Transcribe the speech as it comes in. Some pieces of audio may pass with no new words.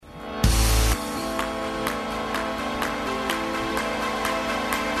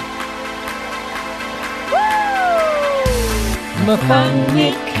มาฟังวิ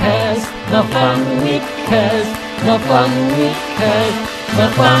ดแคสมาฟังวิดแคสมาฟังวิดแคสมา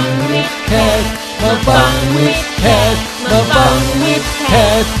ฟังวิดแคสมาฟังวิดแคสมาฟังวิดแค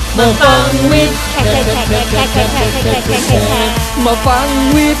สมาฟังวิดแคสมาฟัง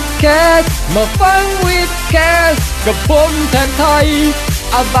วิดแคสมาฟังวิดแคสกับผมแทนไทย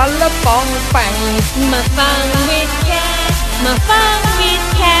อาบันและปองแปงมาฟังวิดแคสมาฟังวิด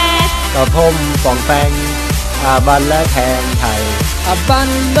แคสกับผมปองแปงอาบันและแทนไทยอาบัน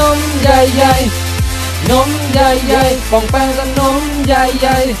นมใหญ่ๆนมใหญ่ๆปองแปงกับนมให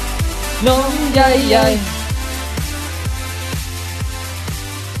ญ่ๆนมใหญ่ๆ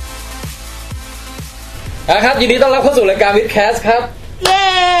ครับยินดีต้อนรับเข้าสู่รายการวิดแคสครับเย้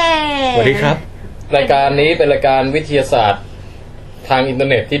สวัสดีครับรายการนี้เป็นรายการวิทยาศาสตร์ทางอินเทอร์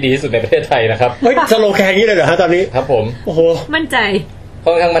เน็ตที่ดีที่สุดในประเทศไทยนะครับเฮ้ยสโลแกนนี้เลยเหรอฮะตอนนี้ครับผมโอ้โหมั่นใจค่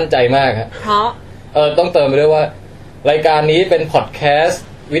อนข้างมั่นใจมากครับเพราะต้องเติมไปด้วยว่ารายการนี้เป็นพอดแคสต์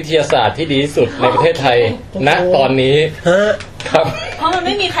วิทยาศาสตร์ที่ดีที่สุดในประเทศไทยณตอนนี้ครับเพราะมันไ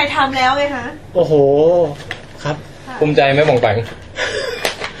ม่มีใครทำแล้วไงฮะโอ้โหครับภูมิใจไหมบองแปง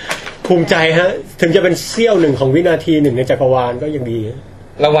ภูมิใจฮะถึงจะเป็นเสี้ยวหนึ่งของวินาทีหนึ่งในจักรวาลก็ยังดี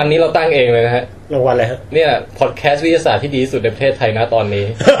รางวัลนี้เราตั้งเองเลยนะฮะรางวัลอะไรฮะเนี่ยพอดแคสต์วิทยาศาสตร์ที่ดีที่สุดในประเทศไทยณตอนนี้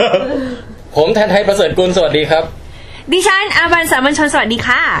ผมแทนไทยประเสริฐกุลสวัสดีครับดิฉันอาบันสามัญชนสวัสดี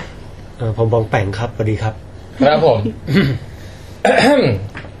ค่ะผมบองแปงครับสวัสดีครับครับผม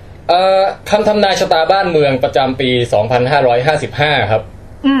คำทำนายชะตาบ้านเมืองประจำปี 2555 ครับ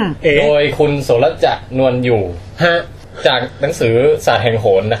โดยคุณโสรจะนวลอยู่จากหนังสือศาสตร์แห่งโห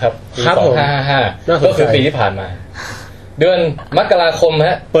รนะครับปี 2555 ก็คือปีที่ผ่านมาเดือนมกราคมฮ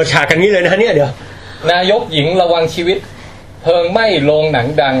ะเปิดฉากกันนี้เลยนะเนี่ยเดี๋ยวนายกหญิงระวังชีวิตเพลิงไหม้โรงหนัง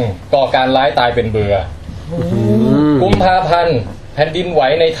ดังก่อการร้ายตายเป็นเบื่อกุมภาพันธ์แผ่นดินไหว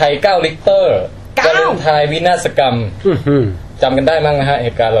ในไทย9ริกเตอร์วาเลนไทน์วินาศกรรมจำกันได้มั้งนะฮะเห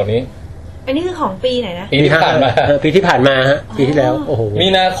ตุการณ์เหล่านี้อันนี้คือของปีไหนนะปีที่ผ่านมาปีที่ผ่านมาฮะปีที่แล้วโอ้โหมี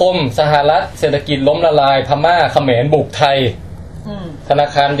นาคมสหรัฐเศรษฐกิจล้มละลายพม่าเขมรบุกไทยธนา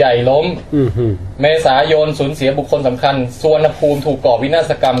คารใหญ่ล้มเมษายนสูญเสียบุคคลสำคัญสุวรรณภูมิถูกก่อวินา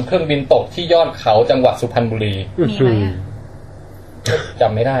ศกรรมเครื่องบินตกที่ยอดเขาจังหวัดสุพรรณบุรีมีไหมจ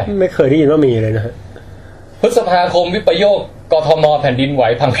ำไม่ได้ไม่เคยได้ยินว่ามีเลยนะฮะพฤษภาคมวิปโยคกทมแผ่นดินไหว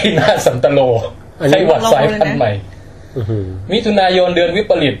พังพินาศสันตโลไข้หวัดสายพันธุ์ใหม่มิถุนายนเดือนวิ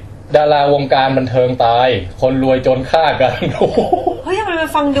ปริตดาราวงการบันเทิงตายคนรวยจนฆ่ากันเฮ้ยทำไมมัน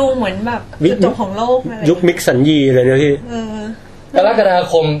ฟังดูเหมือนแบบจุดจบของโลกอะไรยุคมิกสัญญีเลยนะพี่กรกฎา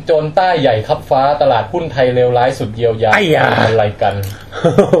คมโจรใต้ใหญ่คับฟ้าตลาดหุ้นไทยเลวร้ายสุดเยียวยาอะไรกัน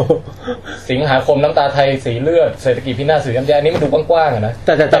สิงหาคมน้ำตาไทยสีเลือดเศรษฐกิจพินาศสื่อย้ำแย่นี้มันดูกว้างๆนะแ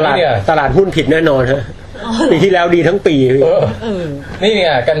ต่ตลาดหุ้นผิดแน่นอนฮะปีที่แล้วดีทั้งปีนี่เนี่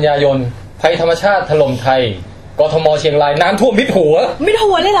ยกันยายนภัยธรรมชาติถล่มไทยกทมเชียงรายน้ำท่วมมิดหัว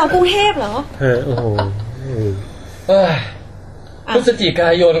เลยเหรอกรุงเทพเหรอโอ้โหพฤศจิกา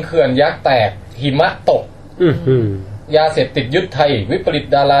ยนเขื่อนยักษ์แตกหิมะตกยาเสพติดยึดไทยวิปริต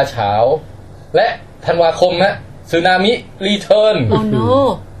ดาราเฉาและธันวาคมฮะสึนามิรีเทิร์น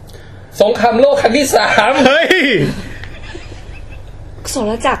สงครามโลกครั้งที่3เฮ้ยโส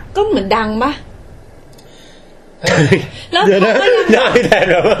รจักรก็เหมือนดังปะแล้วเขาก็ยัง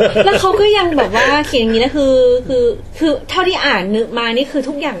แล้วเขาก็ยังแบบว่าเขียนอย่างนี้นะคือเท่าที่อ่านนึกมานี่คือ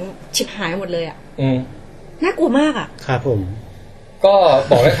ทุกอย่างฉิบหายหมดเลยอ่ะน่ากลัวมากอ่ะครับผมก็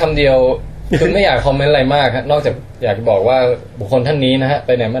บอกได้คำเดียวคุณไม่อยากคอมเมนต์อะไรมากฮะนอกจากอยากจะบอกว่าบุคคลท่านนี้นะฮะไป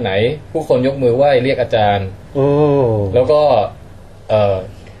ไหนมาไหนผู้คนยกมือไหว้เรียกอาจารย์แล้วก็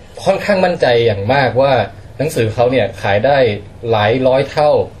ค่อนข้างมั่นใจอย่างมากว่าหนังสือเขาเนี่ยขายได้หลายร้อยเท่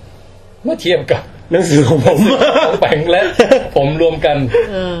าเมื่อเทียบกับหนังสือของผมของแปงและผมรวมกัน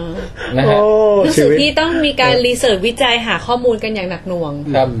นะฮะหนังสือที่ต้องมีการรีเสิร์ชวิจัยหาข้อมูลกันอย่างหนักหน่วง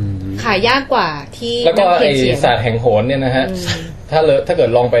ครับขายยากกว่าที่แล้วก็ไอศาสตร์แห่งโหรเนี่ยนะฮะถ้าเกิด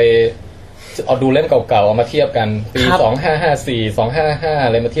ลองไปเอาดูเล่มเก่าๆเอามาเทียบกันปี2554 255อ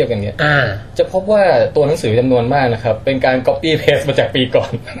ะไรมาเทียบกันเนี้ยจะพบว่าตัวหนังสือจำนวนมากนะครับเป็นการ copy paste มาจากปีก่อ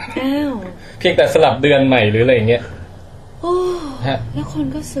นเพียงแต่สลับเดือนใหม่หรืออะไรอย่างเงี้ยโอ้แล้วคน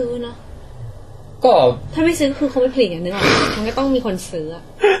ก็ซื้อเนาะก็ถ้าไม่ซื้อคือเขาไม่ผลิตอย่างนึงอ่ะมันก็ต้องมีคนซื้อ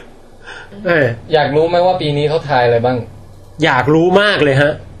อยากรู้ไหมว่าปีนี้เขาทายอะไรบ้างอยากรู้มากเลยฮ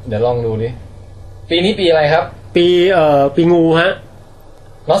ะเดี๋ยวลองดูดิปีนี้ปีอะไรครับปีงูฮะ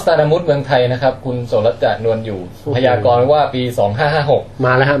นอสตราดามุสเมืองไทยนะครับคุณโสรจะนวลอยู่พยากรณ์ว่าปี2556ม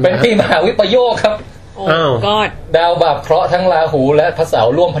าแล้วครับเป็นปีมหาวิปโยคครับอ้าวดาวบาปเคราะห์ทั้งราหูและพระเสา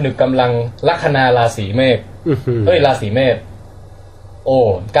ร์ร่วมผนึกกำลังลัคนาราศีเมษราศีเมษโอ้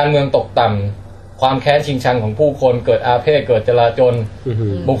การเมืองตกต่ำ ความแค้นชิงชังของผู้คนเกิดอาเพศเกิดจลาจล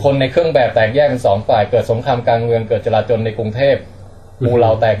บุคคลในเครื่องแบบแตกแยกเป็น2ฝ่ายเกิดสงครามกลางเมืองเกิดจลาจลในกรุงเทพหมู่เหล่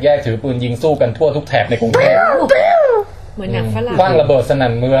าแตกแยกถือปืนยิงสู้กันทั่วทุกแถบในกรุงเทพเหมือนหนังฝรั่งคว้างระเบิดส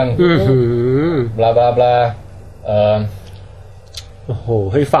นั่นเมืองบลาบลาบลาโอ้โห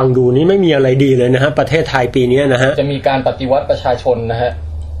ให้ฟังดูนี่ไม่มีอะไรดีเลยนะฮะประเทศไทยปีนี้นะฮะจะมีการปฏิวัติประชาชนนะฮะ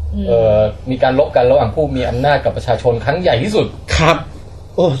มีการลบกันระหว่างผู้มีอำนาจกับประชาชนครั้งใหญ่ที่สุดครับ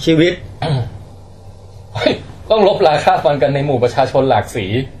โอ้ชีวิตต้องลบราค่าฟันกันในหมู่ประชาชนหลากสี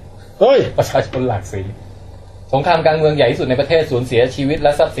เฮ้ยประชาชนหลากสีสงครามกลางเมืองใหญ่ที่สุดในประเทศสูญเสียชีวิตแล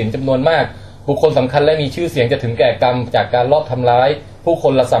ะทรัพย์สินจำนวนมากบุคคลสำคัญและมีชื่อเสียงจะถึงแก่กรรมจากการลอบทำร้ายผู้ค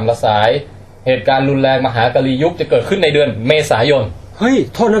นละส่ำละสายเหตุการณ์รุนแรงมหากรียุคจะเกิดขึ้นในเดือนเมษายนเฮ้ย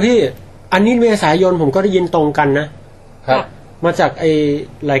โทษนะพี่อันนี้เมษายนผมก็ได้ยินตรงกันนะครับมาจากไอ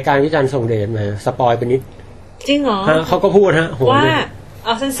รายการวิจารณ์ส่งเดชมาสปอยไปนิดจริงเหรอเขาก็พูดฮะว่าเอ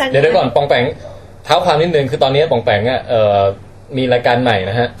าสั้นๆเดี๋ยวก่อนปองแปงเท้าความนิดนึงคือตอนนี้ปองแปงมีรายการใหม่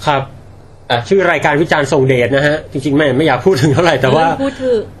นะฮะครับชื่อรายการวิจารณ์ส่งเดชนะฮะจริงๆไม่อยากพูดถึงเท่าไหร่แต่ว่า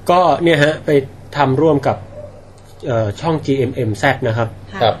ก็เนี่ยฮะไปทำร่วมกับช่อง GMMZ นะครับ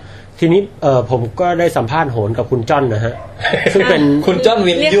ครับทีนี้ผมก็ได้สัมภาษณ์โหนกับคุณจ้อนนะฮะซึ่งเป็นคุณจ้อน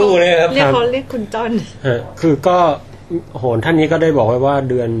วินยูเนี่ยครับเรียกคุณจ้อนคือก็โหนท่านนี้ก็ได้บอกไว้ว่า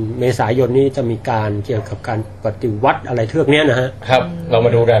เดือนเมษายนนี้จะมีการเกี่ยวกับการปฏิวัติอะไรเทือกเนี้ยนะฮะครับเรามา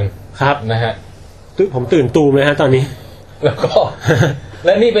ดูกันครับนะฮะผมตื่นตูมเลยฮะตอนนี้แล้วก็แล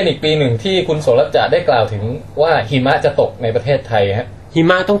ะนี่เป็นอีกปีหนึ่งที่คุณโสรัจจะได้กล่าวถึงว่าหิมะจะตกในประเทศไทยฮะหิ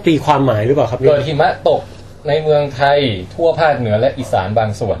มะต้องตีความหมายหรือเปล่าครับเกิดหิมะตกในเมืองไทยทั่วภาคเหนือและอีสานบาง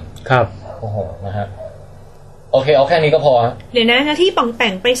ส่วนครับโอ้โหนะฮะโอเคเอาแค่นี้ก็พอเดี๋ยวนะที่ป่องแป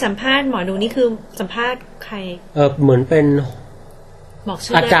งไปสัมภาษณ์หมอดูนี่คือสัมภาษณ์ใครเหมือนเป็น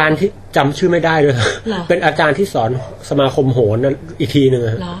อาจารย์ที่จำชื่อไม่ได้เลยเป็นอาจารย์ที่สอนสมาคมโหรนะอีกทีนึงเหร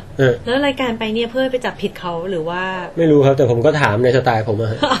อแล้วรายการไปเนี่ยเพื่อไปจับผิดเขาหรือว่าไม่รู้ครับแต่ผมก็ถามในสไตล์ผมอ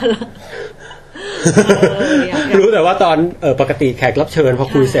ะรู้แต่ว่าตอนปกติแขกรับเชิญพอ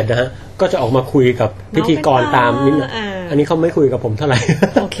คุยเสร็จนะฮะก็จะออกมาคุยกับพิธีกรตามนิดอันนี้เขาไม่คุยกับผมเท่าไหร่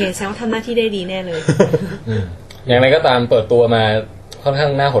โอเคแสดงว่าทำหน้าที่ได้ดีแน่เลยอย่างไรก็ตามเปิดตัวมาค่อนข้า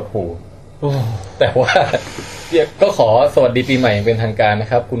งน่าหดหู่แต่ว่าก็ขอสวัสดีปีใหม่อย่างเป็นทางการนะ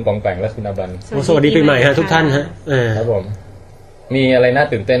ครับคุณปองแปงและคุณอาบันสวัสดีปีใหม่ฮะทุกท่านฮะครับผมมีอะไรน่า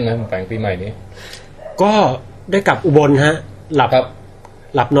ตื่นเต้นไหมคุณแปงปีใหม่นี้ก็ได้กลับอุบลฮะห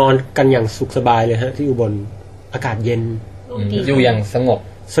ลับนอนกันอย่างสุขสบายเลยฮะที่อุบลอากาศเย็นอยู่อย่างสง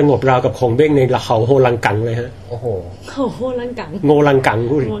บราวกับของเบ้งในเขาโฮลังกังเลยฮะโอ้โหโฮลังกังโงลังกัง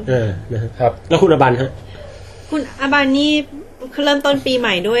พูดนะครับแล้วคุณอาบันฮะคุณอาบันนี่เริ่มต้นปีให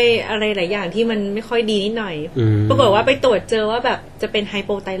ม่ด้วยอะไรหลายอย่างที่มันไม่ค่อยดีนิดหน่อยปรากฏว่าไปตรวจเจอว่าแบบจะเป็นไฮโป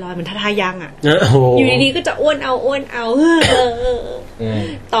ไทรอยด์เหมือนทายังอ่ะอยู่ดีๆก็จะอ้วนเอา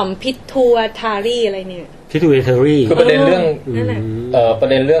ต่อมพิษทัวทารี่อะไรเนี่ยพิษทัวทารี่คือประเด็นเรื่องประ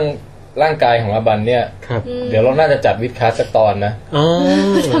เด็นเรื่องร่างกายของอาบันเนี่ยเดี๋ยวเราน่าจะจัดวิดคาสสักตอนนะ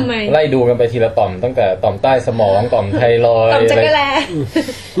ทำไมไล่ดูกันไปทีละต่อมตั้งแต่ต่อมใต้สมองต่อมไทรอยด์อะไร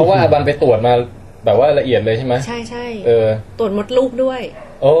เพราะว่าอาบันไปตรวจมาแบบว่าละเอียดเลยใช่ไหมใช่ตรวจมดลูกด้วย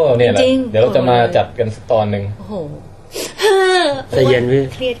โอ้เนี่ยแหละเดี๋ยวเราจะมาจัดกันสักตอนหนึ่งโอ้โหใจเย็นพี่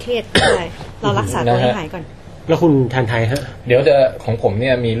เครียดอะไรเรารักษาตัวให้หายก่อนแล้วคุณแทนไทยฮะเดี๋ยวจะของผมเนี่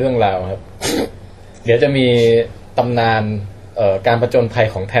ยมีเรื่องราวครับ เดี๋ยวจะมีตำนานการผจญภัย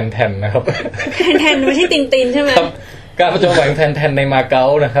ของแทนนะครับแทนไม่ใช่ตินใช่ไหมการผจญภัยของแทนในมาเก๊า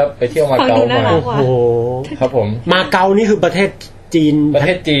นะครับไปเที่ยวมาเก๊ามาโอ้โหครับผมมาเก๊านี่คือประเทศจีน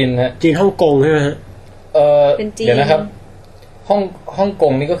ฮะจีนฮ่องกงใช่ไหมฮะเดี๋ยวนะครับฮ่องก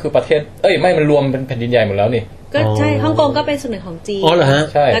งนี่ก็คือประเทศไม่มันรวมเป็นแผ่นดินใหญ่หมดแล้วนี่ก็ใช่ฮ่องกงก็เป็นส่วนหนึ่งของจีนอ๋อเหรอฮะ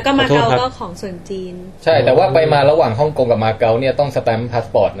ใช่แล้วก็มาเก๊าก็ของส่วนจีนใช่แต่ว่าไปมาระหว่างฮ่องกงกับมาเก๊าเนี่ยต้องสแตมป์พาส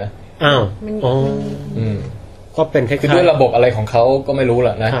ปอร์ตนะอ้าวก็เป็นคล้ายๆด้วยระบบอะไรของเขาก็ไม่รู้แหล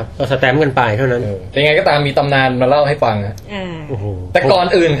ะนะก็สแตมป์กันไปเท่านั้นแต่ยังไงก็ตามมีตำนานมาเล่าให้ฟังแต่ก่อน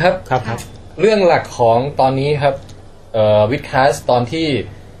อื่นครับเรื่องหลักของตอนนี้ครับวิดคาสตอนที่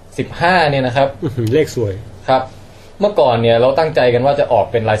15เนี่ยนะครับเลขสวยครับเมื่อก่อนเนี่ยเราตั้งใจกันว่าจะออก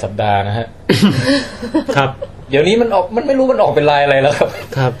เป็นรายสัปดาห์นะฮะครับเดี๋ยวนี้มันไม่รู้มันออกเป็นรายอะไรแล้วครับ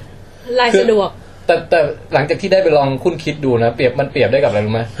ครับรายสะดวกแต่หลังจากที่ได้ไปลองคุ้นคิดดูนะเปรียบได้กับอะไร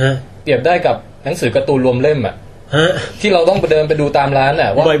รู้ไหมเปรียบได้กับหนังสือการ์ตูนรวมเล่มอ่ะที่เราต้องไปเดินไปดูตามร้านอ่ะ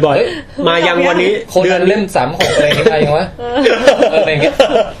ว่าบ่อยๆมายังวันนี้เดือนเล่ม36อะไรอย่างเงี้ยยังวะอะไรอย่างเงี้ย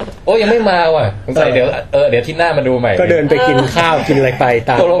โอ้ยังไม่มาว่ะสงสัยเดี๋ยวที่หน้ามาดูใหม่ก็เดินไปกินข้าวกินอะไรไป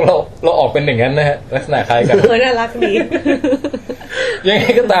ตามเราออกเป็นอย่างนั้นนะฮะลักษณะคล้ายกันน่ารักดียังไง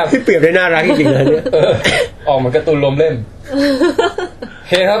ก็ตามที่เปรียบได้น่ารักจริงๆนะเนี่ยออกเหมือนการ์ตูนรวมเล่มโอ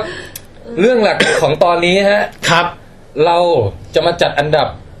เคครับเรื่องหลักของตอนนี้ฮะครับเราจะมาจัดอันดับ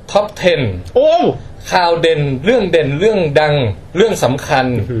ท็อป 10 โอ้ข่าวเด่นเรื่องดังเรื่องสำคัญ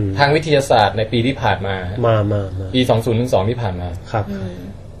ทางวิทยาศาสตร์ในปีที่ผ่านมาปี2012ที่ผ่านมาครับ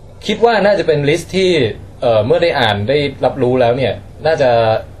คิดว่าน่าจะเป็นลิสต์ที่เมื่อได้อ่านได้รับรู้แล้วเนี่ยน่าจะ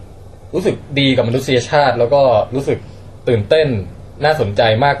รู้สึกดีกับมนุษยชาติแล้วก็รู้สึกตื่นเต้นน่าสนใจ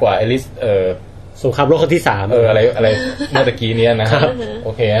มากกว่าไอลิสต์สงครามโลกครั้งที่3อะไรเมื่อตะกี้นี้นะครับโอ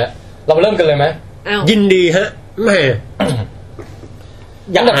เคฮะเราเริ่มกันเลยไหมยินดีฮะแม่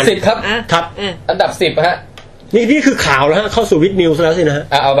อันดับ10ครับครับอันดับ10ฮะนี่คือข่าวแล้วฮะเข้าสู่วิทนิวส์แล้วสินะฮะ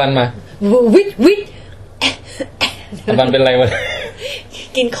เอาบันมาวิทเอาบันเป็นอะไรวะ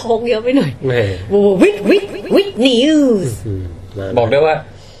กินโค้กเยอะไปหน่อยวิทนิวส์บอกได้ว่า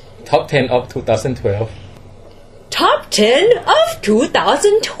Top 10 of 2012 Top 10 of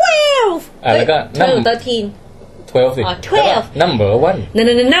 2012แล้วก็12สิnumber 1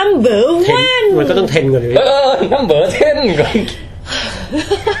 number 1มันก็ต้อง10ก่อนเลยnumber 10ก่อน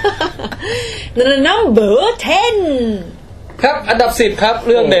number 10ครับอันดับ10ครับ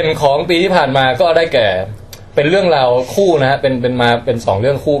เรื่องเด่นของปีที่ผ่านมาก็ได้แก่เป็นเรื่องราวคู่นะฮะเป็น2เ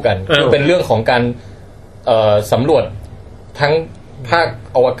รื่องคู่กันคือเป็นเรื่องของการสำรวจทั้งภาค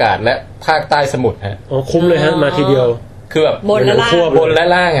อวกาศและภาคใต้สมุทรฮะคุ้มเลยฮะมาทีเดียวคือแบบบนและ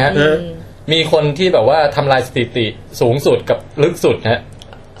ล่างฮะมีคนที่แบบว่าทำลายสถิติสูงสุดกับลึกสุดฮะ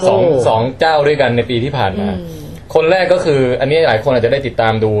สองเจ้าด้วยกันในปีที่ผ่านมาคนแรกก็คืออันนี้หลายคนอาจจะได้ติดตา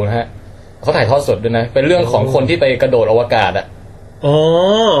มดูนะฮะเขาถ่ายทอดสดด้วยนะเป็นเรื่องของคนที่ไปกระโดดอวกาศอ่ะ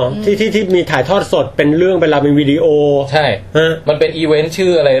ที่มีถ่ายทอดสดเป็นเรื่องเวลาเป็นวิดีโอใช่มันเป็นอีเวนต์ชื่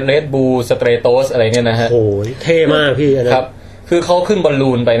ออะไร Red Bull Stratos อะไรเนี่ยนะฮะโอ้ยเท่มากพี่ครับคือเขาขึ้นบอล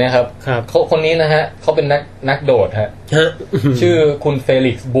ลูนไปนะครับเขาคนนี้นะฮะเขาเป็นนักโดดฮะชื่อคุณเฟ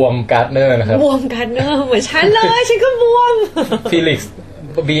ลิกซ์บวมการ์ดเนอร์นะครับบวมการ์ดเนอร์เหมือนฉันเลยฉันก็บวมเฟลิกซ์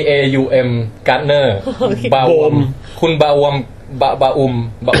BAUM การ์ดเนอร์บาอุมคุณบาอุม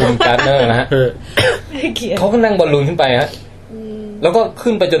การ์ดเนอร์นะฮะเขาก็นั่งบอลลูนขึ้นไปฮะแล้วก็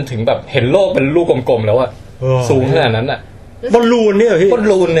ขึ้นไปจนถึงแบบเห็นโลกเป็นลูกกลมๆแล้วอะสูงขนาดนั้นอะบอลลูนเนี่ยพี่บอล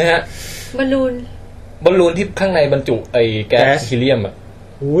ลูนนะฮะบอลลูนที่ข้างในบรรจุไอ้แก๊สฮีเลียมอะ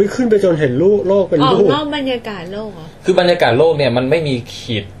โอ้ยขึ้นไปจนเห็นโลกเป็นลูกนอกบรรยากาศโลกเหรอคือบรรยากาศโลกเนี่ยมันไม่มี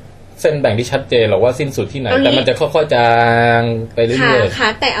ขีดเส้นแบ่งที่ชัดเจนหรอกว่าสิ้นสุดที่ไหนแต่มันจะค่อยๆจางไปเรื่อยๆขา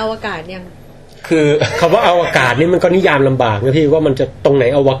แต่อวกาศยังคือคำว่าอวกาศนี่มันก็นิยามลำบากนะพี่ว่ามันจะตรงไหน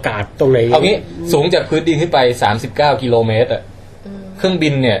อวกาศตรงไหนเอางี้สูงจากพื้นดินขึ้นไป39กิโลเมตรอะเครื่องบิ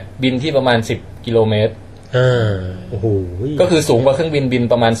นเนี่ยบินที่ประมาณ10กิโลเมตรโอ้โหก็คือสูงกว่าเครื่องบินบิน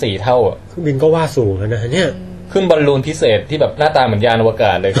ประมาณ4เท่าอ่ะเครื่องบินก็ว่าสูงแล้วนะเนี่ยขึ้นบอลลูนพิเศษที่แบบหน้าตาเหมือนยานอวก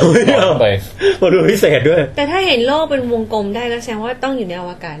าศเลยไปบอลลูนพิเศษด้วยแต่ถ้าเห็นโลกเป็นวงกลมได้ก็แสดงว่าต้องอยู่ในอ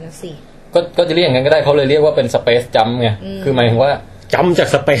วกาศแล้วสิก็จะเรียกอย่างนั้นก็ได้เขาเลยเรียกว่าเป็นสเปซจัมป์ไงคือหมายถึงว่าจัมป์จาก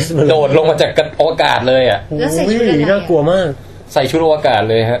สเปซมาโดดลงมาจากอวกาศเลยอ่ะแล้วใส่ชุดอะไรน่ากลัวมากใส่ชุดอวกาศ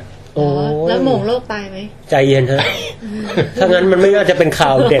เลยฮะแล้วหม่งโลกตายไหมใจเย็นฮะถ้างั้นมันไม่น่าจะเป็นข่า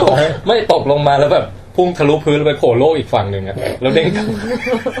วเด็ดนะไม่ตกลงมาแล้วแบบพุ่งทะลุพื้นไปโผล่โลกอีกฝั่งหนึ่งอ่ะแล้วเด้ง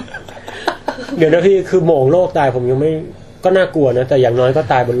เดี๋ยวนะพี่คือหม่งโลกตายผมยังไม่ก็น่ากลัวนะแต่อย่างน้อยก็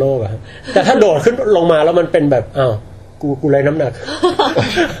ตายบนโลกอะแต่ถ้าโดดขึ้นลงมาแล้วมันเป็นแบบอ้าวกูไรน้ำหนัก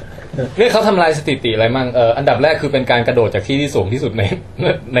นี่เขาทำลายสถิติอะไรมั่งอันดับแรกคือเป็นการกระโดดจากที่สูงที่สุด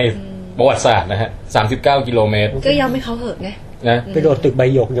ในประวัติศาสตร์นะฮะ39กิโลเมตรก็ยอมให้เขาเหอะไงนะไปโดดตึกใบ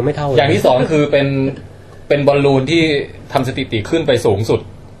หยกยังไม่เท่าอย่างที่2คือเป็นบอลลูนที่ทำสถิติขึ้นไปสูงสุด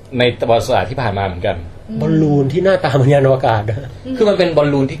ในประวัติศาสตร์ที่ผ่านมาเหมือนกันบอลลูนที่หน้าตาเหมือนยานอวกาศคือมันเป็นบอล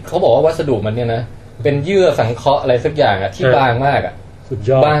ลูนที่เขาบอกว่าวัสดุมันเนี่ยนะเป็นเยื่อสังเคราะห์อะไรสักอย่างอะที่บางมากอะสุด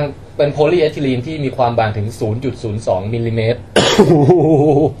ยอดบางเป็นโพลีเอทิลีนที่มีความบางถึง 0.02 มิลลิเมตร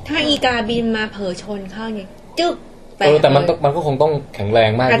ถ้าอีกาบินมาเผลอชนเข้าไงจึ๊กแต่มันก็คงต้องแข็งแร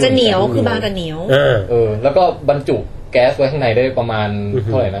งมากอาจจะเหนียวคือบางแต่เหนียวแล้วก็บรรจุแก๊สไว้ข้างในได้ประมาณเ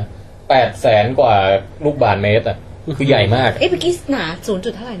ท่าไหร่นะ 800,000 กว่าลูกบาศก์เมตรอ่ะคือใหญ่มากเมื่อกี้หนา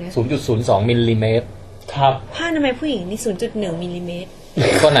 0. เท่าไหร่นะ 0.02 มิลลิเมตรครับผ้าอนามัยผู้หญิงนี่ 0.1 มิลลิเมตร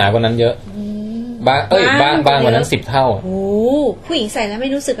ก็หนากว่านั้นเยอะบางกว่านั้น10 เท่าโอ้ผู้หญิงใส่แล้วไม่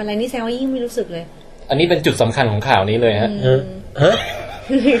รู้สึกอะไรนี่แซวยิ่งไม่รู้สึกเลยอันนี้เป็นจุดสำคัญของข่าวนี้เลยฮะ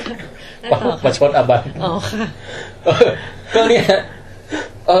ประชดอบันอ๋อค่ะก็เนี่ย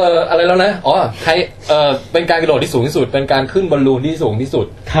อะไรแล้วนะอ๋อใครเป็นการกระโดดที่สูงที่สุดเป็นการขึ้นบอลลูนที่สูงที่สุด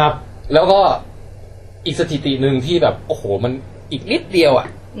ครับแล้วก็อีกสถิตินึงที่แบบโอ้โหมันอีกนิดเดียวอ่ะ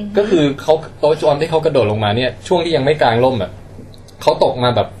ก็คือเขาตอนที่เขากระโดดลงมาเนี่ยช่วงที่ยังไม่กางร่มอ่ะเขาตกมา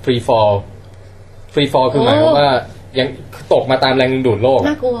แบบฟรีฟอลคือหมายความว่ายังตกมาตามแรงดึงดูดโลก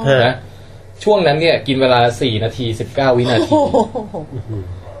นะช่วงนั้นเนี่ยกินเวลา4 นาที 19 วินาที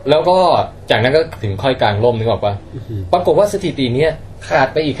แล้วก็จากนั้นก็ถึงค่อยกางร่มนึกออกป่ะปรากฏว่าสถิติเนี้ย ขาด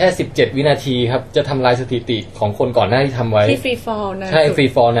ไปอีกแค่17วินาทีครับจะทำลายสถิติของคนก่อนหน้าที่ทำไว้ที่ฟรีฟอลนะใช่ฟรี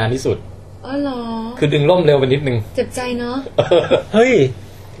ฟอลนานที่สุดอ๋อเหรอคือดึงล่มเร็วไปนิดนึงเจ็บใจเนาะเฮ้ย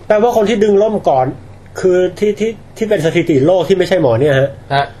แปลว่าคนที่ดึงล่มก่อนคือที่เป็นสถิติโลกที่ไม่ใช่หมอเนี่ย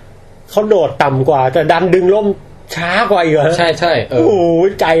ฮะเขาโดดต่ำกว่าแต่ดันดึงล่มช้ากว่าอีกเหรอใช่ใช่โอ้โห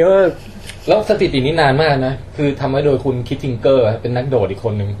ใจมากแล้วสถิตินี้นานมากนะคือทำไว้โดยคุณคิดทิงเกอร์เป็นนักโดดอีกค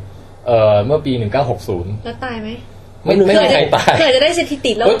นนึงเมื่อปี1960แล้วตายไหมไม่มีใครตายเคยจะได้สถิ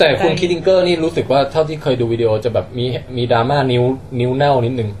ติโลกแต่คุณคิดทิงเกอร์นี่รู้สึกว่าเท่าที่เคยดูวิดีโอจะแบบมีดราม่านิ้วเน่านิ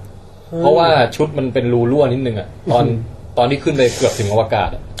ดนึงเพราะว่าชุดมันเป็นรูรั่วนิดนึงอ่ะตอนที่ขึ้นไปเกือบถึงอวกาศ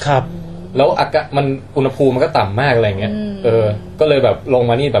ครับแล้วอากาศมันอุณหภูมิมันก็ต่ำมากอะไรเงี้ยก็เลยแบบลง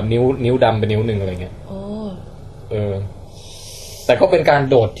มานี่แบบนิ้วดำเป็นนิ้วนึงอะไรเงี้ยแต่ก็เป็นการ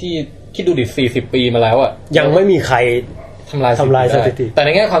โดดที่ดูดิ40ปีมาแล้วอ่ะยังไม่มีใครทำลายสถิติแต่ใน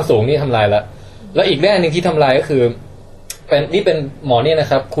แง่ความสูงนี่ทำลายแล้วอีกแง่นึงที่ทำลายก็คือนี่เป็นหมอเนี่ยนะ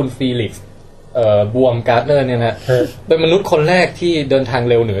ครับคุณฟีลิกซ์บวมการ์ดเนอร์เนี่ยนะเป็นมนุษย์คนแรกที่เดินทาง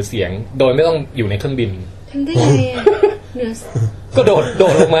เร็วเหนือเสียงโดยไม่ต้องอยู่ในเครื่องบินทำได้ไงเหนือก็โด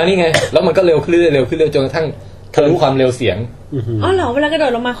ดลงมานี่ไงแล้วมันก็เร็วขึ้นเรื่อยจนกระทั่งทะลุความเร็วเสียงอ๋อเหรอเวลากระโด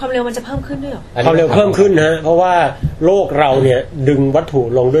ดลงมาความเร็วมันจะเพิ่มขึ้นด้วยหรอความเร็วเพิ่มขึ้นนะเพราะว่าโลกเราเนี่ยดึงวัตถุ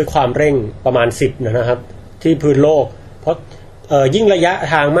ลงด้วยความเร่งประมาณ10นะครับที่พื้นโลกเพราะยิ่งระยะ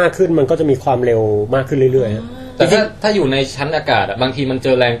ทางมากขึ้นมันก็จะมีความเร็วมากขึ้นเรื่อยๆแต่ถ้าอยู่ในชั้นอากาศบางทีมันเจ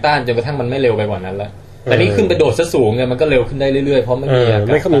อแรงต้านจนกระทั่งมันไม่เร็วไปกว่านั้นแล้วแต่นี่ขึ้นไปโดดซะสูงไงมันก็เร็วขึ้นได้เรื่อยๆเพราะไม่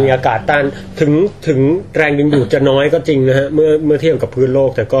มีอากาศต้านถึงแรงดึงดูดจะน้อยก็จริงนะฮะเมื่อเทียบกับพื้นโลก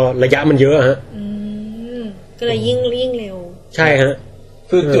แต่ก็ระยะมันเยอะฮะก็เลยยิ่งเร็วใช่ฮะ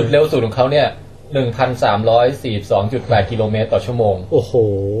คือจุดเร็วสุดของเขาเนี่ย 1,342.8 กิโลเมตรต่อชั่วโมงโอ้โห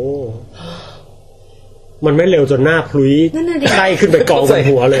มันไม่เร็วจนหน้าพลุยไข้ขึ้นไปกองบน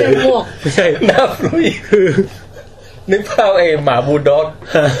หัวเลยไม่ใช่หน้าพลุยคือนึกภาพไอ้หมาบูลด็อก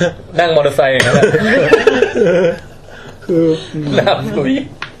นั่งมอเตอร์ไซค์นั่นแหละคือหน้าพลุย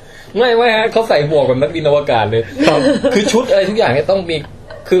ไม่ฮะเขาใส่หมวกแบบนักบินอวกาศเลยคือชุดอะไรทุกอย่างเนี่ยต้องมี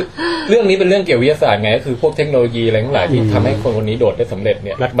คือเรื่องนี้เป็นเรื่องเกี่ยวกับวิทยาศาสตร์ไงก็คือพวกเทคโนโลยีอะไรทั้งหลายที่ทำให้คนนี้โดดได้สำเร็จเ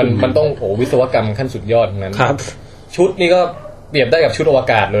นี่ยมันต้องวิศวกรรมขั้นสุดยอดนั้นชุดนี้ก็เปรียบได้กับชุดอว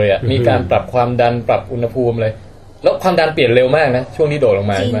กาศเลยอ่ะมีการปรับความดันปรับอุณหภูมิเลยแล้วความดันเปลี่ยนเร็วมากนะช่วงที่โดดลง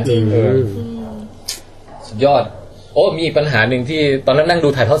มาใช่ไหมสุดยอดโอ้มีปัญหาหนึ่งที่ตอนนั้นนั่งดู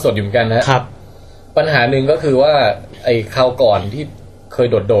ถ่ายทอดสดอยู่เหมือนกันนะครับปัญหาหนึ่งก็คือว่าไอ้คราวก่อนที่เคย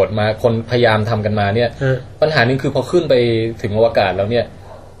โดดมาคนพยายามทำกันมาเนี่ยปัญหาหนึ่งคือพอขึ้นไปถึงอวกาศแล้วเนี่ย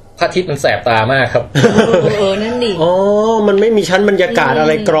พระอาทิตย์มันแสบตามากครับนั่นดิอ๋อมันไม่มีชั้นบรรยากาศอะ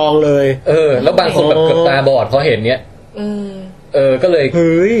ไรกรองเลยแล้วบางคนแบบเกือบตาบอดเพราะเห็นเนี้ยก็เลย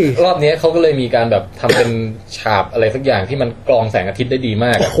รอบนี้เขาก็เลยมีการแบบทำเป็นฉาบอะไรสักอย่างที่มันกรองแสงอาทิตย์ได้ดีม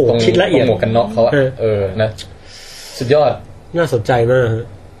ากตรงหมวกกันน็อกเขานะสุดยอดน่าสนใจมาก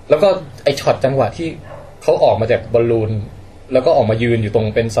แล้วก็ไอช็อตจังหวะที่เขาออกมาจากบอลลูนแล้วก็ออกมายืนอยู่ตรง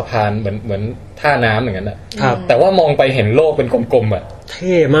เป็นสะพานเหมือนท่าน้ำอย่างนั้นอ่ะแต่ว่ามองไปเห็นโลกเป็นกลมๆอ่ะเ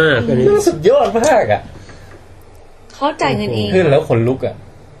ท่มากอันนี้สุดยอดมากอ่ะเข้าใจเงินเองขึ้นแล้วขนลุกอ่ะ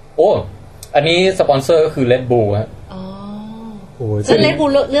โอ้อันนี้สปอนเซอร์ก็คือ Red Bull ฮะซึ่งRed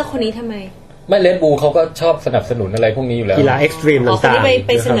Bullเลือกคนนี้ทำไมไม่Red Bullเขาก็ชอบสนับสนุนอะไรพวกนี้อยู่แล้วกีฬาเอ็กซ์ตรีมต่างๆไ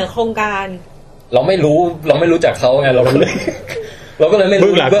ปเสนอโครงการเราไม่รู้จักเขาไงเราก็เลยไม่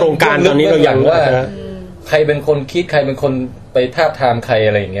รู้โครงการตอนนี้เราอย่างว่าใครเป็นคนคิดใครเป็นคนไปทาบทามใครอ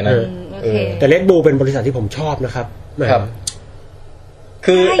ะไรอย่างเงี้ยนะแต่Red Bullเป็นบริษัทที่ผมชอบนะครับ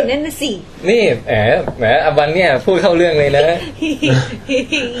คือนั่นน่ะสินี่แหมอวันเนี่ยพูดเข้าเรื่องเลยนะ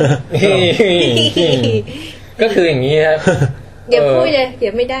ก็คืออย่างนี้ครับอย่าพูดเลยเดี๋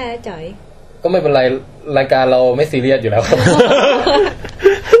ยวไม่ได้จ๋อยก็ไม่เป็นไรรายการเราไม่ซีเรียสอยู่แล้วครับ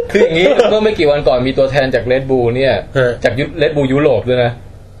คืออย่างนี้เมื่อไม่กี่วันก่อนมีตัวแทนจาก Red Bull เนี่ยจากRed Bull ยุโรปด้วยนะ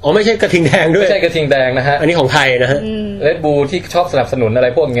อ๋อไม่ใช่กระทิงแดงด้วยไม่ใช่กระทิงแดงนะฮะอันนี้ของไทยนะฮะRed Bull ที่ชอบสนับสนุนอะไร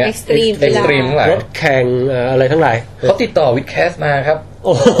พวกเนี้ย Extreme ทั้งหลายรถแข่งอะไรทั้งหลายเขาติดต่อวิดแคสมาครับโ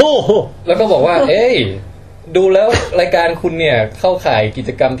อ้โหแล้วก็บอกว่าเอ้ยดูแล้วรายการคุณเนี่ยเข้าข่ายกิจ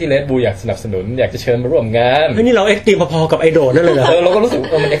กรรมที่Red Bullอยากสนับสนุนอยากจะเชิญมาร่วมงานนี่เราเอ็กซ์ตรีมพอๆกับไอโดดนั่นเลยเหรอเราก็รู้สึก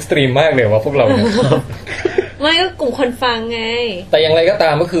มันเอ็กซ์ตรีมมากเลยว่าพวกเราเนี่ยไม่ก็กลุ่มคนฟังไงแต่อย่างไรก็ต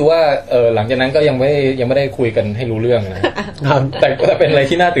ามก็คือว่าหลังจากนั้นก็ยังไม่ได้คุยกันให้รู้เรื่องนะแต่เป็นอะไร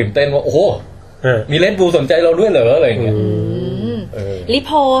ที่น่าตื่นเต้นว่าโอ้โหมีRed Bullสนใจเราด้วยเหรออะไรอย่างเงี้ยลิโพ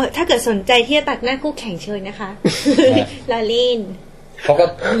ถ้าเกิดสนใจที่จะตัดหน้าคู่แข่งเชิญนะคะลาลิน เขาก็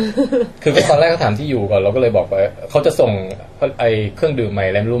คือตอนแรกเขาถามที่อยู่ก่อนเราก็เลยบอกไปเขาจะส่งไอเครื่องดื่มใหม่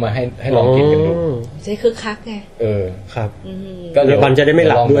อะไรไม่รู้มาให้ลองกินกันดูใช่คือคักไงครับก็เดี๋ยวมันจะได้ไม่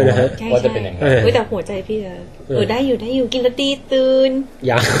หลับด้วยนะฮะว่าจะเป็นยังไงแต่หัวใจพี่ได้อยู่กินแล้วดีตื่นอ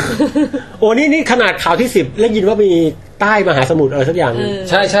ย่างโอ้นี่ขนาดข่าวที่10แล้วยินว่ามีใต้มหาสมุทรอะไรสักอย่าง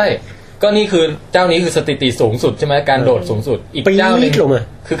ใช่ก็นี่คือเจ้านี้คือสถิติสูงสุดใช่ไหมการโดดสูงสุดอีกเจ้านึง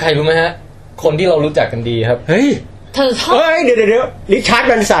คือใครรู้ไหมฮะคนที่เรารู้จักกันดีครับเฮ้ยเธอชอบเดี๋ยวริชาร์ดแ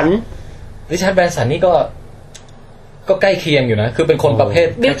บรนสันนี่ก็ใกล้เคียงอยู่นะคือเป็นคนประเภท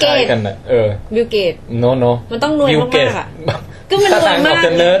คล้ายๆกันนะบิลเกตโนมันต้องรวยมากๆอ่ะก็มันรวยมาก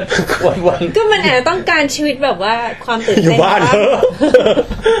วันก็มันอาจจะต้องการชีวิตแบบว่าความตื่นเต้นอยู่บ้านเถอะ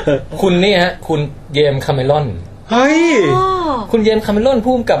คุณนี่ฮะคุณเยมคาเมรอนเฮ้ยคุณเยมคาเมรอน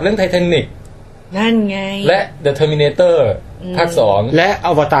ผู้กำกับเรื่องไททานิคนั่นไงและ The Terminator ภาค2และอ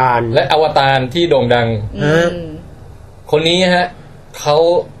วตารที่โด่งดังคนนี้ฮะเขา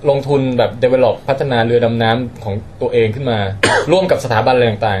ลงทุนแบบ develop พัฒนาเรือดำน้ำของตัวเองขึ้นมา ร่วมกับสถาบันอะไร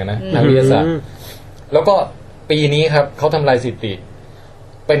ต่างๆนะนักวิทยาศาสตร์แล้วก็ปีนี้ครับเขาทำลายสถิติ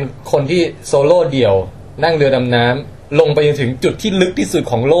เป็นคนที่โซโล่เดี่ยวนั่งเรือดำน้ำลงไปจนถึงจุดที่ลึกที่สุด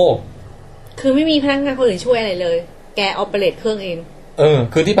ของโลกคือไม่มีพนักงานคนอื่นช่วยอะไรเลยแกออเปเรตเครื่องเอง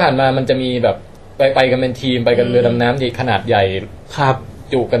คือที่ผ่านมามันจะมีแบบไปกันเป็นทีมไปกันเรือดำน้ำใหญ่ขนาดใหญ่ครับ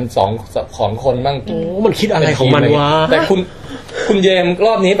อยู่กัน2คนบ้างมันคิดอะไรของมันวะแต่คุณเยมร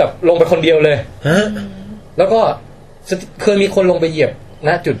อบนี้แบบลงไปคนเดียวเลยแล้วก็เคยมีคนลงไปเหยียบน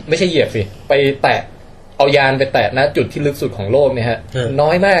ะจุดไม่ใช่เหยียบสิไปแตะเอายานไปแตะนะจุดที่ลึกสุดของโลกเนี่ยฮะน้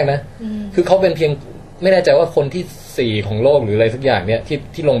อยมากนะคือเขาเป็นเพียงไม่แน่ใจว่าคนที่4ของโลกหรืออะไรสักอย่างเนี่ย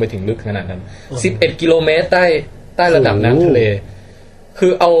ที่ลงไปถึงลึกขนาดนั้น11กิโลเมตรใต้ระดับน้ำทะเลคื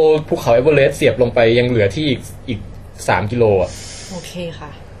อเอาภูเขาเอเวอเรสต์เสียบลงไปยังเหลือที่อีก3กิโลอ่ะโอเคค่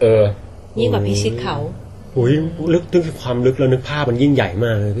ะยิ่งกว่าพิชิตเขาโอ้ยลึกด้วยความลึกแล้วนึกภาพมันยิ่งใหญ่ม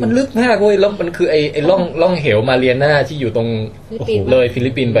ากเลยมันลึกมากเว้ยแล้วมันคือไอ้ร่องเหวมาเรียนาที่อยู่ตรงเลยฟิ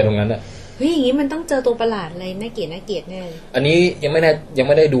ลิปปินส์ไปตรงนั้นอ่ะเฮ้ยอย่างงี้มันต้องเจอตัวประหลาดอะไรน่าเกลียดแน่อันนี้ยังไม่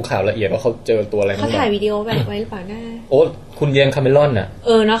ได้ดูข่าวละเอียดว่าเขาเจอตัวอะไรเขาถ่ายวิดีโอแบบไว้หรือเปล่าหน้าโอ้คุณเยมคาเมรอนน่ะ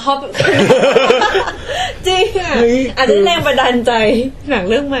นะเขาจริงอ่ะอาจจะแรงบันดาลใจหนัง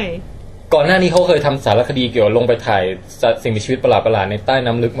เรื่องใหม่ก่อนหน้านี้เขาเคยทำสารคดีเกี่ยวลงไปถ่ายสิ่งมีชีวิตประหลาดในใต้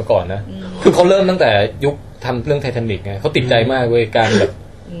น้ำลึกมาก่อนนะคือเขาเริ่มตั้งแต่ยุคทำเรื่องไททานิคไงเขาติดใจมากเว้ยการแบบ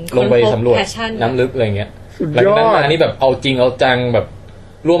ลงไปสำรวจน้ำลึกอะไรเงี้ยหลังจากนั้นมานี่แบบเอาจริงเอาจังแบบ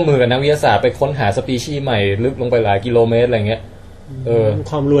ร่วมมือกับนักวิทยาศาสตร์ไปค้นหาสปีชีส์ใหม่ลึกลงไปหลายกิโลเมตรอะไรเงี้ย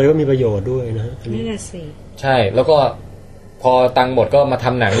ความรวยก็มีประโยชน์ด้วยนะนี่น่ะสิใช่แล้วก็พอตังค์หมดก็มาท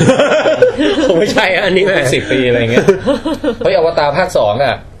ำหนังไม่ใช่อันนี้10 ปีอะไรเงี้ยเฮ้ยอวตารภาค2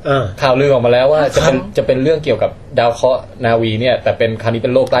อ่ะข่าวลือออกมาแล้วว่าจะเป็นเรื่องเกี่ยวกับดาวเคราะห์นาวีเนี่ยแต่เป็นคราวนี้เป็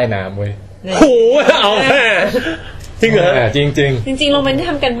นโลกใต้น้ำเว้ยโหเอาแม่จริงเหรอจริงจริงๆลงมัน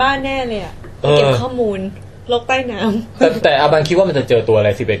ทำกันบ้านแน่เลยอ่ะเก็บข้อมูลโลกใต้น้ำแต่อาบันคิดว่ามันจะเจอตัวอะไร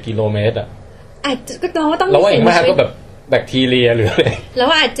11กิโลเมตรอ่ะอาจจะก็ต้องแล้วว่าอีกมากก็แบบแบคทีเรียหรืออะไรแล้ว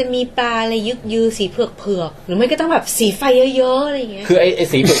อาจจะมีปลาอะไรยึกยือสีเผือกหรือไม่ก็ต้องแบบสีไฟเยอะๆอะไรอย่างเงี้ยคือไอ้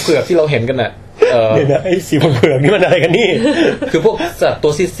สีเผือกที่เราเห็นกันน่ะเนี่ยนะไอ้สีเผือกนี่มันอะไรกันนี่คือพวกสัตว์ตั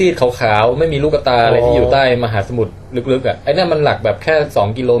วซีดๆขาวๆไม่มีลูกตาอะไรที่อยู่ใต้มหาสมุทรลึกๆอ่ะไอ้นั่นมันหลักแบบแค่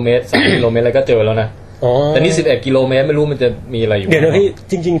2กิโลเมตร3กิโลเมตรอะไรก็เจอแล้วนะแต่นี่11กิโลเมตรไม่รู้มันจะมีอะไรอยู่เดี๋ยวนะพี่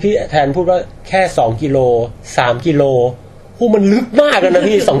จริงๆพี่แทนพูดว่าแค่2กิโล3กิโลผู้มันลึกมากนะ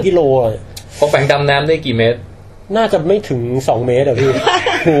พี่2กิโลพอแฝงดำน้ำได้กี่เมตรน่าจะไม่ถึง2เมตรอ่ะพี่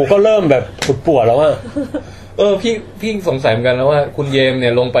หูก็เริ่มแบบปวดแล้วอ่ะพี่สงสัยเหมือนกันแล้วว่าคุณเยมเนี่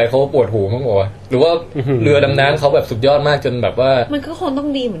ยลงไปเขาปวดหูมั้งวะหรือว่าเรือดำน้ำเขาแบบสุดยอดมากจนแบบว่ามันก็คงต้อง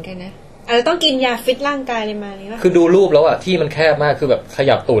ดีเหมือนกันนะอาจจะต้องกินยาฟิตร่างกายอะไรมาเลยว่าคือดูรูปแล้วอ่ะที่มันแคบมากคือแบบข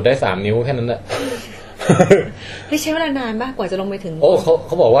ยับตูดได้3นิ้วแค่นั้นแหละไม่ใช้เวลานานมากกว่าจะลงไปถึงโอ้เ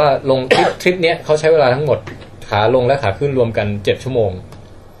ขาบอกว่าลงทริปเนี้ยเขาใช้เวลาทั้งหมดขาลงและขาขึ้นรวมกัน7ชั่วโมง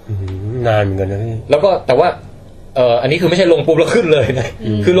นานเหมือนกันนะพี่แล้วก็แต่ว่าอันนี้คือไม่ใช่ลงปุ๊บแล้วขึ้นเลยนะ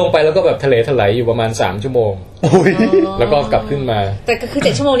คือลงไปแล้วก็แบบทะเลถลายอยู่ประมาณ3ชั่วโมงแล้วก็กลับขึ้นมาแต่ก็คือ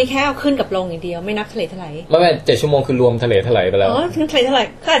7ชั่วโมงนี่แค่เอาขึ้นกับลงอย่างเดียวไม่นับทะเลถลายไม่7ชั่วโมงคือรวมทะเลถลายไปแล้วถึงทะเลถลาย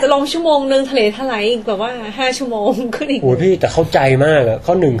ก็อาจจะลงชั่วโมงนึงทะเลถลายอีกแบบว่า5ชั่วโมงขึ้นอีกโอ้พี่แต่เข้าใจมากอ่ะ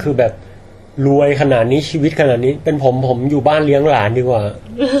ข้อ1คือแบบรวยขนาดนี้ชีวิตขนาดนี้เป็นผมอยู่บ้านเลี้ยงหลานดีกว่า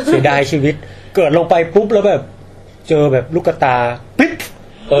เสียดายชีวิตเกิดลงไปปุ๊บแล้วแบบเจอแบบลูกตาปิ๊บ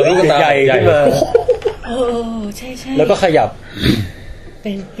ลูกตาใหญ่ขึ้นมาใช่แล้วก็ขยับ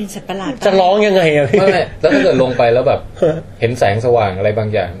เป็นสัตว์ประหลาดจะร้องยังไงอะพี่ไม่แล้วถ้าเกิดลงไปแล้วแบบเห็นแสงสว่างอะไรบาง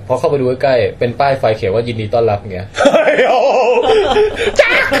อย่างพอเข้าไปดูใกล้ๆเป็นป้ายไฟเขียนว่ายินดีต้อนรับเงี้ยจ้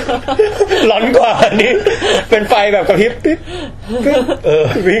าหลอนกว่านี้เป็นไฟแบบกระพริบปิ๊บ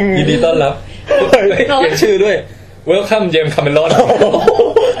วิ่งยินดีต้อนรับเขียนชื่อด้วย Welcome James Cameron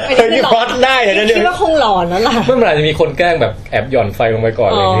เคยมีพล็อตได้เลยนะเนี่ยคิดว่าคงหลอนแล้วล่ะเมื่อไหร่จะมีคนแกล้งแบบแอบหย่อนไฟลงไปก่อน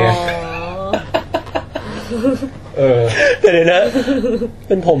อะไรเงี้ยแต่เดี๋ยวนะเ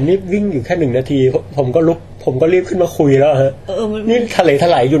ป็นผมนี่วิ่งอยู่แค่1 นาทีผมก็ลุกผมก็รีบขึ้นมาคุยแล้วฮะนี่ทะเลถ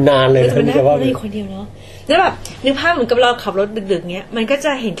ลายอยู่นานเลยนะแต่ว่ามีคนเดียวเนาะแล้วแบบนึกภาพเหมือนกับเราขับรถดึกๆเงี้ยมันก็จ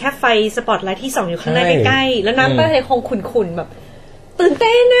ะเห็นแค่ไฟสปอตไลท์ที่ส่องอยู่ข้างหน้าใกล้ๆแล้วน้ำใต้ทะเลคงขุ่นๆแบบตื่นเ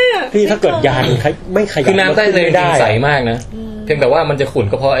ต้นน่ะพี่ถ้าเกิดยานไม่ขยับคือน้ำใต้ทะเลใสมากนะเพียงแต่ว่ามันจะขุ่น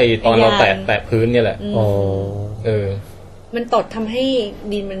ก็เพราะไอ้ตอนเราแตะพื้นเนี่ยแหละมันตดทำให้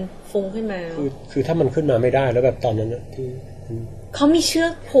ดินมันฟุ้งขึ้นมาคือถ้ามันขึ้นมาไม่ได้แล้วแบบตอนนั้นที่เขามีเชือ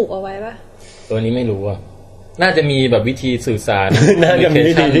กผูกเอาไว้ป่ะตัวนี้ไม่รู้อ่ะน่าจะมีแบบวิธีสื่อสารน่าจะมี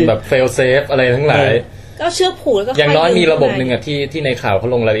วิธีแบบ fail safe อะไรทั้งหลายก็เชือกผูกแล้วก็อย่างน้อยมีระบบนึงอ่ะที่ในข่าวเขา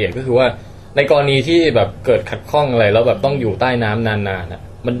ลงรายละเอียดก็คือว่าในกรณีที่แบบเกิดขัดข้องอะไรแล้วแบบต้องอยู่ใต้น้ำนานๆนะ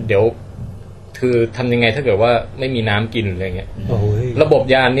มันเดี๋ยวคือทำยังไงถ้าเกิดว่าไม่มีน้ำกินอะไรเงี้ยระบบ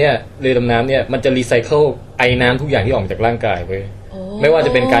ยานเนี่ยเรือดำน้ำเนี่ยมันจะรีไซเคิลไอ้น้ำทุกอย่างที่ออกจากร่างกายไปไม่ว่าจ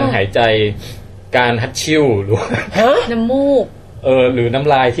ะเป็นการหายใจการฮัดชิ่วหรือน้ำมูกหรือน้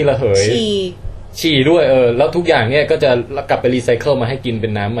ำลายที่ระเหยฉี่ด้วยแล้วทุกอย่างเนี่ยก็จะกลับไปรีไซเคิลมาให้กินเป็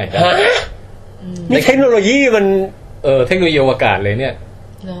นน้ำใหม่ได้นี่เทคโนโลยีมันเทคโนโลยีอวกาศเลยเนี่ย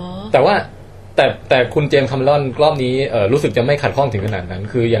แต่ว่าแต่คุณเจมส์คาเมรอนรอบนี้รู้สึกจะไม่ขัดข้องถึงขนาดนั้น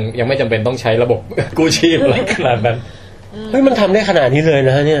คือยังไม่จำเป็นต้องใช้ระบบกู้ชีพอะไรขนาดนั้นเฮ้ยมันทำได้ขนาดนี้เลยน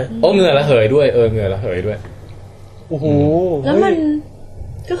ะฮะเนี่ยเหงื่อระเหยด้วยเหงื่อระเหยด้วยโอ้โหแล้วมัน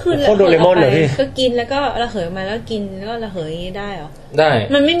ก็คือโคโดเรมอนเหรอพี่ก็กินแล้วก็ระเหยมาแล้วกินแล้วก็ระเหยได้เหรอได้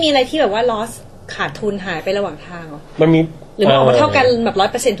มันไม่มีอะไรที่แบบว่า loss ขาดทุนหายไประหว่างทางหรอมันมีหรือมันออกมาเท่ากันแบบ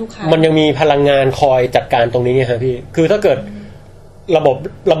 100% ทุกครั้งมันยังมีพลังงานคอยจัดการตรงนี้ไงฮะพี่คือถ้าเกิดระ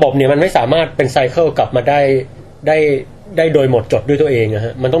บบเนี่ยมันไม่สามารถเป็นไซเคิลกลับมาได้โดยหมดจดด้วยตัวเองนะฮ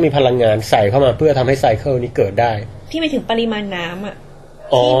ะมันต้องมีพลังงานใส่เข้ามาเพื่อทำให้ไซเคิลนี้เกิดได้พี่ไม่ถึงปริมาณน้ำอ่ะ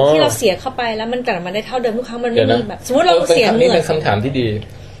ที่เราเสียเข้าไปแล้วมันกลับมาได้เท่าเดิมทุกครั้งมันไม่มีแบบสมมติเราเสียนี่เป็นคำถามที่ดี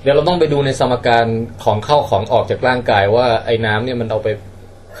เดี๋ยวเราต้องไปดูในสมการของเข้าของออกจากร่างกายว่าไอ้น้ำเนี่ยมันเอาไป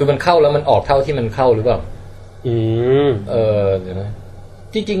คือมันเข้าแล้วมันออกเท่าที่มันเข้าหรือเปล่าเดี๋ยวนะ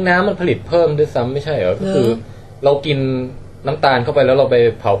จริงๆน้ำมันผลิตเพิ่มด้วยซ้ำไม่ใช่เหรอก็คือเรากินน้ำตาลเข้าไปแล้วเราไป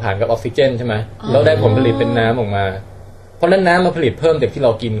เผาผลาญกับออกซิเจนใช่ไหมแล้วได้ผลผลิตเป็นน้ำออกมาเพราะนั้นน้ำมาผลิตเพิ่มจากที่เร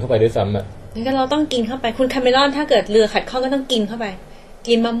ากินเข้าไปด้วยซ้ำอ่ะงั้นเราต้องกินเข้าไปคุณคาเมรอนถ้าเกิดเรือขัดข้องก็ต้องกินเข้าไป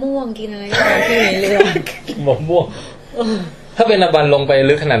กินมะม่วงกินอะไรที่อยู่ในเรือกินมะม่วงถ้าเป็นอบันลงไป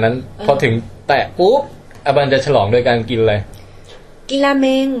ลึกขนาดนั้นพอถึงแตะปุ๊บอบันจะฉลองโดยการกินอะไรกินราเ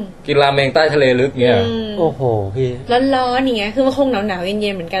มงใต้ทะเลลึกเนี่ยโอ้โหพี่ร้อนๆอย่างเงี้ยคือมันคงหนาวๆเย็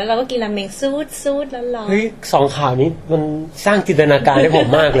นๆเหมือนกันแล้วเราก็กินราเมงซูดร้อนๆเฮ้ย2ข่าวนี้มันสร้างจินตนาการให้ผม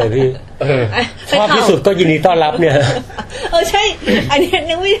มากเลยพี่ชอบที่สุดก็ยินดีต้อนรับเนี่ยใช่อันนี้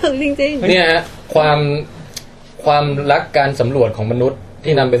นึกไม่ถึงจริงๆเนี่ยความรักการสำรวจของมนุษย์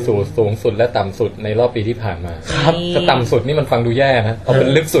ที่นำไปสู่สูงสุดและต่ำสุดในรอบปีที่ผ่านมาครับถ้าต่ำสุดนี่มันฟังดูแย่นะเอาเป็น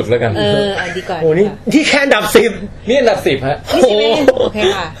ลึกสุดแล้วกันดีกว่าโอ้นี่แค่อันดับ10นี่อันดับ10ฮะโอเค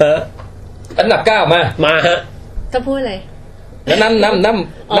ค่ะอันดับ9มาฮะจะพูดอะไรแล้วน้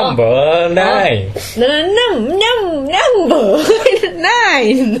ำเบอร์ได้น้ำเบอร์ได้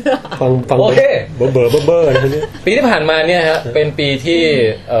ฟังโอเคเบอร์อะไรเนี่ยปีที่ผ่านมาเนี่ยฮะเป็นปีที่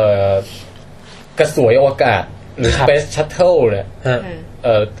กระสวยอวกาศหรือ Space Shuttle เนี่ย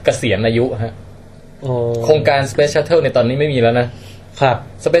เกษียณอายุฮะโครงการ Space Shuttle ในตอนนี้ไม่มีแล้วนะครับ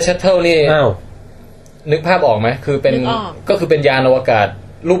Space Shuttle นี่นึกภาพออกไหมคือเป็นก็คือเป็นยานอวกาศ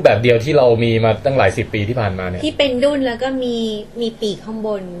รูปแบบเดียวที่เรามีมาตั้งหลาย10 ปีที่ผ่านมาเนี่ยที่เป็นดุ้นแล้วก็มีปีกข้างบ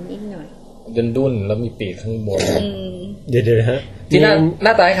นนิดหน่อยดุ้นแล้วมีปีกข้างบนเดี๋ยวฮะที่หน้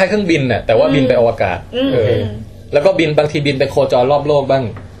าตาคล้ายเครื่องบินน่ะแต่ว่าบินไปอวกาศแล้วก็บินบางทีบินไปโคจรรอบโลกบ้าง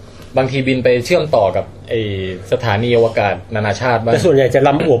บางทีบินไปเชื่อมต่อกับไอสถานีอวกาศนานาชาติบ้างแต่ส่วนใหญ่จะล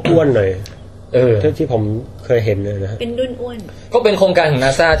ำอวบอ้วนหน่อยที่ผมเคยเห็นเลยนะเป็นดุ้นอ้วนก็เป็นโครงการของน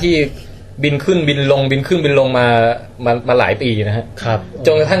าซาที่บินขึ้นบินลงบินขึ้นบินลงมาหลายปีนะฮะครับจ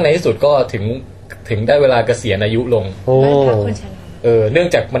นกระทั่งในที่สุดก็ถึงได้เวลาเกษียณอายุลงเนื่อง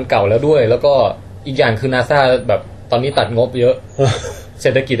จากมันเก่าแล้วด้วยแล้วก็อีกอย่างคือนาซาแบบตอนนี้ตัดงบเยอะเศร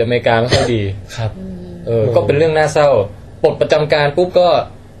ษฐกิจอเมริกาไม่ค่อยดีครับก็เป็นเรื่องน่าเศร้าปลดประจำการปุ๊บก็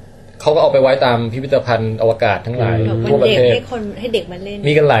เขาก็เอาไปไว้ตามพิพิธภัณฑ์อวกาศทั้งหลายทั่วประเทศให้เด็กมาเล่น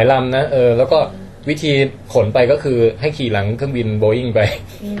มีกันหลายลำนะแล้วก็วิธีขนไปก็คือให้ขี่หลังเครื่องบินโบอิ้งไป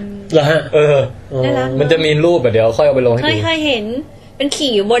เหรอฮะมันจะมีรูปเดี๋ยวค่อยเอาไปลงให้ดูเคยเห็นเป็น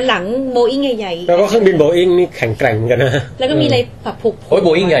ขี่อยู่บนหลังโบอิ้งใหญ่ๆแล้วก็เครื่องบินโบอิ้งนี่แข็งแกร่งกันนะแล้วก็มีอะไรผับผุกโอ้ยโบ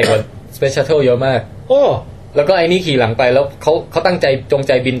อิ้งใหญ่กว่า Space Shuttle เยอะมากโอ้แล้วก็ไอ้นี่ขี่หลังไปแล้วเขาตั้งใจจงใ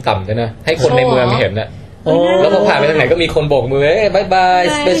จบินต่ำใช่ไหมให้คนในเมืองเห็นน่ะ แล้วพอผ่านไปทางไหนก็มีคนโบกมือบ๊ายบาย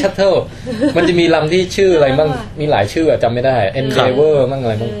Space Shuttle มันจะมีลำที่ชื่ออะไรบ้างมีหลายชื่อจำไม่ได้ Endeavour บ้างอะ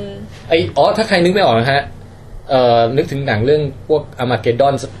ไรบ้างถ้าใครนึกไม่ออกนะฮะนึกถึงหนังเรื่องพวก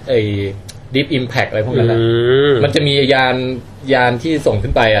Armageddon Deep Impact อะไรพวกนั้นแหละมันจะมียานที่ส่ง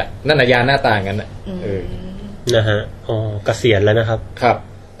ขึ้นไปอ่ะนั่นน่ะยานหน้าต่างกันน่ะนะฮะเกษียณแล้วนะครับครับ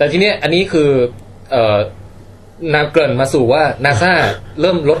แต่ทีเนี้ยอันนี้คือนำเกริ่นมาสู่ว่า NASA เ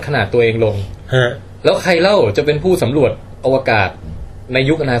ริ่มลดขนาดตัวเองลงแล้วใครเล่าจะเป็นผู้สำรวจอวกาศใน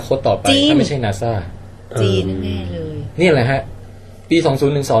ยุคอนาคตต่อไปถ้าไม่ใช่ NASA จีนแน่เลยนี่แหละฮะปี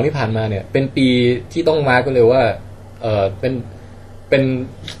2012ที่ผ่านมาเนี่ยเป็นปีที่ต้องมาร์กกันเลยว่าเ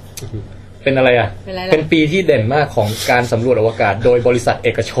ป็นอะไรอ่ะเป็นปีที่เด่นมากของการสำรวจอวกาศโดยบริษัทเอ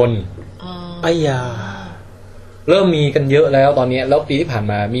กชนเริ่มมีกันเยอะแล้วตอนนี้แล้วปีที่ผ่าน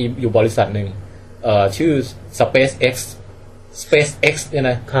มามีอยู่บริษัทหนึ่งชื่อ SpaceX เนี่ย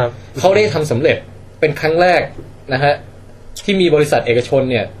นะครับเขาได้ทำสำเร็จเป็นครั้งแรกนะฮะที่มีบริษัทเอกชน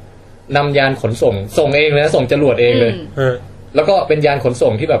เนี่ยนำยานขนส่งเองเลยนะส่งจรวดเองเลยแล้วก็เป็นยานขนส่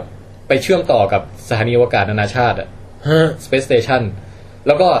งที่แบบไปเชื่อมต่อกับสถานีอวกาศนานาชาติอ่ะ Space Station แ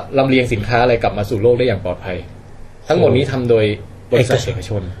ล้วก็ลำเลียงสินค้าอะไรกลับมาสู่โลกได้อย่างปลอดภัยทั้งหมดนี้ทำโดยบริษัทเอก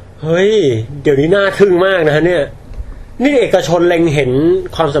ชนเฮ้ยเดี๋ยวนี้น่าทึ่งมากนะฮะเนี่ยนี่เอกชนเล็งเห็น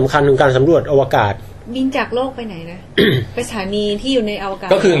ความสำคัญของการสำรวจอวกาศบินจากโลกไปไหนนะ ไปสถานีที่อยู่ในอวกาศ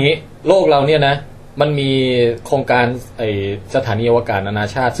ก็คืออย่างนี้โลกเราเนี่ยนะมันมีโครงการสถานีอวกาศนานา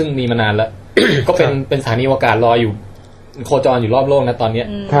ชาติซึ่งมีมานานแล้ว ก็เป็นสถานีอวกาศลอยอยู่โคจรอยู่รอบโลกนะตอนนี้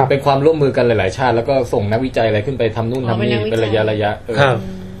เป็นความร่วมมือกันหลายๆชาติแล้วก็ส่งนักวิจัยอะไรขึ้นไปทำนู่นทำนี่เป็นระยะ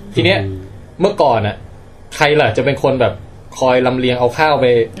ทีเนี้ยเมื่อก่อนน่ะใครล่ะจะเป็นคนแบบคอยลำเลียงเอาข้าวไป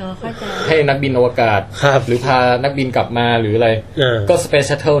ให้นักบินอวกาศหรือพานักบินกลับมาหรืออะไรก็ Space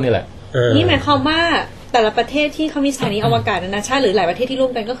Shuttle นี่แหละนี่หมายความว่าแต่ละประเทศที่เขามีสถานีอวกาศนานาชาติหรือหลายประเทศที่ร่ว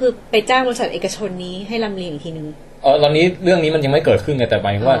มกันก็คือไปจ้างบริษัทเอกชนนี้ให้ลำเลียงอีกทีนึงตอนนี้เรื่องนี้มันยังไม่เกิดขึ้นไงแต่หม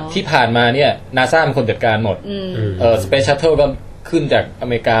ายถึงว่าที่ผ่านมาเนี่ย NASA เป็นคนจัดการหมดSpace Shuttle ก็ขึ้นจากอเ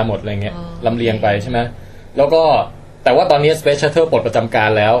มริกาหมดอะไรเงี้ยลำเลียงไปใช่ไหมแล้วก็แต่ว่าตอนนี้ Space Shuttle ปลดประจำการ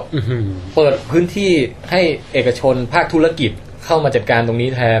แล้วเปิดพื้นที่ให้เอกชนภาคธุรกิจเข้ามาจัดการตรงนี้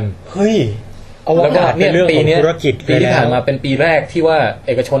แทนเฮ้ยแล้วก็เนี่ยปีนี้ปีที่ผ่านมาเป็นปีแรกที่ว่าเ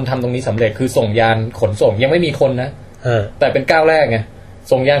อกชนทำตรงนี้สำเร็จคือส่งยานขนส่งยังไม่มีคนนะแต่เป็นก้าวแรกไง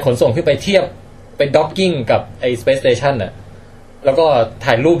ส่งยานขนส่งขึ้นไปเทียบไปด็อกกิ้งกับไอ้ Space Station น่ะแล้วก็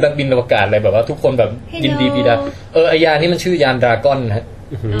ถ่ายรูปนักบินอวกาศอะไรแบบว่าทุกคนแบบยินดีปีดาไอ้ยานนี้มันชื่อยานดราก้อนนะฮะ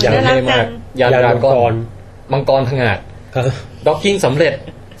ยานเท่มากยานดราก้อนมังกรผงาดด็อกกิ้งสำเร็จ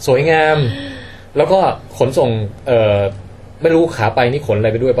สวยงามแล้วก็ขนส่งไม่รู้ขาไปนี่ขนอะไร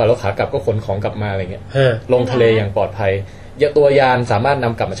ไปด้วยป่ะแล้วขากลับก็ขนของกลับมาอะไรเงี้ยลงทะเลอย่างปลอดภัยตัวยานสามารถน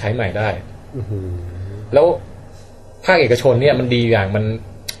ำกลับมาใช้ใหม่ได้แล้วภาคเอกชนเนี่ยมันดีอย่าง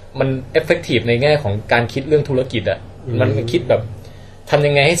มันเอฟเฟกตีฟในแง่ของการคิดเรื่องธุรกิจอ่ะมันคิดแบบทำ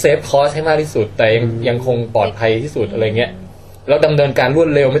ยังไงให้เซฟคอสให้มากที่สุดแต่ยังคงปลอดภัยที่สุดอะไรเงี้ยแล้วดำเนินการรวด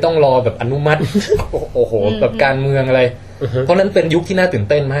เร็วไม่ต้องรอแบบอนุมัติ โอ้โหแบบการเมืองอะไรเพราะนั้นเป็นยุคที่น่าตื่น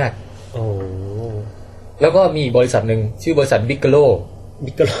เต้นมากแล้วก็มีบริษัทหนึ่งชื่อบริษัทบิกเกโล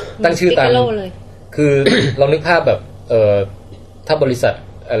ตั้งชื่อตามคือเรานึกภาพแบบถ้าบริษัท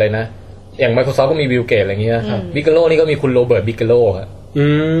อะไรนะอย่าง Microsoft ก็มีบิลเกตอะไรเงี้ยครับบิกเกโลนี่ก็มีคุณโรเบิร์ตบิกเกโลครับ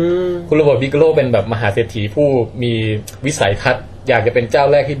คุณโรเบิร์ตบิกเกโลเป็นแบบมหาเศรษฐีผู้มีวิสัยทัศน์อยากจะเป็นเจ้า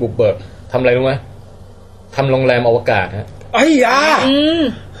แรกที่บุกเบิกทำอะไรรู้ไหมทำโรงแรมอวกาศฮะไอ้ยา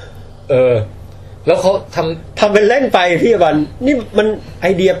แล้วเขาทำเป็นเล่นไปพี่บันนี่มันไอ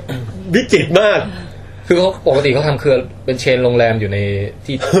เดียวิจิตรมากคือเขาปกติเขาทำคือเป็นเชนโรงแรมอยู่ใน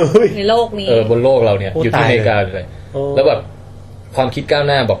ที่ในโลกนี้บนโลกเราเนี่ยอยู่ที่อเมริกาเลยแล้วแบบความคิดก้าว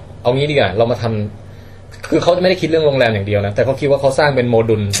หน้าบอกเอางี้ดีกว่าเรามาทำคือเขาไม่ได้คิดเรื่องโรงแรมอย่างเดียวนะแต่เขาคิดว่าเขาสร้างเป็นโม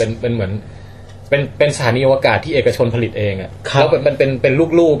ดูลเป็นเหมือนเป็นสถานีอวกาศที่เอกชนผลิตเองอ่ะแล้วมันเป็น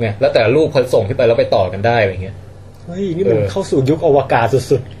ลูกๆไงแล้วแต่ลูกพอส่งขึ้นไปแล้วไปต่อกันได้อะไรเงี้ยเฮ้ยนี่มันเข้าสู่ยุคอวกาศ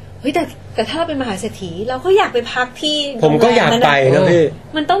สุดๆเฮ้ยแต่ถ้าเราเป็นมหาเศรษฐีเราก็อยากไปพักที่ผมก็อยากไปนะพี่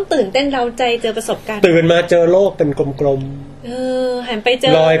มันต้องตื่นเต้นเราใจเจอประสบการณ์ตื่นมาเจอโลกเป็นกลมๆหันไปเจ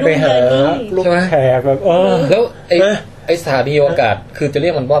อลอยไปหาลูกแขกแบบแล้วไอสถานีอวกาศคือจะเรี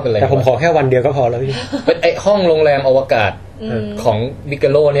ยกมันว่าเป็นอะไรแต่ผมขอแค่วันเดียวก็พอแล้วพี่เป็นไอห้องโรงแรมอวกาศของบิกเก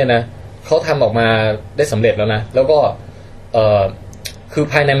โลเนี่ยนะเขาทำออกมาได้สำเร็จแล้วนะแล้วก็คือ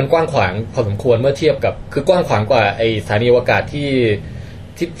ภายในมันกว้างขวางพอสมควรเมื่อเทียบกับคือกว้างขวางกว่าไอสถานีอวกาศ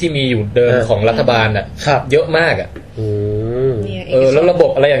ที่มีอยู่เดิมของรัฐบาลอ่ะเยอะมากอ่ะแล้วระบ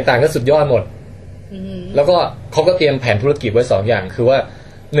บอะไรต่างๆก็สุดยอดหมดแล้วก็เขาก็เตรียมแผนธุรกิจไว้2อย่างคือว่า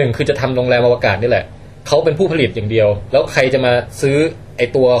1คือจะทำโรงแรมอวกาศนี่แหละเขาเป็นผู้ผลิตอย่างเดียวแล้วใครจะมาซื้อไอ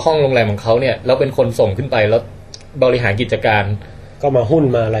ตัวห้องโรงแรมของเขาเนี่ยแล้วเป็นคนส่งขึ้นไปแล้วบริหารกิจการ ก็มาหุ้น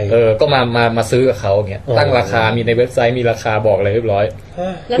มาอะไรก็มาซื้อกับเขาเงี้ยตั้งราคามีในเว็บไซต์มีราคาบอกอะไรเรียบร้อย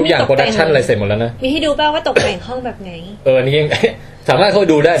ทุกอย่างโปรดักชั่นอะไรเสร็จหมดแล้วนะมีให้ดูป่าวว่าตกแต่งห้องแบบไหนนี่ยังสามารถเข้า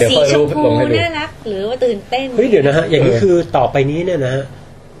ดูได้เดี๋ยวค่อยรูปลงให้ดูน่ารักหรือว่าตื่นเต้นเฮ้ยเดี๋ยวนะฮะอย่างนี้คือต่อไปนี้เนี่ยนะฮะ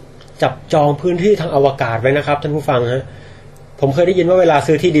จับจองพื้นที่ทางอวกาศไว้นะครับท่านผู้ฟังฮะผมเคยได้ยินว่าเวลา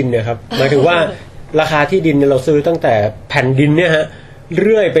ซื้อที่ดินเนี่ยครับหมายถึงว่าราคาที่ดินเราซื้อตั้งแต่แผ่นดินเนี่ยฮะเ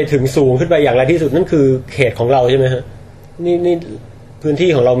รื่อยไปถึงสูงขึ้นไปอย่างไรที่สุดนั่นคือเขตของเราใช่ไหมฮะนี่พื้นที่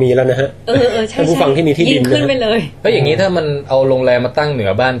ของเรามีแล้วนะฮะใช่ท่านผู้ฟังที่มีที่ดินขึ้นไปเลยแล้วอย่างนี้ถ้ามันเอาโรงแรมมาตั้งเหนื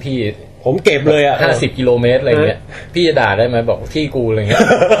อบ้านพี่ผมเก็บเลย50 กิโลเมตรอะไรเงี้ยพี่จะด่าได้ไหมบอกที่กูอะไรเงี้ย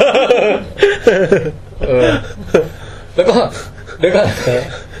แล้วก็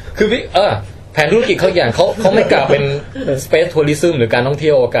คือพี่แผนธุรกิจเขาอย่างเขาไม่กล่าวเป็น space tourism หรือการท่องเ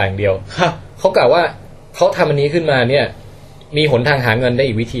ที่ยวอวกาศอย่างเดียวเขากล่าวว่าเขาทำอันนี้ขึ้นมาเนี่ยมีหนทางหาเงินได้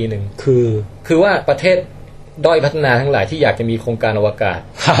อีกวิธีหนึ่งคือว่าประเทศด้อยพัฒนาทั้งหลายที่อยากจะมีโครงการอวกาศ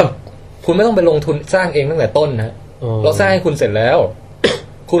ครับคุณไม่ต้องไปลงทุนสร้างเองตั้งแต่ต้นนะเราสร้างให้คุณเสร็จแล้ว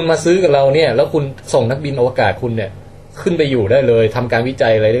คุณมาซื้อกับเราเนี่ยแล้วคุณส่งนักบินอวกาศคุณเนี่ยขึ้นไปอยู่ได้เลยทำการวิจั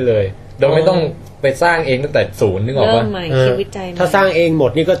ยอะไรได้เลยโดยไม่ต้องไปสร้างเองตั้งแต่ศูนย์นึกออกป่ะถ้าสร้างเองหม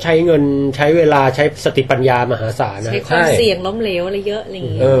ดนี่ก็ใช้เงินใช้เวลาใช้สติปัญญามหาศาลนะใช้ความเสี่ยงล้มเหลวอะไรเยอะอะไรอย่า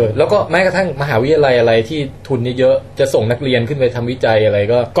งเงี้ยแล้วก็แม้กระทั่งมหาวิทยาลัยอะไรที่ทุนเยอะจะส่งนักเรียนขึ้นไปทำวิจัยอะไร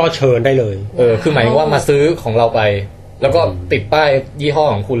ก็เชิญได้เลยคือหมายว่ามาซื้อของเราไปแล้วก็ติดป้ายยี่ห้อ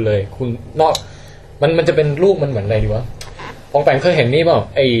ของคุณเลยคุณนอกมันจะเป็นรูปมันเหมือนอะไรดีวะองแปงเคยเห็นนี่เปล่า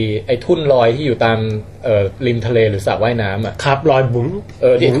ไอ้ทุ่นลอยที่อยู่ตามริมทะเลหรือสระว่ายน้ำอ่ะครับลอยบุ๋ง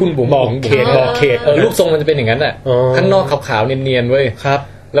ที่ทุ่นบุ๋งบอกเขตรูปทรงมันจะเป็นอย่างนั้นอ่ะข้างนอกขาวๆเนียนๆเว้ยครับ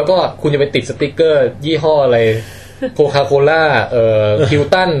แล้วก็คุณจะไปติดสติ๊กเกอร์ยี่ห้ออะไรโคคาโคล่าคิว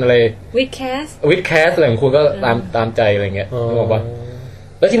ตันอะไรวิดแคสอะไรของคุณก็ตามใจอะไรเงี้ยนึกออกป่ะ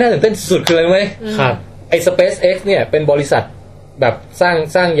แล้วที่น่าตื่นเต้นสุดคืออะไรไหมครับไอ้ SpaceX เนี่ยเป็นบริษัทแบบส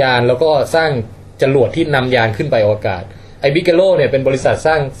ร้างยานแล้วก็สร้างจรวดที่นำยานขึ้นไปอวกาศไอ้บิเกโลเนี่ยเป็นบริษัทส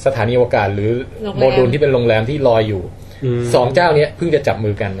ร้างสถานีอวกาศหรือโมดูลที่เป็นโรงแรมที่ลอยอยู่2เจ้านี้เพิ่งจะจับมื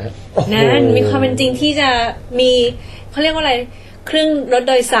อกันนะนั่นมีความเป็นจริงที่จะมีเขาเรียกว่าอะไรเครื่องรถ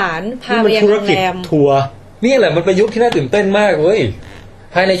โดยสารพาไปยังโรงแรมทัวร์นี่แหละมันประยุกต์ที่น่าตื่นเต้นมากเว้ย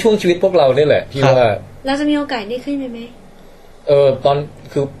ภายในช่วงชีวิตพวกเราเนี่ยแหละพี่ว่าเราจะมีโอกาสได้ขึ้นไหมตอน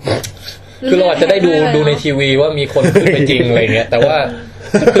คือเราอาจจะได้ดูในทีวีว่ามีคนขึ้นไปจริงอะไรเงี้ยแต่ว่า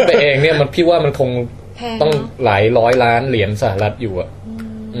ขึ้นไปเองเนี่ยมันพี่ว่ามันคงต้องหลายร้อยล้านเหรียญสหรัฐอยู่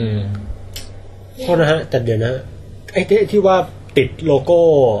โทษนะฮะแต่เดี๋ยวนะไอ้ที่ว่าติดโลโก้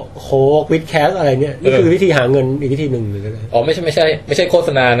โค้กวิดแคสอะไรเนี่ยนี่คือวิธีหาเงินอีกวิธีหนึ่งเลยนะไม่ใช่โฆษ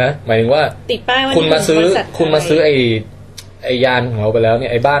ณานะหมายถึงว่าติดป้ายว่าคุณมาซื้อไอ้ยานของเราไปแล้วเนี่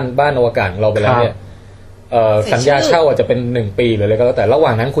ยไอ้บ้านอวกาศของเราไปแล้วเนี่ยสัญญาเช่าอาจจะเป็น1 ปีหรืออะไรก็แล้วแต่ระหว่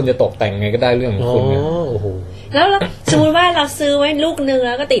างนั้นคุณจะตกแต่งไงก็ได้เรื่องของคุณเนี่ยโอ้โหแล้วสมมติว่าเราซื้อไว้ลูกนึงแ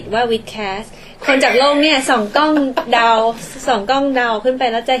ล้วก็ติดว่าวิดแคสคนจากโลกเนี่ยส่องกล้องดาวขึ้นไป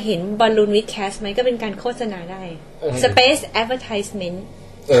แล้วจะเห็นบอลลูนวิดแคสไหมก็เป็นการโฆษณาได้ Space Advertisement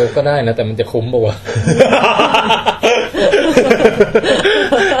ก็ได้นะแต่มันจะคุ้มป่าวะ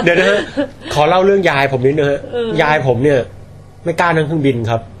เดี๋ยวนะฮะขอเล่าเรื่องยายผมนิดนึงฮะยายผมเนี่ยไม่กล้านั่งเครื่องบิน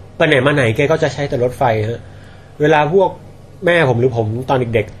ครับไปไหนมาไหนแกก็จะใช้แต่รถไฟฮะเวลาพวกแม่ผมหรือผมตอน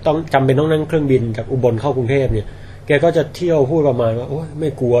เด็กๆต้องจำเป็นต้องนั่งเครื่องบินจากอุบลเข้ากรุงเทพเนี่ยแกก็จะเที่ยวพูดประมาณว่าโอ๊ยไม่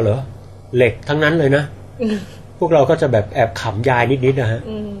กลัวเหรอเหล็กทั้งนั้นเลยนะพวกเราก็จะแบบแอบขำยายนิดๆนะฮะ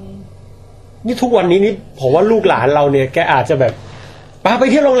นี่ทุกวันนี้นี่ผมว่าลูกหลานเราเนี่ยแกอาจจะแบบป้าไป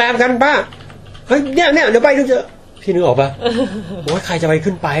เที่ยวโรงแรมกันป้าเฮ้ยเนี่ยเดี๋ยวไปดูเจอพี่นึกออกปะโอ้ยใครจะไป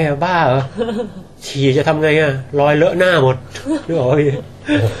ขึ้นไปอ่ะบ้าเหรอฉี่จะทำไงอ่ะรอยเลอะหน้าหมดนึกออกพี่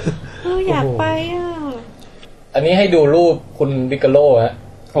อยากไปอ่ะอันนี้ให้ดูรูปคุณปิกโกโลฮะ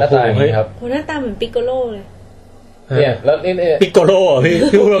หน้าตาอย่างนี้ครับหน้าตาเหมือนปิกโกโลเลยเนี่ยแล้วนี่ปิกโกโลอ่ะพี่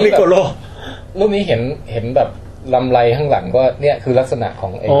ดูแล้วปิกโกโลรูปนี้เห็นแบบลำไรข้างหลังก็เนี่ยคือลักษณะขอ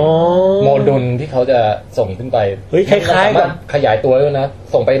งไอ้โมดูลที่เขาจะส่งขึ้นไปเฮ้ยคล้ายๆกับขยายตัวด้วยนะ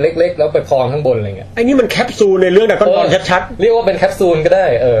ส่งไปเล็กๆแล้วไปพองข้างบนอะไรเงี้ยไอ้นี่มันแคปซูลในเรื่องดักก้อนชัดๆเรียกว่าเป็นแคปซูลก็ได้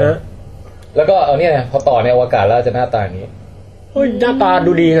แล้วก็เอาเนี่ยพอต่อในอวกาศแล้วจะหน้าตาอย่างนี้เฮ้ยหน้าตา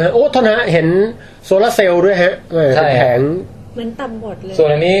ดูดีนะฮะโอ้โทษนะเห็นโซลาร์เซลล์ด้วยฮะแผงเหมือนต่ำบดเลยส่วน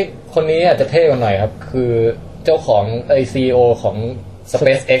อันนี้คนนี้อาจจะเท่กว่าหน่อยครับคือเจ้าของCEO ของ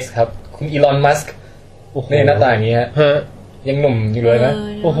SpaceX ครับคุณอีลอนมัสก์นี่หน้าตาอย่างนี้ฮะยังหนุ่มอยู่เลยนะ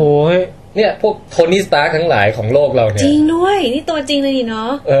โอ้โหเนี่ยพวกโทนี่สตาร์ทั้งหลายของโลกเราเนี่ยจริงด้วยนี่ตัวจริงเลยเนา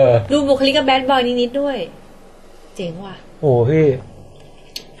ะดูบุคลิกกับแบดบอยนิดๆด้วยเจ๋งว่ะโอ้พี่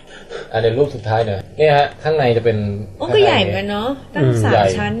เดี๋ยวรูปสุดท้ายหน่อยเนี่ยฮะข้างในจะเป็นก็ใหญ่เหมือนกันเนาะตั้ง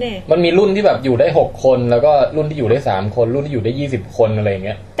3 ชั้นเนี่ยมันมีรุ่นที่แบบอยู่ได้6คนแล้วก็รุ่นที่อยู่ได้3คนรุ่นที่อยู่ได้20คนอะไรอย่างเ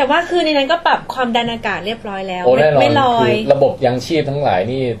งี้ยแต่ว่าคือในนั้นก็ปรับความดันอากาศเรียบร้อยแล้วไม่ลอยระบบยังชีพทั้งหลาย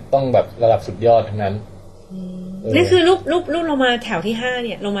นี่ต้องแบบระดับสุดยอดทั้งนั้นนี่คือรูปลงมาแถวที่5เ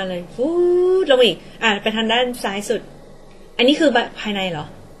นี่ยลงมาเลยฟู๊ดลงอีกไปทางด้านซ้ายสุดอันนี้คือภายในเหรอ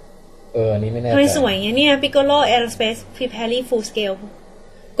อันนี้ไม่แน่ใจทำไมสวยอย่างเงี้ยเนี่ย Piccolo Aerospace Preparing Full Scale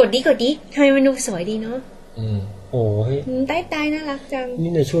กดดิทำไมมันดูสวยดีเนาะโอ้ยตายน่ารักจัง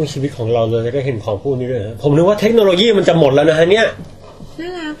นี่ในช่วงชีวิตของเราเลยได้เห็นของพวกนี้ด้วยผมนึกว่าเทคโนโลยีมันจะหมดแล้วนะฮะเนี่ยน่า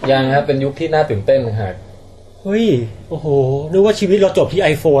รักยังครับเป็นยุคที่น่าตื่นเต้นนะฮะเฮ้ยโอ้โหนึกว่าชีวิตเราจบที่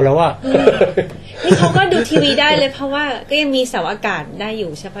iPhone แล้วอะนี่เขาก็ดูทีวีได้เลยเพราะว่าก็ยังมีเสาอากาศได้อยู่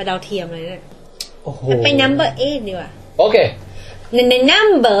ใช่ปะดาวเทียมอะไรเนี่ยโอ้โหไป number 8ดีกว่าโอเคใน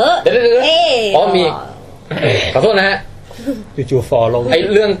number 8มีขอโทษนะฮะจู่ๆฟอลงไอ้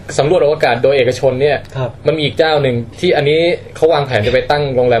เรื่องสำรวจอวกาศโดยเอกชนเนี่ยมันมีอีกเจ้าหนึ่งที่อันนี้เขาวางแผนจะไปตั้ง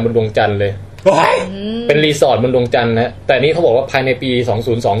โรงแรมบนดวงจันทร์เลยเป็นรีสอร์ทบนดวงจันทร์นะแต่นี้เขาบอกว่าภายในปี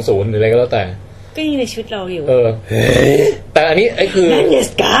2020หรืออะไรก็แล้วแต่ก็ยังในชีวิตเราอยู่แต่อันนี้ไอ้คือ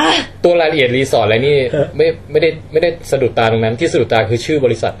ตัวรายละเอียดรีสอร์ทอะไรนี่ไม่ได้สะดุดตาตรงนั้นที่สะดุดตาคือชื่อบ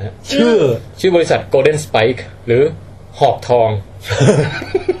ริษัทฮะชื่อบริษัท Golden Spike หรือหอกทอง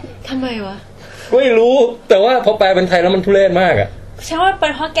ทำไมวะไม่รู้แต่ว่าพอแปลเป็นไทยแล้วมันทุเรศมากอ่ะใช่ว่าเป็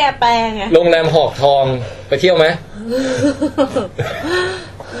นเพราะแกแปลไงโรงแรมหอกทองไปเที่ยวไหม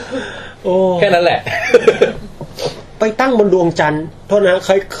โอ้แค่นั้นแหละไปตั้งบนดวงจันทร์โทษนะ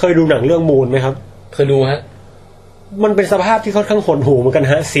เคยดูหนังเรื่องมูนไหมครับเคยดูฮะมันเป็นสภาพที่ค่อนข้างหดหู่เหมือนกัน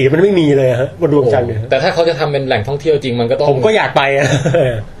ฮะสีมันไม่มีเลยฮะบนดวงจันทร์เนี่ยแต่ถ้าเขาจะทำเป็นแหล่งท่องเที่ยวจริงมันก็ต้องผมก็อยากไปอ่ะ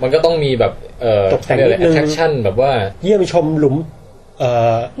มันก็ต้องมีแบบตกแต่งนิดนึง attraction แบบว่าเยี่ยมชมหลุม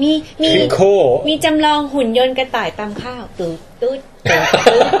มีจำลองหุ่นยนต์กระต่ายตำข้าวตุ๊ด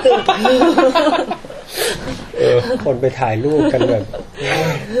คนไปถ่ายรูปกันแบบ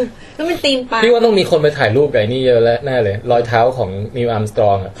แล้วมันตีมปลาพี่ว่าต้องมีคนไปถ่ายรูปกับนี่เยอะแล้วแน่เลยรอยเท้าของนิวอาร์มสตร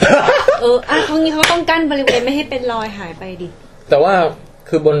องอ่ะเขางี้เขาต้องกั้นบริเวณไม่ให้เป็นรอยหายไปดิแต่ว่า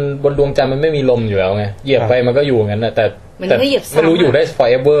คือบนดวงจันทร์มันไม่มีลมอยู่แล้วไงเหยียบไปมันก็อยู่งั้นนะแต่ไม่รู้อยู่ได้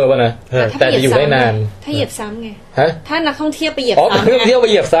forever ป่ะนะแต่จะอยู่ได้นานถ้าเหยียบซ้ำไงฮะถ้านักท่องเที่ยวไปเหยียบซ้ำนักท่องเที่ยวไป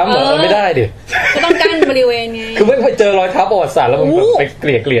เหยียบซ้ำไม่ได้ดิก็ต้องกั้นบริเวณไงคือไม่ไปเจอรอยเท้าประวัติศาสตร์แล้วมันไปเก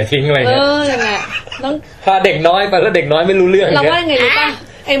ลี่ยทิ้งอะไรเงี้ยอย่างเงี้ยต้องพาเด็กน้อยไปแล้วเด็กน้อยไม่รู้เรื่องเราว่าไงรู้ป่ะ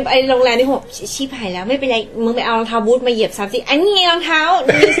ไอโรงแรมที่ผมชี้ผ่ายแล้วไม่เป็นไรมึงไปเอารองเท้าบูทมาเหยียบซ้ำสิอันนี้รองเท้า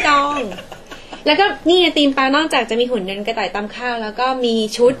นิวสตรองแล้วก็นี่ธีมปลานอกจากจะมีหุ่นยนต์กระต่ายตำข้าวแล้วก็มี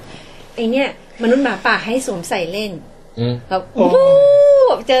ชุดไอเนี่ยมนุษย์หมาป่าให้สวมใส่เล่นแบบ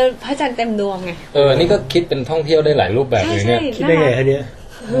เจอพระจันทร์เต็มดวงไงนี่ก็คิดเป็นท่องเที่ยวได้หลายรูปแบบเลยเนี่ยคิดได้ไงฮะเนี่ย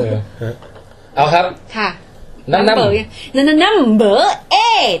เอาครับค่ะnumber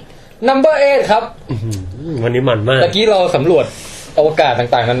 8ครับวันนี้มันมากเมื่อกี้เราสำรวจอวกาศ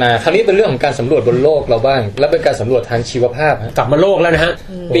ต่างๆนานาคราวนี้เป็นเรื่องของการสำรวจบนโลกเราบ้างและเป็นการสำรวจทางชีวภาพกลับมาโลกแล้วนะฮะ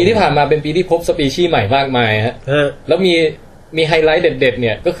ปีที่ผ่านมาเป็นปีที่พบสปีชีส์ใหม่มากมายฮะแล้วมีไฮไลท์เด็ดๆเ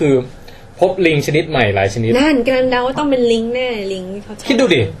นี่ยก็คือพบลิงชนิดใหม่หลายชนิดนั่นกำลังเดาว่าต้องเป็นลิงแน่ลิงเขาคิดดู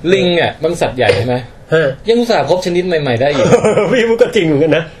ดิลิงเนี่ยมันสัตว์ใหญ่ใช่ไหมยังอุตส่าห์พบชนิดใหม่ๆได้อีกพี่มันก็จริงเหมือนกั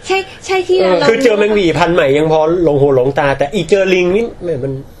นนะใช่ที่เราคือเจอแมงวีพันธุ์ใหม่ยังพอลงหูหลงตาแต่อีเจอลิงนี่มั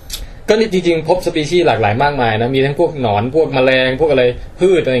นก็นี่จริงๆพบสปีชีส์หลากหลายมากมายนะมีทั้งพวกหนอนพวกแมลงพวกอะไรพื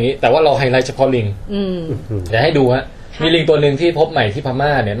ชอะไรอย่างนี้แต่ว่าเราไฮไลท์เฉพาะลิงเดี๋ยวให้ดูฮะมีลิงตัวนึงที่พบใหม่ที่พม่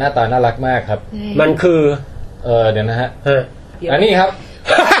าเนี่ยหน้าตาน่ารักมากครับมันคือเดี๋ยวนะฮะอันนี้ครับ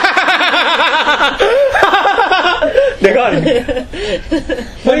เดี๋ยวก่อน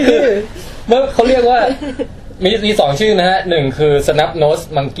มันคือเขาเรียกว่ามี2ชื่อนะฮะ1คือ snub nose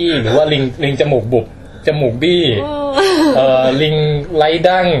monkey หรือว่าลิงจมูกบุบจมูกบี้ลิงไร้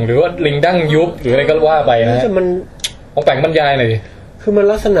ดั้งหรือว่าลิงดั้งยุบหรืออะไรก็ว่าไปนะฮะมันเอาแปลงบรรยายหน่อยดิคือมัน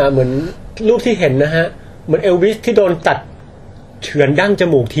ลักษณะเหมือนรูปที่เห็นนะฮะเหมือนเอลวิสที่โดนตัดเฉือนดั้งจ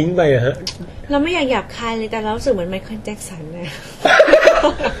มูกทิ้งไปอะฮะเราไม่อยากหยาบคายเลยแต่เรารู้สึกเหมือนไมเคิลแจ็คสันเลย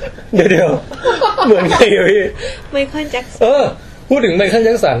เดี๋ยวเหมือนไงพี่ไมเคิลแจ็คสันพูดถึงไมเคิลแ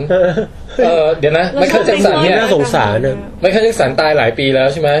จ็คสันเดี๋ยวนะไมเคิลแจ็คสันเนี่ยน่าสงสารนะไมเคิลแจ็คสันตายหลายปีแล้ว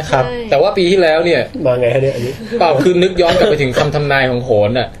ใช่ไหมครับแต่ว่าปีที่แล้วเนี่ยมาไงฮะเนี่ยอันนี้เปล่าคือนึกย้อนกลับไปถึงคำทำนายของโห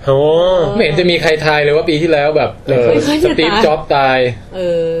นอ่ะไม่เห็นจะมีใครทายเลยว่าปีที่แล้วแบบสตีฟจ็อบส์ตาย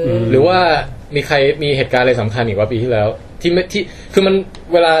หรือว่ามีเหตุการณ์อะไรสำคัญอีกว่าปีที่แล้วที่คือมัน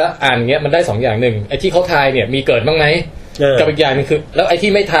เวลาอ่านเงี้ยมันได้2อย่าง1ไอ้ที่เขาทายเนี่ยมีเกิดบ้างไหมกับอีกอย่างนึงคือแล้วไอ้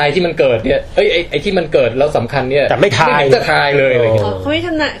ที่ไม่ทายที่มันเกิดเนี่ยไอ้ที่มันเกิดแล้วสำคัญเนี่ยแต่ไม่ทายจะทายเลยอะไรเงี้ยเขาไม่ท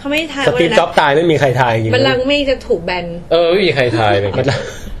ำนายเขาไม่ทายสตีฟจ็อบส์ตายไม่มีใครทายจริงบัลลังก์ไม่จะถูกแบนไม่มีใครทายเลย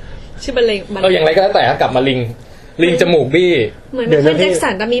ชื่อบัลลังก์อย่างไรก็แล้วแต่กลับมาลิง ลิงจมูกบี้ เหมือนเป็นแจ็คสั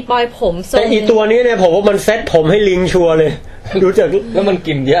นแต่มีปลอยผมทรงแต่อีตัวนี้เนี่ยผมว่ามันเซ็ตผมให้ลิงชัวร์เลยดูจากแล้วมัน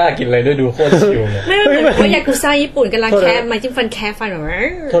กินหญ้ากินอะไรด้วยดูโคตรชิวเลยไม่เหมือนว่ายากุซ่าญี่ปุ่นกำลังแคะมาจิ้มฟันแคะฟันหรอ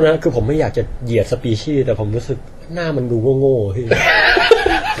เท่านั้นคือผมไม่อยากจะเหยียดสปีชีส์แต่ผมรู้สึกหน้ามันดูโง่ๆพี่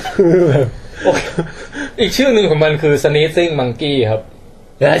อีกชื่อหนึ่งของมันคือ Sneezing Monkey ครับ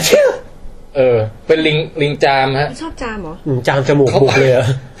ชื่อเป็นลิงจามฮะชอบจามเหรอจามจมูกบุกเลย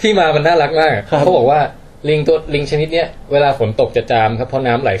ที่มามันน่ารักมากเขาบอกว่าลิงชนิดเนี้ยเวลาฝนตกจะจามครับเพราะ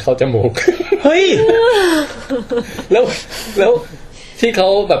น้ำไหลเข้าจมูกเฮ้ยแล้วที่เขา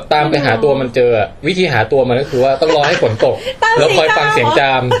แบบตามไปหาตัวมันเจอวิธีหาตัวมันก็คือว่าต้องรอให้ฝนตกแล้วคอยฟังเสียงจ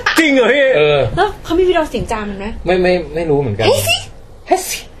ามจริงเหรอพี่แล้วเขามีวิดีโอเสียงจามมันไหมไม่รู้เหมือนกัน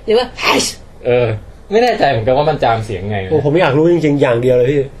หรือว่าไม่แน่ใจเหมือนกันว่ามันจามเสียงไงโอ้ผมอยากรู้จริงๆอย่างเดียวเลย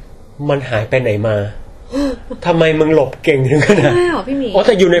พี่มันหายไปไหนมาทำไมมึงหลบเก่งถึงขนาดไม่หรอพี่หมีแ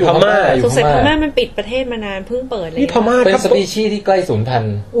ต่อยู่ในพม่าสงสัยพม่ามันปิดประเทศมานานเพิ่งเปิดเลยนี่พม่าเป็นสปีชีส์ที่ใกล้สูญพัน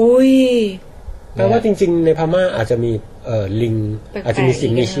ธุ์อุ้ยแปลว่าจริงๆในพม่าอาจจะมีลิงอาจจะมีสิ่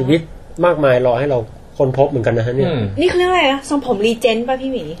งมีชีวิตมากมายรอให้เราค้นพบเหมือนกันนะฮะเนี่ยนี่คือเรื่องอะไรอะทรงผมรีเจนต์ป่ะ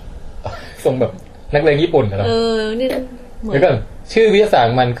พี่หมีทรงแบบนักเลงญี่ปุ่นเหรอนี่เหมือนกันชื่อวิทยาศาสต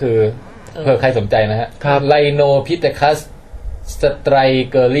ร์มันคือเผื่อใครสนใจนะฮะไลโนพิเทคัสสไตร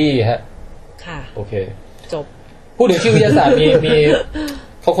เกอรี่ฮะค่ะโอเคจบพูดถึงชื่อวิทยาศาสตร์มี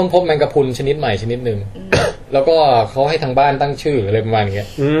เขาค้นพบแมงกะพรุนชนิดใหม่ชนิดหนึ่งแล้วก็เขาให้ทางบ้านตั้งชื่ออะไรประมาณนี้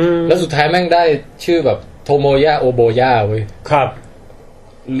แล้วสุดท้ายแม่งได้ชื่อแบบโทโมยะโอโบยะเว้ยครับ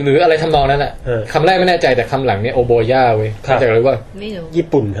หรืออะไรทำนองนั้นอะคำแรกไม่แน่ใจแต่คำหลังเนี่ยโอโบยะเว้ยมาจากอะไรวะไม่รู้ญี่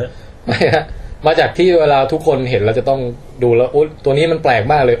ปุ่นฮะไม่ฮะมาจากที่เวลาทุกคนเห็นเราจะต้องดูแล้วโอ้ตัวนี้มันแปลก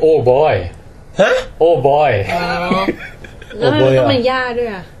มากเลยโอ้บอยฮะโอ้บอยแล้วมันต้องเป็นย่าด้วย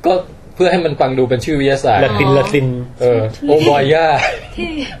อะก็เพื่อให้มันฟังดูเป็นชื่อวิทยาศาสตร์ละตินโอ้บอยย่า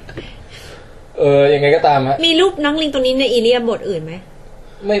ยังไงก็ตามฮะมีรูปน้องลิงตัวนี้ในอิเลียบทอื่นไหม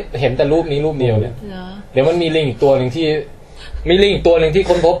ไม่เห็นแต่รูปนี้รูปเดียวเนี่ยเดี๋ยวมันมีลิงอีกตัวนึงที่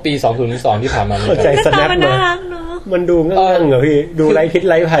ค้นพบปี2002ที่ผ่านมาใจสแนปมามันดูง่างเหรอพี่ดูไร้พิษ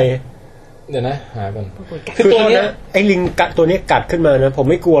ไร้ภัยเดี๋ยวนะหาก่อนคือตัวนี้ไอ้ลิงกัดตัวนี้กัดขึ้นมานะผม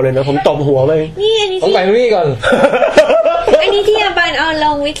ไม่กลัวเลยนะผมตบหัวไปนี่อันนี้ผมไปนี่ก่อนอันนี้ที่อาบานเอาล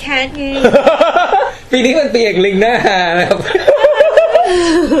งวิดแคทไงปีนี้มันเปียกลิงหน้านะครับ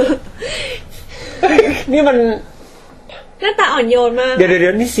นี่มันหน้าตาอ่อนโยนมากเดี๋ย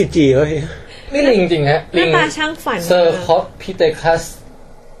วนี่CGเหรอนี่ลิงจริงฮะหน้าตาช่างฝันเซอร์คอปพิเทคัส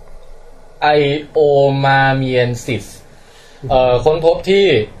ไอโอมาเมียนซิสค้นพบที่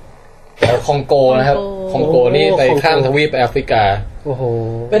คองโกนะครับคองโกนี่ไปข้ามทวีปไปแอฟริกาโอ้โห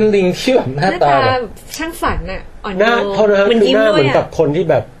เป็นลิงที่แบบหน้าตาช่างฝันน่ะอ่อนโยนเท่านั้นคือหน้าเหมือนกับคนที่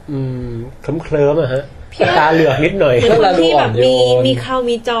แบบเคลิ้มๆอะฮะตาเหลือกนิดหน่อยแล้วคนที่แบบมีเขา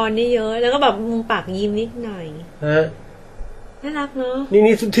มีจรนี่เยอะแล้วก็แบบมุมปากยิ้มนิดหน่อยฮะน่ารักเนาะ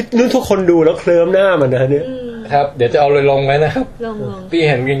นี่ทุกคนดูแล้วเคลิ้มหน้ามันนะเนี่ยครับเดี๋ยวจะเอาเลยลงไว้นะครับลงพี่เ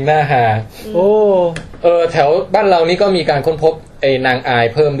ห็นลิงหน้าหาโอ้แถวบ้านเรานี่ก็มีการค้นพบไอ้นางอาย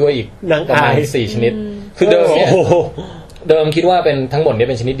เพิ่มด้วยอีกประมาณ4ชนิดคือเดิมคิดว่าเป็นทั้งหมดนี้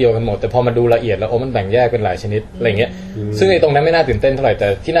เป็นชนิดเดียวกันหมดแต่พอมาดูละเอียดแล้วมันแบ่งแยกเป็นหลายชนิดอะไรเงี้ยซึ่งไอ้ตรงนั้นไม่น่าตื่นเต้นเท่าไหร่แต่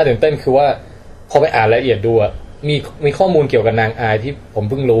ที่น่าตื่นเต้นคือว่าพอไปอ่านรายละเอียดดูมีข้อมูลเกี่ยวกับนางอายที่ผม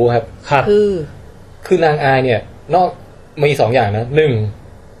เพิ่งรู้ครับคือนางอายเนี่ยนอกมี2อย่างนะ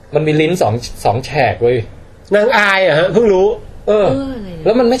1มันมีลิ้น2แฉกเว้ยนางอายอ่ะฮะเพิ่งรู้แ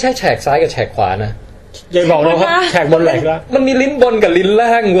ล้วมันไม่ใช่แฉกซ้ายกับแฉกขวานะอย่าบอกนะครับแฉกบนไหล่ละมันมีลิ้นบนกับลิ้นล่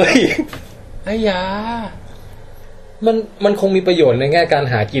างเว้ยไอ้ยามันคงมีประโยชน์ในแง่การ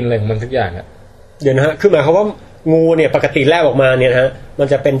หากินอะไรของมันทุกอย่างอะเดี๋ยวนะฮะคือหมายความว่างูเนี่ยปกติแรกออกมาเนี่ยฮะมัน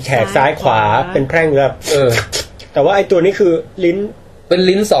จะเป็นแฉกซ้ายขวาเป็นแพร่งแบบแต่ว่าไอ้ตัวนี้คือลิ้นเป็น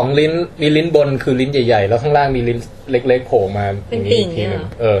ลิ้น2ลิ้นมีลิ้นบนคือลิ้นใหญ่ๆแล้วข้างล่างมีลิ้นเล็กๆโผล่มาอย่างนี้อีกทีนึง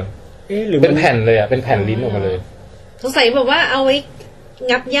หรือเป็นแผ่นเลยอ่ะเป็นแผ่นลิ้นออกมาเลยสงสัยแบบว่าเอาไว้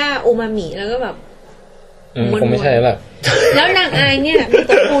งับหญ้าโอมามิแล้วก็แบบคงไม่ใช่แบบแล้วนางอายเนี่ยเป็น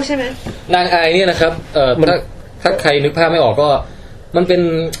ตัวผู้ใช่ไหมนางอายเนี่ยนะครับถ้าใครนึกภาพไม่ออกก็มันเป็น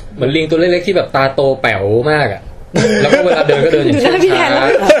เหมือนลิงตัวเล็กๆที่แบบตาโตแป๋วมากอ่ะแล้วก็เวลาเดินก็เดินอย่างเชื่องช้า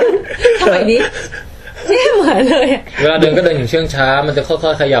ทำไมนี้ไม่เหมือนเลยเวลาเดินก็เดินอย่างเชื่องช้ามันจะค่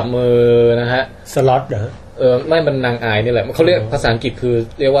อยๆขยับมือนะฮะสล็อตเหรอไม่มันนางอายนี่แหละเขาเรียกภาษาอังกฤษคือ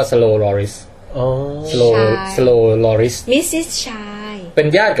เรียกว่า slow loris slow loris Mrs. Chai เป็น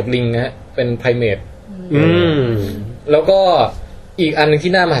ญาติกับลิงนะฮะเป็นไพรเมทแล้วก็อีกอันนึง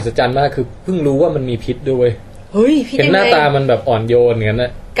ที่น่ามหัศจรรย์มากคือเพิ่งรู้ว่ามันมีพิษด้วยเฮ้ยเห็นหน้าตามันแบบอ่อนโยนอย่างนั้นน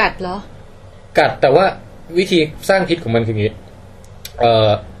ะกัดเหรอกัดแต่ว่าวิธีสร้างพิษของมันคืออย่างนี้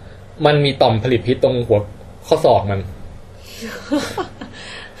มันมีต่อมผลิตพิษตรงหัวข้อศอกมัน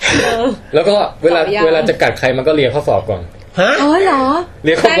แล้วก็เวลาจะกัดใครมันก็เลียข้อศอกก่อนฮะอ๋อเหรอเ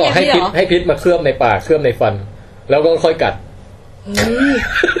ลียข้อศอกให้พิษมาเคลือบในปากเคลือบในฟันแล้วก็ค่อยกัด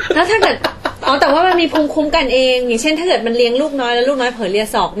แล้วถ้าเกิดแต่ว่ามันมีภูมิคุ้มกันเองอย่างเช่นถ้าเกิดมันเลี้ยงลูกน้อยแล้วลูกน้อยเผลอเลีย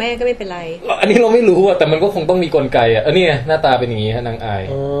ศอกแม่ก็ไม่เป็นไรอันนี้เราไม่รู้แต่มันก็คงต้องมีกลไกนี่หน้าตาเป็นอย่างนี้ฮะนางอาย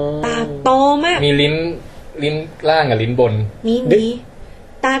ตาโตมากมีลิ้นล่างกับลิ้นบนมี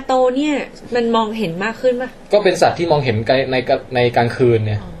ตาโตเนี่ยมันมองเห็นมากขึ้นป่ะก็เป็นสัตว์ที่มองเห็นในกลางคืนเ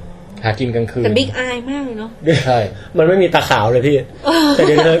นี่ยหากินกลางคืนแต่บิ๊กอายมากเลยเนาะใช่มันไม่มีตาขาวเลยพี่แต่เ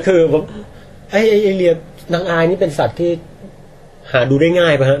ดี๋ยวนะคือไอ้เรียกนางอายนี่เป็นสัตว์ที่หาดูได้ง่า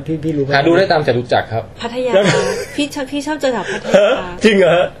ยป่ะฮะพี่รู้ป่ะหาดูได้ตามจตุจักรครับพัทยาพี่ชอบเจอแถวพัทยาจริงเหร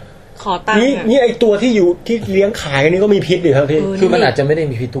อฮะขอตังค์นี่ไอตัวที่อยู่ที่เลี้ยงขายนี่ก็มีพิษดิครับพี่คือมันอาจจะไม่ได้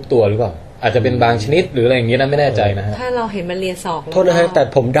มีพิษทุกตัวหรือเปล่าอาจจะเป็นบางชนิดหรืออะไรอย่างนี้นะไม่แน่ใจนะฮะถ้าเราเห็นมันเลียศอกโทษนะฮะแต่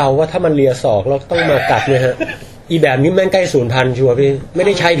ผมเดาว่าถ้ามันเลียศอกแล้วต้องมากัดเนี่ยฮะอีแบบนี้แม่งใกล้สูญพันธุ์ชัวร์พี่ไม่ไ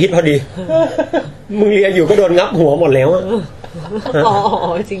ด้ใช้พิษพอดีมึงเลียอยู่ก็โดนงับหัวหมดแล้วอ๋อ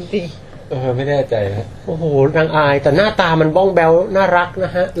จริงไม่แน่ใจนะโอ้โหนางอายแต่หน้าตามันบ้องแบวน่ารักน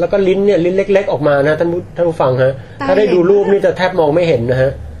ะฮะแล้วก็ลิ้นเนี่ยลิ้นเล็กๆออกมานะท่านผู้ฟังฮะถ้าได้ดูรูปนี่จะแทบมองไม่เห็นนะฮ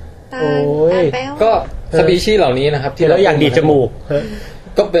ะโอ้ยก็สปีชีส์เหล่านี้นะครับที่แล้วอย่างดีจมูก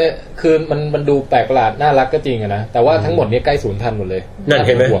ก็เป็นคือมันดูแปลกประหลาดน่ารักก็จริงนะแต่ว่าทั้งหมดนี้ใกล้สูญพันธุ์หมดเลยนั่นเ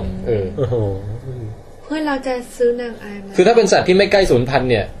ห็นไหมเพื่อนเราจะซื้อนางอายคือถ้าเป็นสัตว์ที่ไม่ใกล้สูญพันธุ์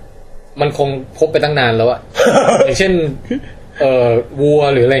เนี่ยมันคงพบไปตั้งนานแล้วอะอย่างเช่นวัว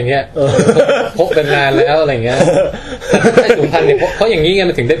หรืออะไรเงี้ยพบกันนานแล้วอะไรเงี้ยใกล้สูญพันธุ์เนี่ยเพราะอย่างนี้ไง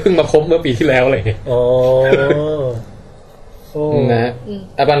มันถึงได้เพิ่งมาพบเมื่อปีที่แล้วอะไรเงี้ยอ๋อนะ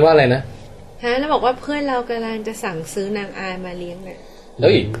อาบันว่าอะไรนะแล้วบอกว่าเพื่อนเรากำลังจะสั่งซื้อนางอายมาเลี้ยงเนี่ยเ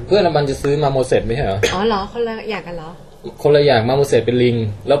ฮ้ยเพื่อนอาบันจะซื้อมาโมเสสไม่ใช่เหรออ๋อเหรอคนละอย่างกันเหรอคนละอย่างมาโมเสสเป็นลิง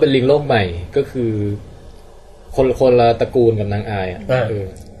แล้วเป็นลิงโลกใหม่ก็คือคนละตระกูลกับนางอาย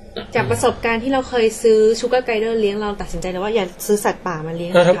จากประสบการณ์ที่เราเคยซื้อชูการ์ไกเดอร์เลี้ยงเราตัดสินใจแล้วว่าอย่าซื้อสัตว์ป่ามาเลี้ย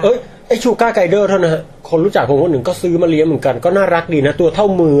งนะครับไอชูการ์ไกเดอร์เท่านั้นคนรู้จักผมคนหนึ่งก็ซื้อมาเลี้ยงเหมือนกันก็น่ารักดีนะตัวเท่า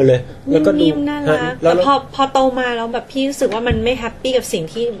มือเลยแล้วก็ดูน่ารักแต่พอโตมาแล้วแบบพี่รู้สึกว่ามันไม่แฮปปี้กับสิ่ง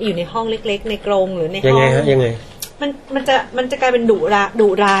ที่อยู่ในห้องเล็กๆในกรงหรือในห้องยังไงมันจะกลายเป็นดุ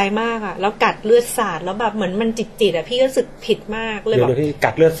ร้ายมากอ่ะแล้วกัดเลือดสาดแล้วแบบเหมือนมันจิตอ่ะพี่ก็รู้สึกผิดมากเลยแบบพี่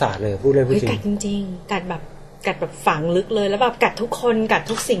กัดเลือดสาดเลยพูดเลยพูดจริงกัดจริงๆกัดแบบฝังลึกเลยแล้วแบบกัดทุกคนกัด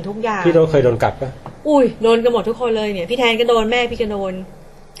ทุกสิ่งทุกอย่างพี่เคยโดนกัดปะอุ้ยโดนกันหมดทุกคนเลยเนี่ยพี่แทนก็โดนแม่พี่ก็โดน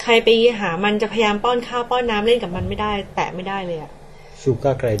ใครไปหามันจะพยายามป้อนข้าวป้อนน้ำเล่นกับมันไม่ได้แตะไม่ได้เลยอ่ะชูก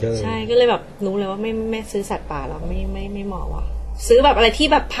าร์ไกเดอร์ใช่ก็เลยแบบรู้เลยว่าไม่ซื้อสัตว์ป่าแล้วไม่เหมาะว่ะซื้อแบบอะไรที่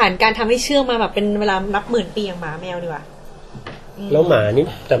แบบผ่านการทำให้เชื่องมาแบบเป็นเวลานับหมื่นปีอย่างหมาแมวดีกว่าแล้วหมานี่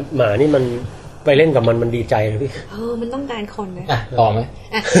แต่หมานี่มันไปเล่นกับมันดีใจเลยพี่มันต้องการคนนะต่อไหม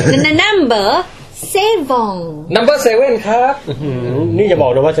number 7ครับนี่จะบอ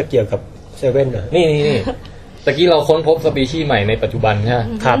กนะว่าจะเกี่ยวกับ7นะนี่ตะกี้เราค้นพบสปีชีส์ใหม่ในปัจจุบัน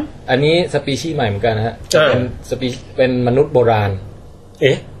ครับอันนี้สปีชีส์ใหม่เหมือนกันนะฮะเป็นมนุษย์โบราณ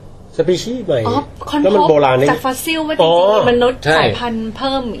สปีชีส์ใหม่แล้วมันโบราณนี่จากฟอสซิลว่าจริงๆมนุษย์สายพันธุ์เ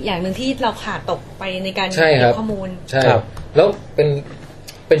พิ่มอย่างหนึ่งที่เราขาดตกไปในการเก็บข้อมูลใช่แล้วเ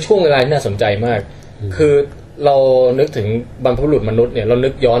ป็นช่วงเวลาที่น่าสนใจมากคือเรานึกถึงบรรพบุรุษมนุษย์เนี่ยเรานึ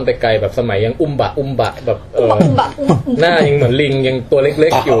กย้อนไปไกลแบบสมัยยังอุ้มบะแบบหน้ายังเหมือนลิงยังตัวเล็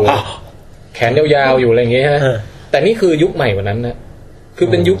กๆอยู่แขนยาวๆอยู่อะไรอย่างเงี้ยฮะแต่นี่คือยุคใหม่กว่านั้นนะคือ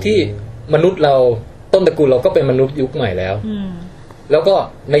เป็นยุคที่มนุษย์เราต้นตระกูลเราก็เป็นมนุษย์ยุคใหม่แล้วแล้วก็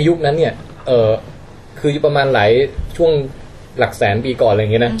ในยุคนั้นเนี่ยคือประมาณหลายช่วงหลักแสนปีก่อนอะไรอย่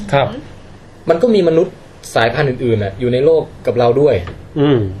างเงี้ยนะครับมันก็มีมนุษย์สายพันธุ์อื่นๆอยู่ในโลกกับเราด้วย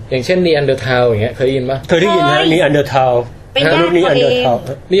อย่างเช่นนีแอนเดอร์ทัลอย่างเงี้ยเคยได้ยินปะเคยได้ยินนะนีแอนเดอร์ทัล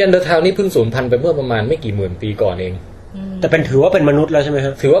นีแอนเดอร์ทัลนี่เพิ่งสูญพันธุ์ไปเมื่อประมาณไม่กี่หมื่นปีก่อนเองแต่ถือว่าเป็นมนุษย์แล้วใช่ไหมค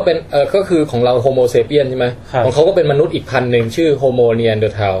รับถือว่าเป็นก็คือของเราโฮโมเซเปียนใช่ไหมของเขาก็เป็นมนุษย์อีกพันหนึ่งชื่อโฮโมนีแอนเดอ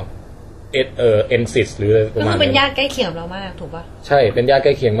ร์ทัลเอนซิสหรือประมาณนั้นเป็นญาติใกล้เคียงเรามากถูกป่ะใช่เป็นญาติใก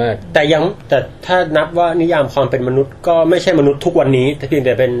ล้เคียงมากแต่ถ้านับว่านิยามความเป็นมนุษย์ก็ไม่ใช่มนุษย์ทุกวันนี้แต่เพียงแ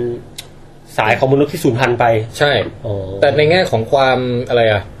ต่เป็นสายของมนุษย์ที่สูญพันธุ์ไปใช่แต่ในแง่ของความอะไร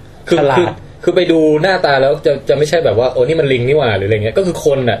อ่ะคือไปดูหน้าตาแล้วจะไม่ใช่แบบว่าโอ้นี่มันลิงนี่หว่าหรืออะไรเงี้ยก็คือค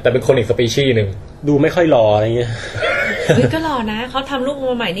นน่ะแต่เป็นคนอีกสปีชีส์นึงดูไม่ค่อยหล่ออะไรเงี้ยก็หล่อนะเขาทำลูก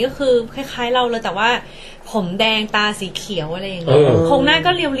มาใหม่นี่ก็คือคล้ายๆเราเลยแต่ว่าผมแดงตาสีเขียวอะไรอย่างเงี้ยโครงหน้า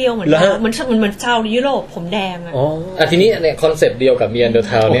ก็เรียวๆเหมือนเราเหมือนชาวยุโรปผมแดงอ่ะทีนี้เนี่ยคอนเซปต์เดียวกับนีแอนเดอร์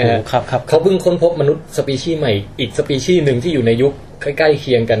ทัลเนี่ยฮะเขาเพิ่งค้นพบมนุษย์สปีชีส์ใหม่อีกสปีชีส์นึงที่อยู่ในยุคใกล้ๆเ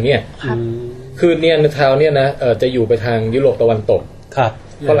คียงกันเนี่ยคือนีแอนเดอร์ทัลเนี่ยนะจะอยู่ไปทางยุโรปตะวันตก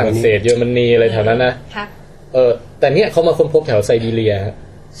ฝรั่งเศสเยอรมนีอะไรแถวนั้นนะแต่เนี่ยเขามาค้นพบแถวไซบีเรีย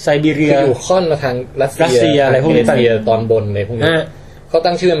คืออยู่ค่อนมาทางรัสเซียอะไรพวกนี้เอเชียตอนบนในพวกนี้ เขา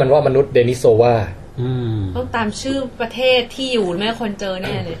ตั้งชื่อมันว่ามนุษย์เดนิโซวาต้องตามชื่อประเทศที่อยู่ไม่คนเจอแ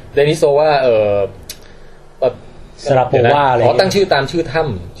น่เลยเดนิโซวาสลับโปว่าอะไรตั้งชื่อตามชื่อถ้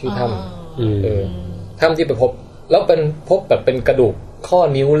ำถ้ำที่ไปพบแล้วเป็นพบแบบเป็นกระดูกข้อ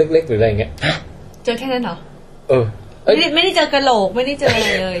นิ้วเล็กๆหรืออะไรเงี้ยเจอแค่นั้นเหรอไม่ได้เจอกระโหลกไม่ได้เจออะไร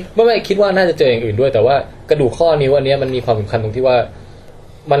เลยไม่คิดว่าน่าจะเจออย่างอื่นด้วยแต่ว่ากระดูกข้อนิ้วอันนี้มันมีความสำคัญตรงที่ว่า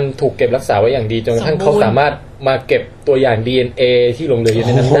มันถูกเก็บรักษาไว้อย่างดีจนกระทั่งเขาสามารถมาเก็บตัวอย่าง DNA ที่ลงเหลืออยู่ใ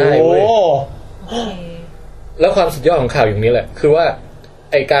นนั้นได้เว้ยแล้วความสุดยอดของข่าวอย่างนี้แหละคือว่า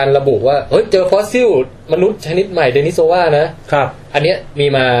ไอการระบุว่าเฮ้ยเจอฟอสซิลมนุษย์ชนิดใหม่เดนิโซวานะครับอันนี้มี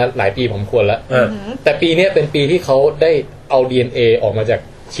มาหลายปีผมควรแล้วแต่ปีนี้เป็นปีที่เขาได้เอา DNA ออกมาจาก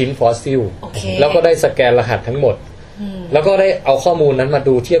ชิ้นฟอสซิลแล้วก็ได้สแกนรหัสทั้งหมดแล้วก็ได้เอาข้อมูลนั้นมา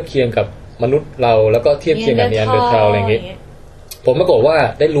ดูเทียบเคียงกับมนุษย์เราแล้วก็เทียบเคียงกับเนียนเดอร์ทัลอะไรอย่างงี้ผมปรากฏว่า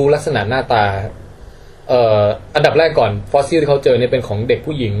ได้รู้ลักษณะหน้าตาอันดับแรกก่อนฟอสซิลที่เขาเจอเนี่ยเป็นของเด็ก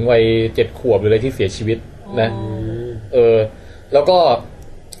ผู้หญิงวัย7 ขวบหรืออะไรที่เสียชีวิตนะแล้วก็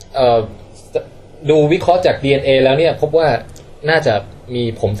ดูวิเคราะห์จาก DNA แล้วเนี่ยพบว่าน่าจะมี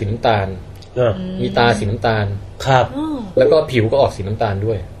ผมสีน้ำตาลมีตาสีน้ำตาลครับแล้วก็ผิวก็ออกสีน้ำตาล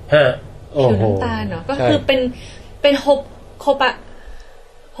ด้วยผิวน้ำตาลเนาะก็คือเป็นโฮ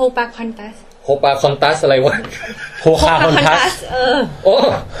ปาคอนตัสอะไรวะโพคาคอนตัส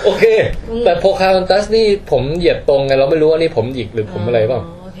โอเคแต่โพคาคอนตัสนี่ผมเหยียดตรงไงเราไม่รู้ว่านี่ผมหยิกหรือผมอะไรเปล่า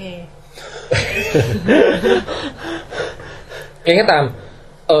โอเคเองก็ตาม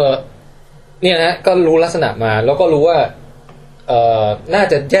เนี่ยนะก็รู้ลักษณะมาแล้วก็รู้ว่าน่า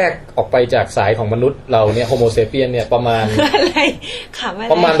จะแยกออกไปจากสายของมนุษย์เราเนี่ยโฮโมเซเปียนเนี่ยประมาณ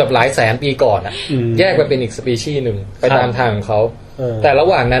ประมาณแบบหลายแสนปีก่อนอ่ะแยกไปเป็นอีกสปีชีส์หนึ่งไปตามทางของเขาแต่ระ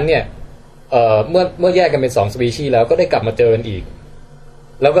หว่างนั้นเนี่ยเมื่อแยกกันเป็น2สปีชีส์แล้วก็ได้กลับมาเจอกันอีก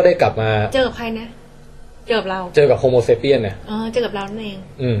แล้วก็ได้กลับมาเจอกับใครนะเจอกับเราเจอกับโฮโมเซเปียนเนี่ยเจอกับเรานั่นเอง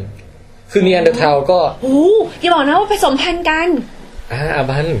คือเนียนเดอร์ทัลก็อย่าบอกนะว่าผสมพันธุ์กันอา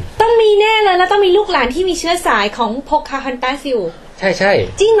บันต้องมีแน่เลยแล้วต้องมีลูกหลานที่มีเชื้อสายของโพคาคอนตัสอยู่ใช่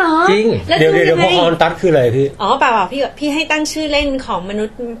จริงเหรอจริงเดี๋ยวโพคาคอนตัสคืออะไรพี่เปล่าพี่ให้ตั้งชื่อเล่นของมนุษ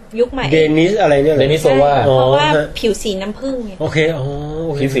ย์ยุคใหม่เดนิสอะไรเนี่ยเดนิโซวาเพราะว่าผิวสีน้ำผึ้งโอเค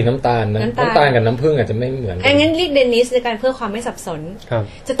ผิวสีน้ำตาลนะน้ำตาลกับน้ำผึ้งอาจจะไม่เหมือนงั้นเรียกเดนิสในการเพื่อความไม่สับสน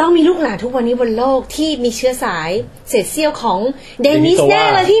จะต้องมีลูกหลานทุกวันนี้บนโลกที่มีเชื้อสายเศษเสี้ยวของเดนิสแน่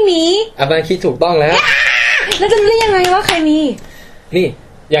เลยที่มีอาบันคิดถูกต้องแล้วแล้วจะรู้ได้ยังไงว่าใครมีนี่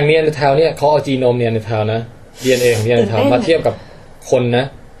อย่างเนียนเดอร์ทัลเนี่ยเขาเอาจีโนมเนียนเดอร์ทัลนะ DNA ของเนียนเดอร์ทัลมาเทียบกับคนนะ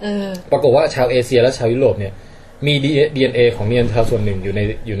ปรากฏว่าชาวเอเชียและชาวยุโรปเนี่ยมี DNA ของเนียนเดอร์ทัลส่วนหนึ่งอ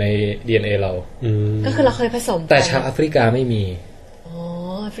ยู่ใน DNA เราก็คือเราเคยผสมแต่ชาวแอฟริกาไม่มี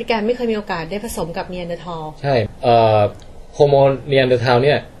แอฟริกาไม่เคยมีโอกาสได้ผสมกับเนียนเดอร์ทัลใช่โฮโมเนียนเดอร์ทัลเ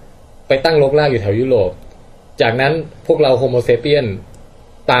นี่ยไปตั้งรกรากอยู่แถวยุโรปจากนั้นพวกเราโฮโมเซเปียน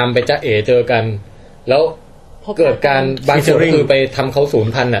ตามไปจ้าเอ๋เจอกันแล้วเกิดการบางส่วนก็คือไปทำเขาสูญ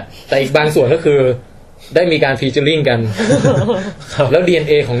พันธุ์อ่ะแต่อีกบางส่วนก็คือได้มีการฟีเจอริ่งกันแล้ว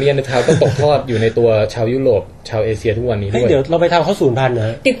DNA ของเนียนเดอร์ทัลก็ตกทอดอยู่ในตัวชาวยุโรปชาวเอเชียทุกวันนี้ด้วยเดี๋ยวเราไปทำเขาสูญพันธุ์น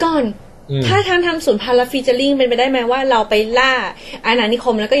ะเดี๋ยวก่อนถ้าทำสูญพันธุ์แล้วฟีเจอริ่งเป็นไปได้ไหมว่าเราไปล่าอาณานิค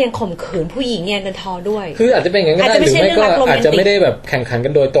มแล้วก็ยังข่มขืนผู้หญิงเนียนเดอร์ทัลด้วยคืออาจจะเป็นอย่างนั้นก็ได้หรือไม่ก็อาจจะไม่ได้แบบแข่งขันกั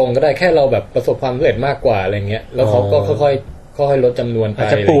นโดยตรงก็ได้แค่เราแบบประสบความสำเร็จมากกว่าอะไรเงี้ยแล้วเขาก็ค่อยๆลดจำนวนไปอา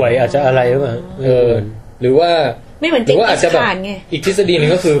จจะป่วยอาจจะอะไรหรือเปล่าหรือว่าไม่เหมือนจริงอาจจะแบบอีกทฤษฎีหนึ่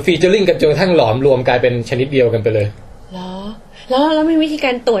งก็คือฟีเจอริ่งกันจนกระทั่งหลอมรวมกลายเป็นชนิดเดียวกันไปเลยเหรอแล้วมีวิธีก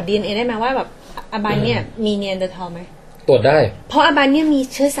ารตรวจ DNA ได้ไหมว่าแบบอาบันเนี่ยมีเนียนเดอร์ทัลไหมตรวจได้เพราะอาบันเนี่ยมี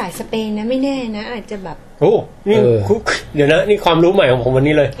เชื้อสายสเปนนะไม่แน่นะอาจจะแบบนี่เดี๋ยวนะนี่ความรู้ใหม่ของผมวัน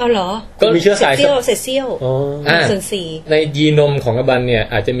นี้เลยเอาเหรอก็มีเชื้อสายเซเซียลส่วน4ในยีโนมของอาบันเนี่ย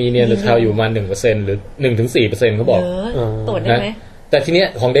อาจจะมีเนียนเดอร์ทัลอยู่ประมาณ 1% หรือ 1-4% เขาบอกตรวจได้ไหมแต่ทีเนี้ย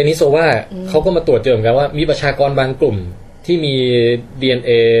ของเดนิโซวาเขาก็มาตรวจเจอเหมือนกันว่ามีประชากรบางกลุ่มที่มี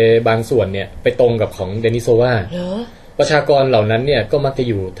DNA บางส่วนเนี่ยไปตรงกับของเดนิโซวาประชากรเหล่านั้นเนี่ยก็มักจะ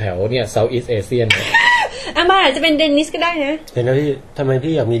อยู่แถวเนี่ยเซาท์อีสต์เอเชียนมันอาจจะเป็นเดนิสก็ได้นะเห็นแล้วพี่ทำไม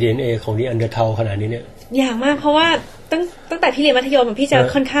พี่อยากมี DNA ของนีแอนเดอร์ทัลขนาดนี้เนี่ยอยากมากเพราะว่าตั้งแต่พี่เรียนมัธยมพี่จะ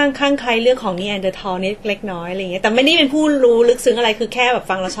ค่อนข้างข้างใครเรื่องของนีแอนเดอร์ทัลนี่เล็กน้อยอะไรเงี้ยแต่ไม่ได้เป็นผู้รู้ลึกซึ้งอะไรคือแค่แบบ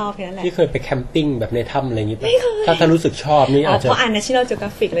ฟังแล้วชอบแค่นั้นแหละพี่เคยไปแคมปิ้งแบบในถ้ำอะไรอย่างงี้ป่ะถ้ารู้สึกชอบนี่อาจจะเพราะอ่าน National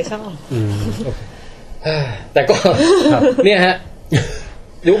Geographic เลยชอบแต่ก็เนี่ยฮะ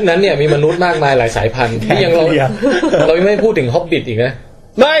ยุคนั้นเนี่ยมีมนุษย์มากมายหลายสายพันธุ์ที่ยังเรายังไม่พูดถึงฮอบบิทอีกนะ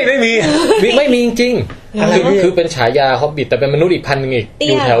ไม่มีจริงๆคือเป็นฉายาฮอบบิทแต่เป็นมนุษย์อีกพันธุ์นึงอีกอ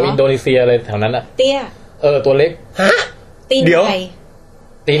ยู่แถวอินโดนีเซียอะไรแถวนั้นอ่ะเตี้ยตัวเล็กตีนใหญ่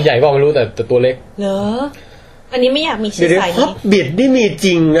ตีนใหญ่ก็ไม่รู้แต่ตัวเล็กเหรอ อันนี้ไม่อยากมีชื่อสาย ฮอ นี้ บบิทนี่มีจ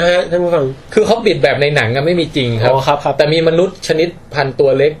ริงนะฮะท่านผู้ฟัง คือฮอบบิทแบบในหนังอะไม่มีจริงครับ อ๋อครับ แต่มีมนุษย์ชนิดพันตัว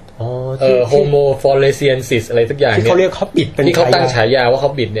เล็กโฮโมฟอเรเซียนซิสอะไรสักอย่าง ที่เขาเรียกฮอบบิทเป็น ที่เขาตั้งฉายาว่าฮ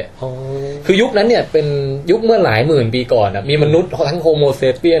อบบิทเนี่ยคือยุคนั้นเนี่ยเป็นยุคเมื่อหลายหมื่นปีก่อนอะมีมนุษย์ทั้งโฮโมเซ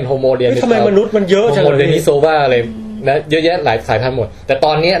เปียนโฮโมเดียน ทำไมมนุษย์มันเยอะจัง โฮโมเดนิโซวาอะไรนะเยอะแยะหลายสายพันธุ์หมดแต่ต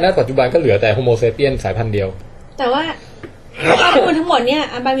อนนี้ณปัจจุบันก็เหลือแต่โฮโมเซเปียนสายพันธุ์เดียวแต่ว่าข้อมูลทั้งหมดเนี่ย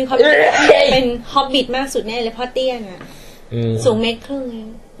อันบามีความเป็นฮอบบิทมากสุดแน่เลยเพราะเตี้ยน่ะสูงเมตรครึ่ง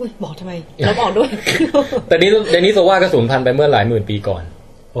อุ้ยบอกทำไมเราบอกด้วยแต่นี้เดนิโซวาก็สูญพันธุ์ไปเมื่อหลายหมื่นปีก่อน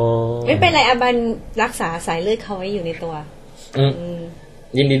ไม่เป็นไรอันบารักษาสายเลือดเขาไว้อยู่ในตัว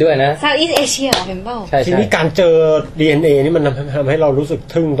ยินดีด้วยนะซาอุอีสเอเชียเห็นเปล่าทีนี้การเจอ DNA นี่มันทำให้เรารู้สึก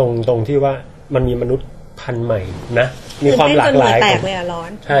ทึ่งตรงที่ว่ามันมีมนุษย์พันธุ์ใหม่นะมีความหลากหลายแตกเลยร้อ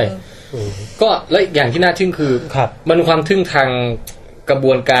นใช่ก็และอย่างที่น่าทึ่งคือมันความทึ่งทางกระบ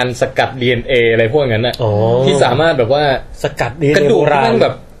วนการสกัด DNA อะไรพวกนั้นน่ะที่สามารถแบบว่าสกัด DNA กระดูกมันแบ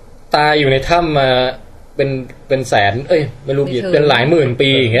บตายอยู่ในถ้ำมาเป็นแสนไม่รู้กี่เป็นหลายหมื่นปี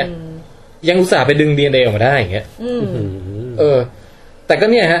อย่างเงี้ยยังอุตส่าห์ไปดึง DNA ออกมาได้อย่างเงี้ยแต่ก็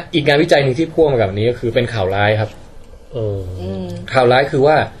เนี่ยฮะอีกงานวิจัยหนึ่งที่พ่วงมากับนี้ก็คือเป็นข่าวร้ายครับข่าวร้ายคือ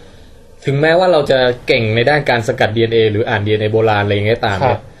ว่าถึงแม้ว่าเราจะเก่งในด้านการสกัด DNA หรืออ่าน DNA โบราณอะไรอย่างเงี้ยตามเ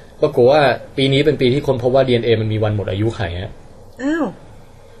นี่ยปรากฏว่าปีนี้เป็นปีที่คนพบว่า DNA มันมีวันหมดอายุไขฮะอ้าว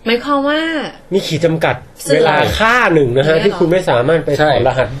หมายความว่ามีขีดจำกัดเวลาค่าหนึ่งนะฮะที่คุณไม่สามารถไปถอดร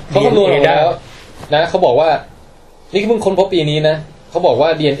หัส เขาคำนวณออกมาแล้วนะเขาบอกว่านี่เพิ่งค้นพบปีนี้นะเขาบอกว่า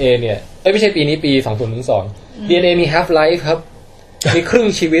DNA เนี่ยไม่ใช่ปีนี้ปี2012 DNA มี half life ครับมีครึ่ง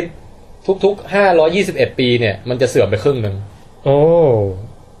ชีวิตทุกๆ521ปีเนี่ยมันจะเสื่อมไปครึ่งนึงโอ้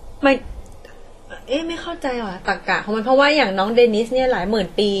ไม่เข้าใจว่ะตรรกะของมันเพราะว่าอย่างน้องเดนิสเนี่ยหลายหมื่น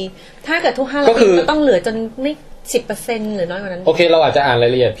ปีถ้าเกิดทุก500ปีก็ต้องเหลือจนไม่ 10% หรือน้อยกว่านั้นโอเคเราอาจจะอ่านรา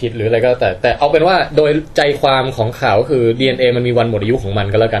ยละเอียดผิดหรืออะไรก็แต่เอาเป็นว่าโดยใจความของข่าวคือ DNA มันมีวันหมดอายุของมัน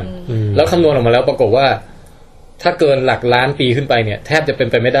ก็แล้วกันแล้วคำนวณออกมาแล้วปรากฏว่าถ้าเกินหลักล้านปีขึ้นไปเนี่ยแทบจะเป็น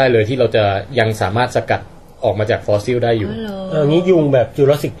ไปไม่ได้เลยที่เราจะยังสามารถสกัดออกมาจากฟอสซิลได้อยู่งี้ยุงแบบจู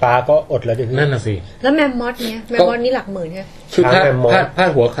ราสสิกปาร์ก็อดแล้วดินั่นน่ะสิแล้วแมมมอสเนี่ยแมมมอสนี่หลักหมื่นใช่คือพาด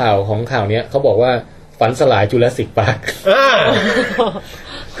หัวข่าวของข่าวเนี้ยเขาบอกว่าฝันสลายจูราสสิกปาร์ค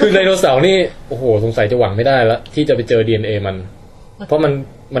คือไดโนเสาร์นี่โอ้โหสงสัยจะหวังไม่ได้แล้วที่จะไปเจอ DNA มันเพราะ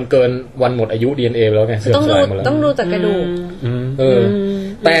มันเกินวันหมดอายุ DNA แล้วไงเสื่อมสลายหมดแล้วต้องดูจากกระดูก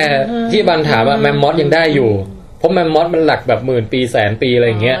แต่ที่บันถามว่าแมมมอสยังได้อยู่เพราะแมมมอสมันหลักแบบหมื่นปีแสนปีอะไร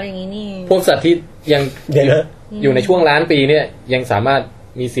อย่างเงี้ยพวกสัตว์ที่ยังอยู่ในช่วงล้านปีเนี่ยยังสามารถ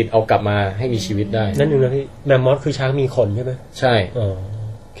มีสิทธิ์เอากลับมาให้มีชีวิตได้นั่นเองนะพี่แมมมอสคือช้างมีขนใช่ไหมใช่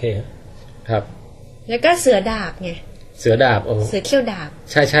โอเคครับแล้วก็เสือดาบไงเสือดาบเสือเขี้ยวดาบ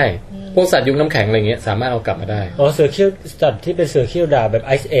ใช่ใช่พวกสัตว์ยุคน้ำแข็งอะไรเงี้ยสามารถเอากลับมาได้เสือเขี้ยวสัตว์ที่เป็นเสือเขี้ยวดาบแบบไ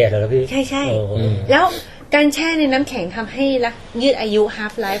อซ์เอจเหรอพี่ใช่ใช่แล้วการแช่ในน้ำแข็งทำให้ยืดอายุ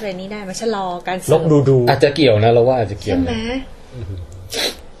half life อะไรนี้ได้มาชะลอการเสื่อมอาจจะเกี่ยวนะเราว่าอาจจะเกี่ยวใช่ไหม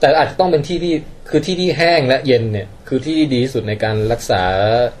แต่อาจจะต้องเป็นที่ที่แห้งและเย็นเนี่ยคือที่ดีที่สุดในการรักษา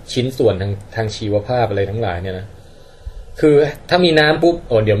ชิ้นส่วนทางชีวภาพอะไรทั้งหลายเนี่ยนะคือถ้ามีน้ำปุ๊บ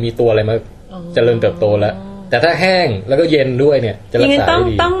เดี๋ยวมีตัวอะไรมาเจริญเติบโตแล้วแต่ถ้าแห้งแล้วก็เย็นด้วยเนี่ยจะรักษาได้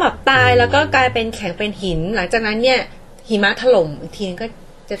ดีต้องแบบตายแล้วก็กลายเป็นแข็งเป็นหินหลังจากนั้นเนี่ยหิมะถล่มอีกทีก็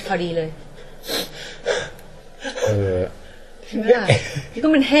จะพอดีเลยก็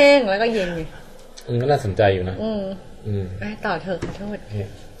มันแห้งแล้วก็เย็นไงก็น่าสนใจอยู่นะไปต่อเถอะขอโทษ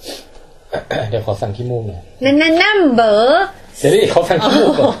เดี๋ยวขอสั่งขี้มูกหน่อยนั่นเบอร์เดี๋ยวดิขอสั่งขี้มู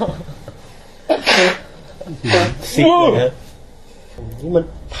กก่อนสินะนี่มัน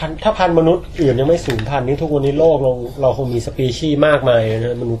ถ้าพันมนุษย์อื่นยังไม่สูญพันธุ์นี่ทุกวันนี้โลกเราคงมีสปีชีส์มากมายน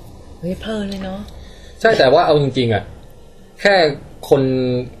ะมนุษย์เฮ้ยเพลินเลยเนาะใช่แต่ว่าเอาจริงๆอ่ะแค่คน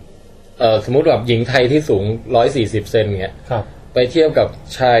สมมุติแบบหญิงไทยที่สูง140เซนเงี้ยไปเทียบกับ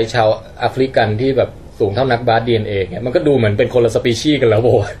ชายชาวแอฟริกันที่แบบสูงเท่านักบาส DNA เงี้ยมันก็ดูเหมือนเป็นคนละสปีชีส์กันแล้วโบ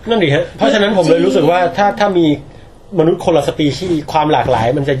นั่นดิฮะเพราะฉะนั้นผมเลยรู้สึกว่าถ้ามีมนุษย์คนละสปีชีส์ความหลากหลาย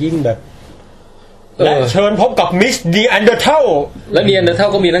มันจะยิ่งแบบและเชิญพบกับมิสดีแอนเดอร์เทลและดีแอนเดอร์เทล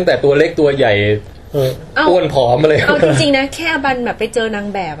ก็มีตั้งแต่ตัวเล็กตัวใหญ่อ้วนผอมมาเลยเอาจริงๆนะแค่อบันแบบไปเจอนาง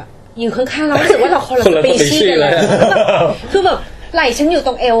แบบอ่ะอยู่ข้างๆเรารู้สึกว่าเราคนละสปีชีส์กันเลยคือแบบไหล่ฉันอยู่ต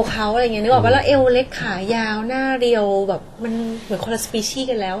รงเอวเขาอะไรเงี้ยนึกออกว่าแล้วเอวเล็กขายาวหน้าเรียวแบบมันเหมือนคนละสปีชีส์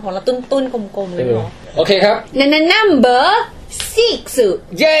กันแล้วของเราตุ้นๆกลมๆเลยเนาะโอเคครับnumber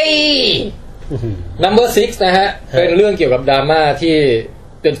 6เย้ number 6นะฮะเป็นเรื่องเกี่ยวกับดราม่าที่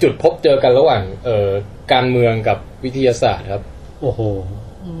เป็นจุดพบเจอกันระหว่างการเมืองกับวิทยาศาสตร์ครับโอ้โห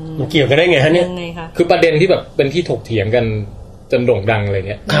มันเกี่ยวกันได้ไงฮะเนี่ยคือประเด็นที่แบบเป็นที่ถกเถียงกันจนโด่งดังอะไร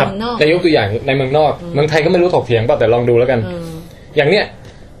เงี้ยครับในยกตัวอย่างในเมืองนอกเมืองไทยก็ไม่รู้ถกเถียงป่ะแต่ลองดูแล้วกันอย่างเนี้ย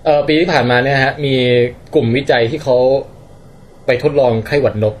ปีที่ผ่านมาเนี่ยฮะมีกลุ่มวิจัยที่เขาไปทดลองไข้ห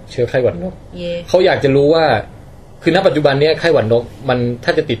วัดนกเชื้อไข้หวัดนกเขาอยากจะรู้ว่าคือณปัจจุบันเนี้ยไข้หวัดนกมันถ้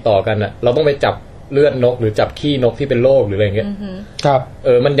าจะติดต่อกันอะเราต้องไปจับเลือดนกหรือจับขี้นกที่เป็นโรคหรืออะไรเงี้ยครับ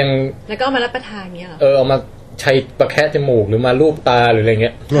มันยังแล้วก็เอามารับประทานเงี้ยเอามาใช้ประแคะจมูกหรือมาลูบตาหรืออะไรเ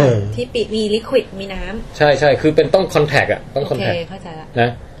งี้ยที่ปีมีลิควิดมีน้ำใช่คือเป็นต้องคอนแทคอะต้องคอนแทคเข้าใจละนะ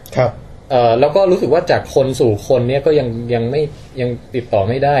ครับแล้วก็รู้สึกว่าจากคนสู่คนเนี้ยก็ยังไม่ยังติดต่อ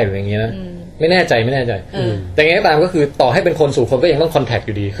ไม่ได้หรืออย่างเงี้ยนะไม่แน่ใจแต่ไงก็ตามก็คือต่อให้เป็นคนสู่คนก็ยังต้องคอนแทคอ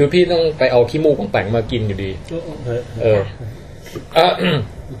ยู่ดีคือพี่ต้องไปเอาขี้มูกของแปงมากินอยู่ดี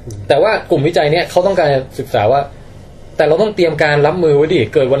แต่ว่ากลุ่มวิจัยเนี้ยเขาต้องการศึกษาว่าแต่เราต้องเตรียมการรับมือไว้ดิ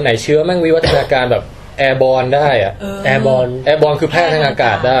เกิดวันไหนเชื้อแม่งวิวัฒนาการแบบแอร์บอร์นได้อะแอร์บอร์นคือแพร่ทางอาก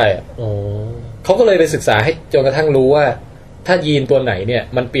าศได้เขาก็เลยไปศึกษาให้จนกระทั่งรู้ว่าถ้ายีนตัวไหนเนี่ย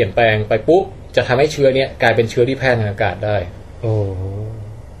มันเปลี่ยนแปลงไปปุ๊บจะทำให้เชื้อเนี้ยกลายเป็นเชื้อที่แพร่ทางอากาศได้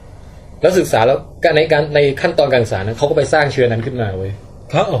แล้วศึกษาแล้วในขั้นตอนการศึกษานั้นเขาก็ไปสร้างเชื้อนั้นขึ้นมาเว้ย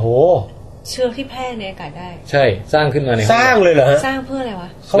ครับโอ้โหเชื้อที่แพร่ในอากาศได้ใช่สร้างขึ้นมาในสร้างเลยเหรอฮะสร้างเพื่ออะไรวะ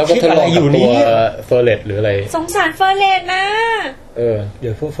แล้วก็ทดลองอยู่นี่เฟอร์เรตหรืออะไรสงสารเฟอร์เรตนะเดี๋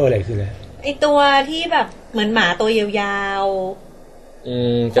ยวพวกเฟอร์เรตคืออะไรไอตัวที่แบบเหมือนหมาตัวยาว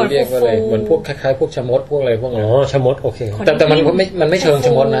จะเรียกว่าอะไรเหมือนพวกคล้ายๆพวกชมดพวกอะไรพวกนั้นชมดโอเคแต่มันไม่เชิงช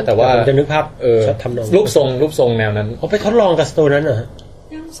มดนะแต่ว่าจะนึกภาพทำนองรูปทรงแนวนั้นเขาไปทดลองกับตัวนั้นเหรอ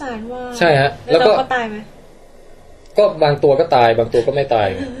น่าสงสารว่าใช่ฮะแล้วก็ตายไหมก็บางตัวก็ตายบางตัวก็ไม่ตาย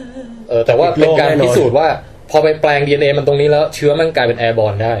แต่ว่าเป็นการพิสูจน์ว่าพอไปแปลง DNA มันตรงนี้แล้วเชื้อมันกลายเป็นแอร์บอ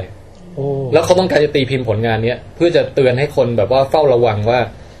ร์นได้แล้วเขาต้องการจะตีพิมพ์ผลงานนี้เพื่อจะเตือนให้คนแบบว่าเฝ้าระวังว่า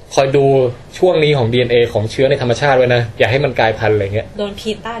คอยดูช่วงนี้ของ DNA ของเชื้อในธรรมชาติไว้นะอย่าให้มันกลายพันธุ์อะไรเงี้ยโดน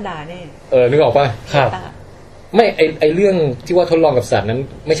พีต้าด่าแน่นึกออกป่ะครับไม่ไอเรื่องที่ว่าทดลองกับสัตว์นั้น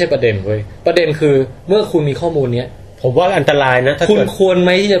ไม่ใช่ประเด็นเว้ยประเด็นคือเมื่อคุณมีข้อมูลเนี้ยผมว่าอันตรายนะถ้าคุณควรไหม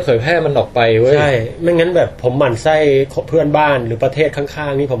ที่จะเผยแพร่มันออกไปเว้ยใช่ไม่งั้นแบบผมหมั่นไส้เพื่อนบ้านหรือประเทศข้า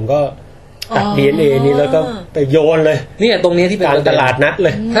งๆนี่ผมก็ตัด DNA นี้แล้วก็ไปโยนเลยเนี่ยตรงนี้ที่เป็นตลาดนัดเล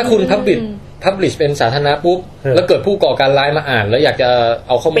ยถ้าคุณpublish เป็นสาธารณะปุ๊บแล้วเกิดผู้ก่อการร้ายมาอ่านแล้วอยากจะเ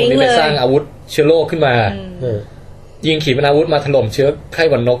อาข้อมูลนี้ไปสร้างอาวุธเชื้อโรคขึ้นมายิงขีปนาวุธมาถล่มเชื้อไข้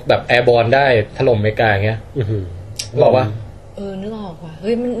หวัดนกแบบแอร์บอร์นได้ถล่มอเมริกาอย่างเงี้ยบอกว่านึกออกว่ะเ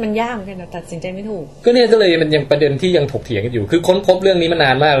ฮ้ยมันยากเหมือนกันนะตัดสินใจไม่ถูกก็เนี่ยก็เลยมันยังประเด็นที่ยังถกเถียงกันอยู่คือค้นพบเรื่องนี้มาน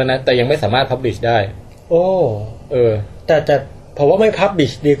านมากแล้วนะแต่ยังไม่สามารถ publish ได้แต่ผมว่าไม่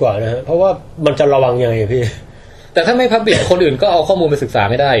publish ดีกว่านะฮะเพราะว่ามันจะระวังยังไงพี่แต่ถ้าไม่ publish คนอื่นก็เอาข้อมูลไปศึกษา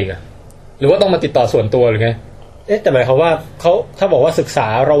ไม่ได้อีกหรือว่าต้องมาติดต่อส่วนตัวหรือไงแต่หมายความว่าเขาถ้าบอกว่าศึกษา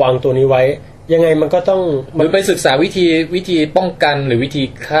ระวังตัวนี้ไว้ยังไงมันก็ต้องหรือไปศึกษาวิธีป้องกันหรือวิธี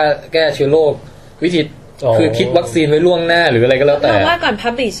แก้เชื้อโรควิธีคือคิดวัคซีนไว้ล่วงหน้าหรืออะไรก็แล้วแต่ว่าก่อน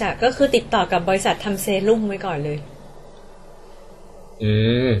publish ก็คือติดต่อกับบริษัททำเซรุ่มไว้ก่อนเลย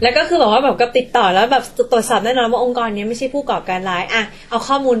แล้วก็คือบอกว่าแบบก็ติดต่อแล้วแบบตรวจสอบแน่นอนว่าองค์กรนี้ไม่ใช่ผู้ก่อการร้ายเอา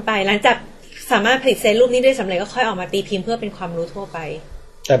ข้อมูลไปหลังจากสามารถผลิตเซรุ่มนี้ได้สำเร็จก็ค่อยออกมาตีพิมพ์เพื่อเป็นความรู้ทั่วไป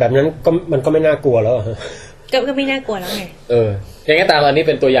แต่แบบนั้นก็มันก็ไม่น่ากลัวแล้วก็ไม่น่ากลัวแล้วไงอย่างงี้ตามอันนี้เ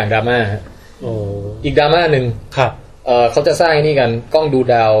ป็นตัวอย่างดราม่าอีกดราม่าหนึ่งครับเขาจะสร้างนี่กันกล้องดู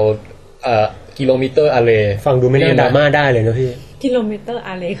ดาวกิโลเมตรอาร์เรย์ฟังดูไม่น่าดราม่าได้เลยนะพี่กิโลเมตรอ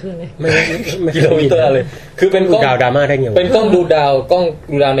าร์เรย์คืออะไรไม่กิโลเมตรอาร์เรย์คือเป็นกล้องดราม่าได้ไงเป็นกล้องดูดาว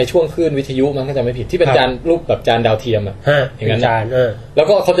ในช่วงคลื่นวิทยุมันก็จะไม่ผิดที่เป็นจานรูปแบบจานดาวเทียมอย่างนั้นแล้ว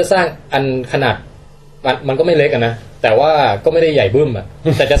ก็เขาจะสร้างอันขนาดมันก็ไม่เล็กนะแต่ว่าก็ไม่ได้ใหญ่บึ้ม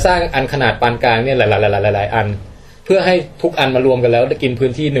แต่จะสร้างอันขนาดปานกลางเนี่ยหลายอันเพื่อให้ทุกอันมารวมกันแล้วได้กินพื้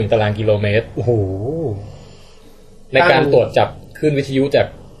นที่1 ตารางกิโลเมตรโอ้โหในการตรวจจับคลื่นวิทยุ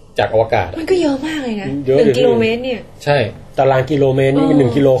จากอวกาศมันก็เยอะมากเลยนะ1 กิโลเมตรเนี่ยใช่ตารางกิโลเมตรนี่เป็น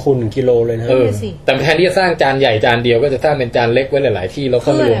1 กิโลคูณ1 กิโลเลยนะแต่แทนที่จะสร้างจานใหญ่จานเดียวก็จะสร้างเป็นจานเล็กไว้หลายๆที่แล้วก็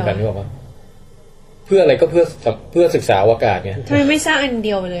มารวมกันนึกออกป่ะเพื่ออะไรก็เพื่อศึกษาอวกาศไงทำไมไม่สร้างอันเ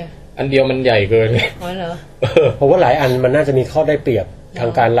ดียวไปเลยอันเดียวมันใหญ่เกินไงเหรอเพราะว่าหลายอันมันน่าจะมีข้อได้เปรียบทา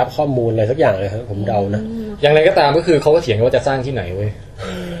งการรับข้อมูลอะไรสักอย่างเลยครับผมเดานะอย่างไรก็ตามก็คือเขาก็เถียงกันว่าจะสร้างที่ไหนเว้ย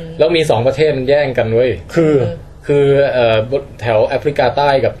แล้วมี2ประเทศมันแย่งกันเว้ยคือแถวแอฟริกาใต้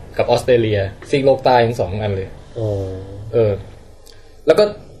กับออสเตรเลียซีกโลกใต้ทั้ง2อันเลยแล้วก็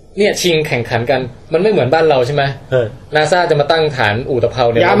เนี่ยชิงแข่งขันกันมันไม่เหมือนบ้านเราใช่ไหมนาซาจะมาตั้งฐานอู่ตะเภา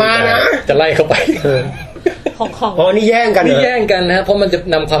เนี่ยจะไล่เข้าไปนี่แย่งกันนี่แย่งกันนะเพราะมันจะ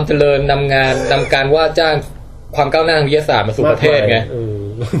นำความเจริญนำการว่าจ้างความก้าวหน้าทางวิทยาศาสตร์มาสู่ประเทศไง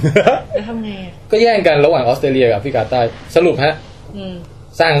แล้วทำไงก็แย่งกันระหว่างออสเตรเลียกับแอฟริกาใต้สรุปฮะ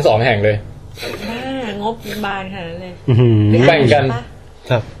สร้างทั้ง2แห่งเลยงบบานขนาดนั้นเลยแบ่งกัน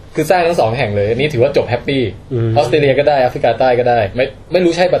ครับคือสร้างทั้ง2แห่งเลยอันนี้ถือว่าจบแฮปปี้ออสเตรเลียก็ได้แอฟริกาใต้ก็ได้ไม่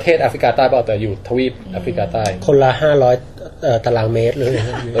รู้ใช่ประเทศแอฟริกาใต้เปล่าแต่อยู่ทวีปแอฟริกาใต้คนละ ตารางเมตรเลย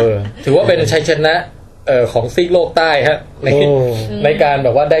ถือว่าเป็นชัยชนะของซีกโลกใต้ฮะในการแบ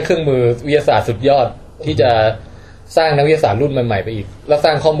บว่าได้เครื่องมือวิทยาศาสตร์สุดยอดที่จะสร้างนักวิทยาศาสตร์รุ่นใหม่ๆไปอีกแล้วส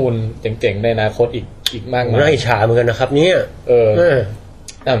ร้างข้อมูลเจ๋งๆในอนาคตอีกมากมายน่าอิจฉาเหมือนกันนะครับเนี่ย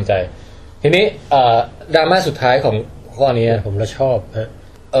น่าสนใจทีนี้ดราม่าสุดท้ายของข้อนี้ผมละชอบฮะ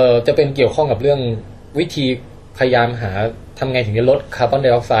จะเป็นเกี่ยวข้องกับเรื่องวิธีพยายามหาทำไงถึงจะลดคาร์บอนได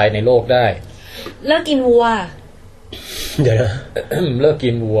ออกไซด์ในโลกได้เลิกกินวัวเดี๋ยวนะ เลิก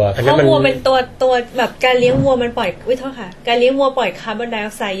กินวัวเพราะวัวเป็นตัวแบบการเลี้ยงวัวมันปล่อยโทษค่ะการเลี้ยงวัวปล่อยคาร์บอนไดอ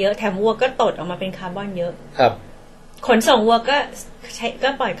อกไซด์เยอะแถมวัวก็ตดออกมาเป็นคาร์บอนเยอะครับขนส่งวัวก็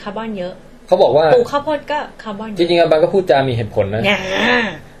ปล่อยคาร์บอนเยอะเขาบอกว่าปลูกข้าวโพดก็คาร์บอนจริงๆบางก็พูดจามีเหตุผลนะ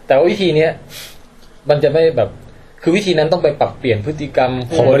แต่ว่าวิธีนี้มันจะไม่แบบคือวิธีนั้นต้องไปปรับเปลี่ยนพฤติกรรม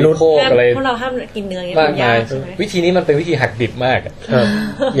ของบริโภคอะไรพวกเราห้ามกินเนื้อมากมายวิธีนี้มันเป็นวิธีหักดิบมาก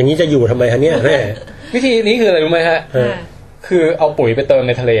อย่างนี้จะอยู่ทำไมฮะเนี่ยแม่วิธีนี้คืออะไรรู้ไหมฮะคือเอาปุ๋ยไปเติมใ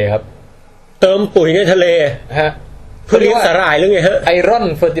นทะเลครับเติมปุ๋ยในทะเลฮะเพื่อเลี้ยงสาหร่ายหรือไงฮะไอรอน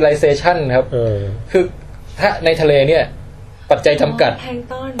เฟอร์ติไลเซชันครับคือถ้าในทะเลเนี่ยปัจจัยจำกัด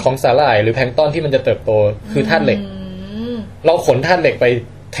ของสาหร่ายหรือแพลงก์ต้นที่มันจะเติบโตคือธาตุเหล็กเราขนธาตุเหล็กไป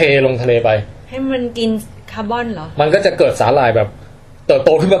เทลงทะเลไปให้มันกินคาร์บอนเหรอมันก็จะเกิดสาหร่ายแบบเติบโต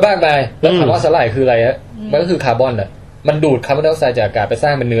ขึ้นมาบ้างไปแล้วถามว่าสาหร่ายคืออะไรฮะมันก็คือคาร์บอนอ่ะมันดูดคาร์บอนไดออกไซด์จากอากาศไปสร้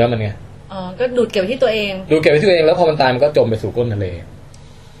างเป็นเนื้อมันไงก็ดูดเก็บไว้ที่ตัวเองดูดเก็บไว้ที่ตัวเองแล้วพอมันตายมันก็จมไปสู่ก้นทะเล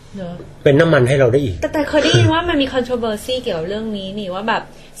เป็นน้ำมันให้เราได้อีกแต่เคยได้ยินว่ามันมี controversy เกี่ยวกับเรื่องนี้นี่ว่าแบบ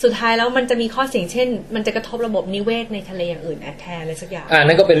สุดท้ายแล้วมันจะมีข้อเสี่ยงเช่นมันจะกระทบระบบนิเวศในทะเลอย่างอื่นแทนอะไรสักอย่าง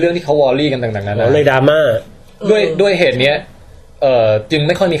นั่นก็เป็นเรื่องที่เขาวอรี่กันต่างๆนะเลยดราม่าด้วยเหตุเนี้ยจึงไ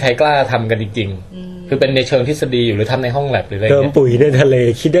ม่ค่อยมีใครกล้าทำกันจริงๆคือเป็นในเชิงทฤษฎีอยู่หรือทำในห้องแลบหรืออะไรเติมปุ๋ยในทะเล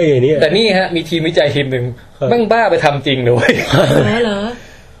คิดได้ไงเนี่ยแต่นี่ฮะมีทีมวิจัยทีมนึงแม่งบ้าไปทำจริงเลยเหรอ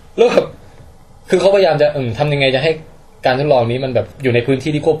แล้วแบบคือเขาพยายามจะทำยังไงจะให้การทดลองนี้มันแบบอยู่ในพื้น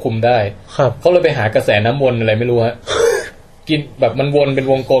ที่ที่ควบคุมได้เขาเลยไปหากระแสน้ำวนอะไรไม่รู้ฮะกินแบบมันวนเป็น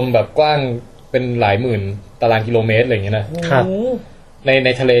วงกลมแบบกว้างเป็นหลายหมื่นตารางกิโลเมตรอะไรอย่างเงี้ยนะครับใน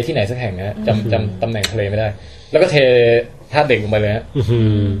ทะเลที่ไหนสักแห่งนะจำตำแหน่งทะเลไม่ได้แล้วก็เทธาตุเหล็กลงไปเลยฮะ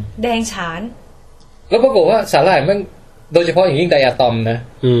แดงฉานแล้วปรากฏว่าสาหร่ายมันโดยเฉพาะอย่างยิ่งไดอะตอมนะ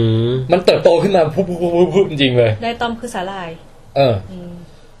มันเติบโตขึ้นมาพุบจริงเลยไดอะตอมคือสาหร่าย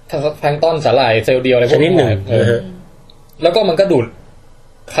ถ้าแพลงก์ต้นสาหร่ายเซลล์เดียวอะไรพวกนี้แล้วก็มันก็ดูด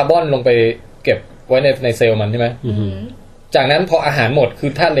คาร์บอนลงไปเก็บไว้ในเซลล์มันใช่ไหมจากนั้นพออาหารหมดคื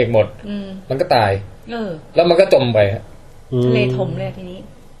อธาตุเหล็กหมดมันก็ตายแล้วมันก็จมไปทะเลถมเลยทีนี้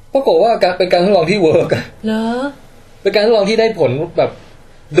ปรากฏว่าเป็นการทดลองที่เวิร์กเหรอเป็นการทดลองที่ได้ผลแบบ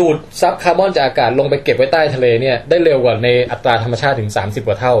ดูดซับคาร์บอนจากอากาศลงไปเก็บไว้ใต้ทะเลเนี่ยได้เร็วกว่าในอัตราธรรมชาติถึง30 ก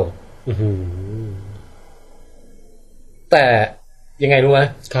ว่าเท่าแต่ยังไงรู้ไหม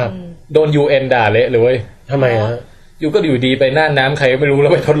ครับโดน UN ด่าเละเลยเว้ยทำไมฮะอยู่ก็อยู่ดีไปหน้าน้ำใครไม่รู้แล้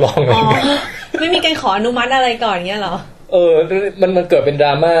วไปทดลองอะไรไม่มีการขออนุมัติอะไรก่อนเงี้ยเหรอมันเกิดเป็นดร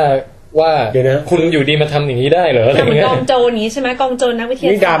าม่าว่าคุณอยู่ดีมาทำอย่างนี้ได้เหรออะไรเงี้ยกองโจรนี้ใช่ไหมกองโจรนักวิทยาศาสต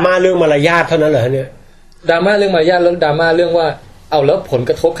ร์นี่ดราม่าเรื่องมารยาทเท่านั้นเหรอเนี่ยดราม่าเรื่องมารยาทแล้วดราม่าเรื่องว่าเอาแล้วผล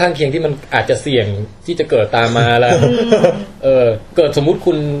กระทบข้างเคียงที่มันอาจจะเสี่ยงที่จะเกิดตามมาแล้วเกิดสมมุติ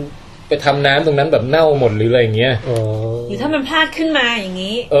คุณไปทำน้ำตรงนั้นแบบเน่าหมดหรืออะไรอย่างเงี้ยหรือถ้ามันพลาดขึ้นมาอย่าง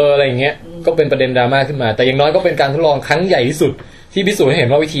นี้อะไรอย่างเงี้ยก็เป็นประเด็นดราม่าขึ้นมาแต่อย่างน้อยก็เป็นการทดลองครั้งใหญ่ที่สุดที่พิสูจน์ให้เห็น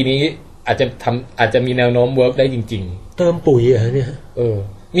ว่าวิธีนี้อาจจะมีแนวโน้มเวิร์กได้จริงๆเติมปุ๋ยเหรอเนี่ย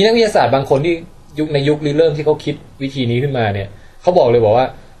มีนักวิทยาศาสตร์บางคนที่ในยุคริเริ่มที่เขาคิดวิธีนี้ขึ้นมาเนี่ยเขาบอกเลยบอกว่า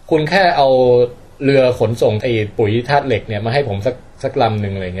คุณแค่เอาเรือขนส่งไอ้ปุ๋ยธาตุเหล็กเนี่ยมาให้ผมสักลำห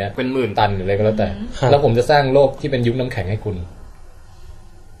นึ่งอะไรเงี้ยเป็นหมื่นตันหรืออะไรก็แล้วแต่แล้วผมจะสร้างโลกที่เป็นยุคน้ำแข็งให้คุณ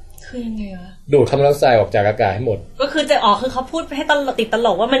คือยังไงวะดูดคาร์บอนไดออกไซด์ออกจากอากาศให้หมดก็คือจะคือเขาพูดให้ติดตล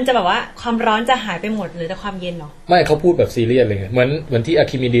กว่ามันจะแบบว่าความร้อนจะหายไปหมดหรือแต่ความเย็นหรอไม่เขาพูดแบบซีเรียสเลยเหมือนที่อะ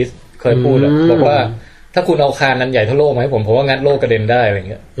คิมิดิสเคยพูดบอกว่าถ้าคุณเอาคานนั้นใหญ่เท่าโลกมาให้ผมว่างัดโลกกระเด็นได้อะไร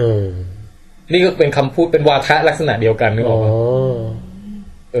เงี้ยนี่ก็เป็นคำพูดเป็นวาทะลักษณะเดียวกันนึกออกไหม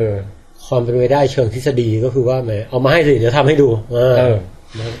ความเป็นไปได้เชิงทฤษฎีก็คือว่าแหมเอามาให้สิเดี๋ยวทำให้ดู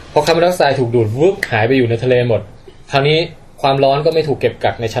พอคาร์บอนไดออกไซด์ถูกดูดวึบหายไปอยู่ในทะเลหมดคราวนี้ความร้อนก็ไม่ถูกเก็บ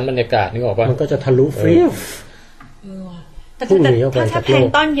กักในชั้นบรรยากาศนึกออกป่ะมันก็จะทะลุฟิวแต่ถ้าแพลง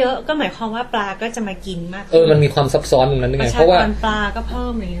ก์ต้นเยอะก็หมายความว่าปลาก็จะมากินมากมันมีความซับซ้อนตรงนั้นไงเพราะว่าปลาก็เพิ่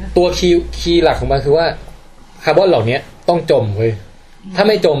มอย่างเงี้ยตัวคีย์หลักของมันคือว่าคาร์บอนเหล่านี้ต้องจมเว้ยถ้า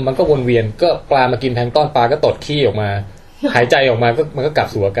ไม่จมมันก็วนเวียนก็ปลามากินแพลงก์ต้นปลาก็ตดขี้ออกมาหายใจออกมาก็มันก็กลับ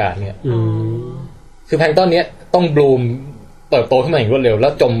สู่อากาศเนี่ยคือแพลงก์ต้นนี้ต้องบลูมเติบโตขึ้นมาอย่างรวดเร็วแล้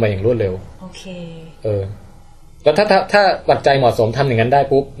วจมไปอย่างรวดเร็วโอเคแล้วถ้าปัจจัยเหมาะสมทำอย่างนั้นได้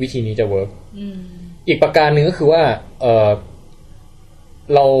ปุ๊บวิธีนี้จะเวิร์กอีกประการหนึ่งก็คือว่า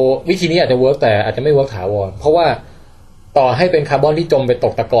เราวิธีนี้อาจจะเวิร์กแต่อาจจะไม่เวิร์กถาวรเพราะว่า ต่อให้เป็นคาร์บอนที่จมไปต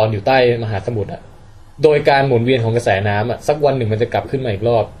กตะกอนอยู่ใต้มหาสมุทรโดยการหมุนเวียนของกระแสน้ำสักวันหนึ่งมันจะกลับขึ้นมาอีกร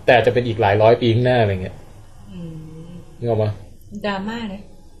อบแต่จะเป็นอีกหลายร้อยปีข้างหน้าอะไรเงี้ยนึกออกปะดราม่านะ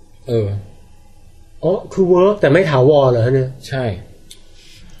อ๋อคือเวิร์กแต่ไม่ถาวรเหรอเนี่ยใช่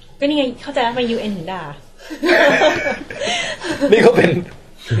ก็นี่ไงเข้าใจว่าไป UN ถึงด่า นี่เขาเป็น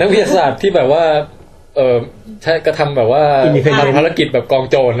นักวิทยาศาสตร์ที่แบบว่าใช่กระทำแบบว่าภารกิจแบบกอง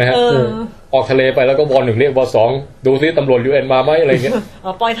โจรนะฮะออกทะเลไปแล้วก็วอ1เรียกวอ2ดูซิตำรวจ UN มาไหมอะไรเงี้ย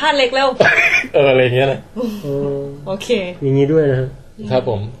ปล่อยท่านเล็กเร็วอะไรเงี้ยนะโอเคอย่างงี้ด้วยนะครับ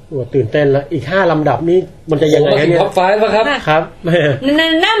ผมตื่นเต้นแล้วอีก5ลำดับนี้มันจะยังไงเนี่ยท็อป5ป่ะครับครับ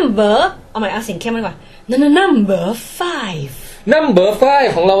number เอาใหม่เอาเสียงเข้มก่อน number 5 number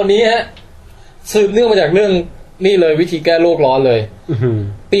 5ของเราวันนี้ฮะสืบเนื่องมาจากเรื่องนี่เลยวิธีแก้โลกร้อนเลย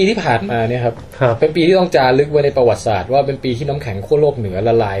ปีที่ผ่านมาเนี่ยครับเป็นปีที่ต้องจารึกไว้ในประวัติศาสตร์ว่าเป็นปีที่น้ำแข็งขั้วโลกเหนือล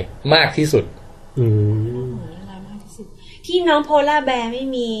ะลายมากที่สุดละลายมากที่สุดที่น้องโพล่าแบร์ไม่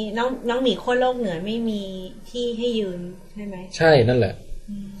มีน้องหมีขั้วโลกเหนือไม่มีที่ให้ยืนใช่ไหมใช่นั่นแหละ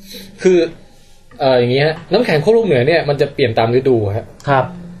คืออย่างงี้ฮะน้ำแข็งขั้วโลกเหนือเนี่ยมันจะเปลี่ยนตามฤดูครับ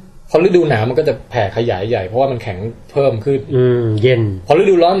พอฤดูหนาวมันก็จะแผ่ขยายใหญ่เพราะว่ามันแข็งเพิ่มขึ้นเย็นพอฤ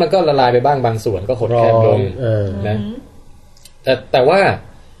ดูร้อนมันก็ละลายไปบ้างบางส่วนก็หดแคบลงนะแต่ว่า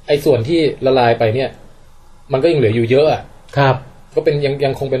ไอ้ส่วนที่ละลายไปเนี่ยมันก็ยังเหลืออยู่เยอะครับก็เป็นยั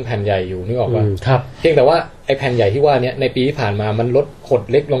งคงเป็นแผ่นใหญ่อยู่นึกออกป่ะครับเพียงแต่ว่าไอ้แผ่นใหญ่ที่ว่านี้ในปีที่ผ่านมามันลดหด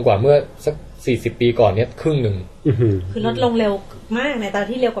เล็กลงกว่าเมื่อสัก40 ปีก่อนเนี่ยครึ่งนึงคือลดลงเร็วมากในตอน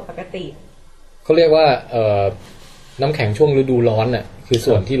ที่เร็วกว่าปกติเขาเรียกว่าน้ำแข็งช่วงฤดูร้อนน่ะคือ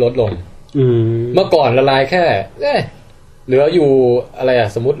ส่วนที่ลดลงเมื่อก่อนละลายแค่เหลืออยู่อะไร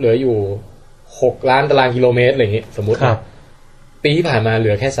สมมติเหลืออยู่6 ล้านตารางกิโลเมตรอะไรอย่างงี้สมมติปีที่ผ่านมาเหลื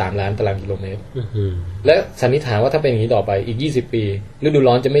อแค่3 ล้านตารางกิโลเมตรและสันนิษฐานว่าถ้าเป็นอย่างนี้ต่อไปอีก20 ปีฤดู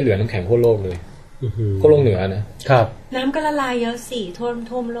ร้อนจะไม่เหลือน้ำแข็งขั้วโลกเลยขั้วโลกเหนือนะครับน้ำก็ละลายเยอะสิท่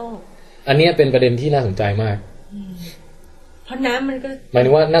วมโลกอันนี้เป็นประเด็นที่น่าสนใจมากเพราะน้ำมันก็หมายถึ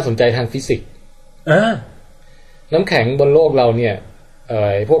งว่าน่าสนใจทางฟิสิกส์น้ำแข็งบนโลกเราเนี่ย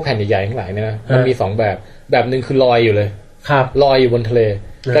พวกแผ่นใหญ่ๆทั้งหลายเนี่ยนะมันมี2แบบนึงคือลอยอยู่เลยลอยอยู่บนทะเล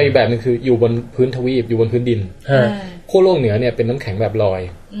ก็อีกแบบนึงคืออยู่บนพื้นทวีปอยู่บนพื้นดินขั้วโลกเหนือเนี่ยเป็นน้ำแข็งแบบลอย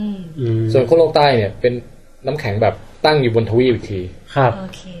ส่วนขั้วโลกใต้เนี่ยเป็นน้ำแข็งแบบตั้งอยู่บนทวีปอีกที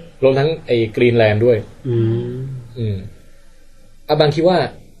รวมทั้งไอ้กรีนแลนด์ด้วยบางคิดว่า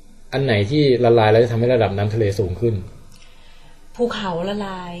อันไหนที่ละลายแล้วจะทำให้ระดับน้ำทะเลสูงขึ้นภูเขาละล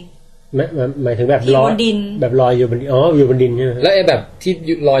ายหมายถึงแบบลอยแบบลอยอยู่บนอยู่บนดินใช่ไหมแล้วไอ้แบบที่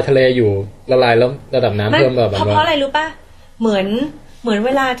ลอยทะเลอยู่ละลายแล้วระดับน้ำเพิ่มแบบเพราะอะไรรู้ป่ะเหมือนเ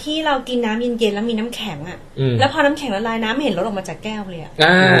วลาที่เรากินน้ำเย็นๆแล้วมีน้ำแข็งแล้วพอน้ำแข็งละลายน้ำไม่เห็นลดออกมาจากแก้วเลย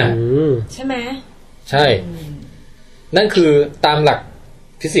ใช่ไหมใช่นั่นคือตามหลัก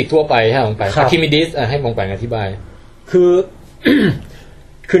ฟิสิกส์ทั่วไปใช่ไหมมองไปอะคิมิดิสให้มองไปอธิบาย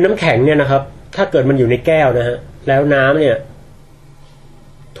คือน้ำแข็งเนี่ยนะครับถ้าเกิดมันอยู่ในแก้วนะฮะแล้วน้ำเนี่ย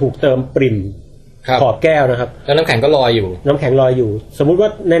ถูกเติมปริ่มขอบแก้วนะครับแล้วน้ำแข็งก็ลอยอยู่น้ำแข็งลอยอยู่สมมุติว่า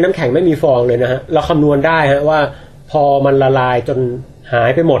ในน้ำแข็งไม่มีฟองเลยนะฮะเราคำนวณได้ฮะว่าพอมันละลายจนหาย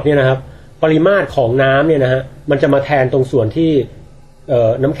ไปหมดเนี่ยนะครับปริมาตรของน้ำเนี่ยนะฮะมันจะมาแทนตรงส่วนที่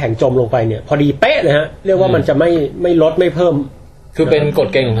น้ำแข็งจมลงไปเนี่ยพอดีเป๊ะเลยฮะเรียกว่ามันจะไม่ลดไม่เพิ่มคือเป็นกฎ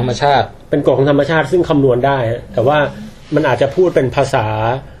เกณฑ์ของธรรมชาติเป็นกฎของธรรมชาติซึ่งคำนวณได้ฮะแต่ว่ามันอาจจะพูดเป็นภาษา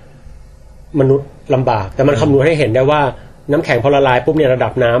มนุษย์ลำบากแต่มันคำนวณให้เห็นได้ว่าน้ำแข็งพอละลายปุ๊บเนี่ยระดั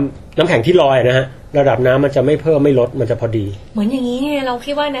บน้ำแข็งที่ลอยนะฮะระดับน้ำมันจะไม่เพิ่มไม่ลดมันจะพอดีเหมือนอย่างนี้เนี่ยเรา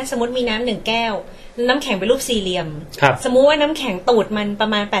คิดว่านะสมมติมีน้ำ1 แก้วน้ำแข็งเป็นรูปสี่เหลี่ยมสมมุติว่าน้ำแข็งตูดมันประ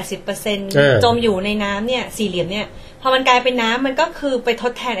มาณ 80% จมอยู่ในน้ำเนี่ยสี่เหลี่ยมเนี่ยพอมันกลายเป็นน้ำมันก็คือไปท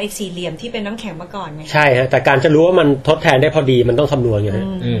ดแทนไอ้สี่เหลี่ยมที่เป็นน้ำแข็งมาก่อนไงใช่ฮะแต่การจะรู้ว่ามันทดแทนได้พอดีมันต้องคำนวณไง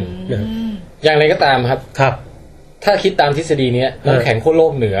อย่างไรก็ตามครับถ้าคิดตามทฤษฎีนี้น้ำแข็งขั้วโล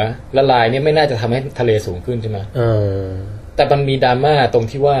กเหนือละลายเนี่ยไม่น่าจะทำให้ทะเลสูงขึ้นใช่ไหมแต่มันมีดราม่าตรง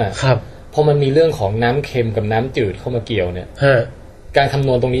ที่ว่าพอมันมีเรื่องของน้ำเค็มกับน้ำจืดเข้ามาเกี่ยวเนี่ยการคำน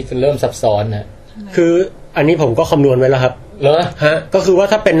วณตรงนี้จะเริ่มซับซ้อนนะคืออันนี้ผมก็คำนวณไว้แล้วครับเหรอฮะก็คือว่า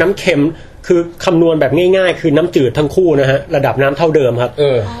ถ้าเป็นน้ำเค็มคือคำนวณแบบง่ายๆคือน้ำจืดทั้งคู่นะฮะระดับน้ำเท่าเดิมครับ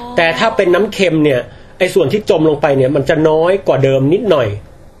แต่ถ้าเป็นน้ำเค็มเนี่ยไอ้ส่วนที่จมลงไปเนี่ยมันจะน้อยกว่าเดิมนิดหน่อย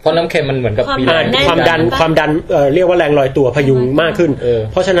เพราะน้ำเค็มมันเหมือนกับความดันเรียกว่าแรงลอยตัวพยุงมากขึ้น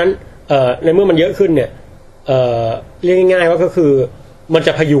เพราะฉะนั้นในเมื่อมันเยอะขึ้นเนี่ยเรียกง่ายๆว่าก็คือมันจ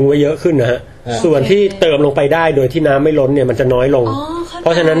ะพยุงไว้เยอะขึ้นนะฮะส่วนที่เติมลงไปได้โดยที่น้ำไม่ล้นเนี่ยมันจะน้อยลงเพร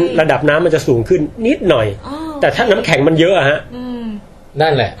าะฉะนั้นระดับน้ำมันจะสูงขึ้นนิดหน่อยแต่ถ้าน้ำแข็งมันเยอะฮะนั่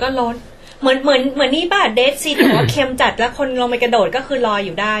นแหละก็ล้น เหมือนนี่ป่ะเดดซีที่บอกว่าเค็มจัดแล้วคนลงไปกระโดดก็คือลอยอ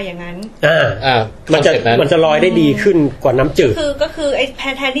ยู่ได้อย่างนั้นมันจะลอยได้ดีขึ้นกว่าน้ำจืดก็คือไอ้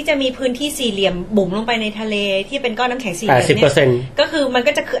แทนที่จะมีพื้นที่สี่เหลี่ยมบุ๋มลงไปในทะเลที่เป็นก้อนน้ำแข็งสี่เหลี่ยมเนี่ยก็คือมัน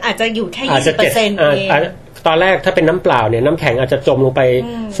ก็จะคืออาจจะอยู่แค่ 20% เองตอนแรกถ้าเป็นน้ำเปล่าเนี่ยน้ำแข็งอาจจะจมลงไป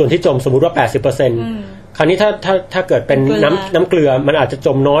ส่วนที่จมสมมุติว่า 80%คราวนี้ถ้าเกิดเป็นน้ำเกลือมันอาจจะจ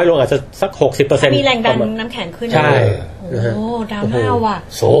มน้อยลงอาจจะสัก 60% มีแรงดันน้ำแข็งขึ้นใช่โอ้ดราม่าว่ะ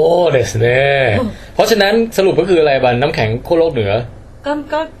โซเดสเน่เพราะฉะนั้นสรุปก็คืออะไรบ้างน้ำแข็งขั้วโลกเหนือ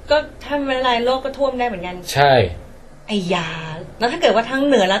ก็ถ้ามันละลายโลกก็ท่วมได้เหมือนกันใช่ไอ้ยาแล้วถ้าเกิดว่าทั้ง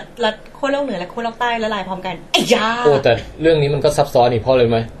เหนือและขั้วโลกเหนือและขั้วโลกใต้ละลายพร้อมกันไอ้ยาโอ้แต่เรื่องนี้มันก็ซับซ้อนอีกเพราะอะไร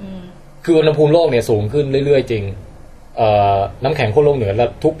ไหมคืออุณหภูมิโลกเนี่ยสูงขึ้นเรื่อยๆจริงน้ำแข็งขั้วโลกเหนือแล้ว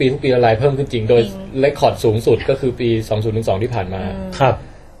ทุกปีละลายเพิ่มขึ้นจริงโดยเรคคอร์ดสูงสุดก็คือปี2012ที่ผ่านมาครับ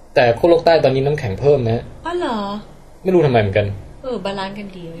แต่ขั้วโลกใต้ตอนนี้น้ำแข็งเพิ่มนะอ๋อเหรอไม่รู้ทำไมเหมือนกันบาลานซ์กัน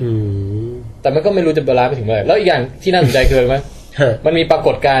ดีแต่มันก็ไม่รู้จะบาลานซ์ไปถึงเมื่อไหร่แล้วอีกอย่างที่น่าสนใจคือไหมมันมีปราก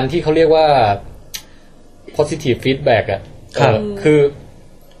ฏการณ์ที่เขาเรียกว่า positive feedback อ่ะคือ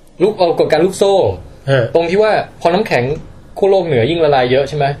ปรากฏการณ์ลูกโซ่ตรงที่ว่าพอน้ำแข็งขั้วโลกเหนือยิ่งละลายเยอะ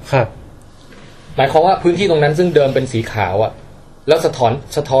ใช่ไหมครับหมายความว่าพื้นที่ตรงนั้นซึ่งเดิมเป็นสีขาวอ่ะแล้วสะ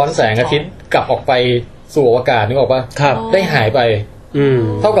ท้อนแสงอาทิตย์กลับออกไปสู่อากาศนึกออกป่ะได้หายไป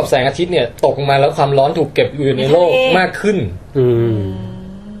เท่ากับแสงอาทิตย์เนี่ยตกมาแล้วความร้อนถูกเก็บอยู่ในโลกมากขึ้น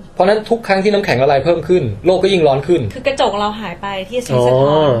เพราะนั้นทุกครั้งที่น้ำแข็งละลายเพิ่มขึ้นโลกก็ยิ่งร้อนขึ้นคือกระจกเราหายไปที่สีสะท้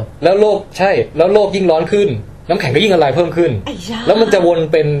อนแล้วโลกใช่แล้วโลกยิ่งร้อนขึ้นน้ำแข็งก็ยิ่งละลายเพิ่มขึ้นแล้วมันจะวน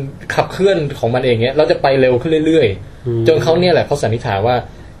เป็นขับเคลื่อนของมันเองเนี้ยเราจะไปเร็วขึ้นเรื่อยๆจนเขาเนี่ยแหละเขาสันนิษฐานว่า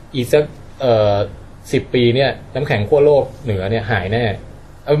อีกสัก10 ปีเนี่ยน้ำแข็งขั้วโลกเหนือเนี่ยหายแน่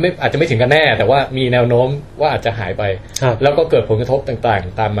อาจจะไม่ถึงกันแน่แต่ว่ามีแนวโน้มว่าอาจจะหายไปแล้วก็เกิดผลกระทบต่าง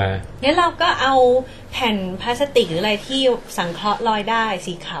ๆตามมางั้นเราก็เอาแผ่นพลาสติกหรืออะไรที่สังเคราะห์ลอยได้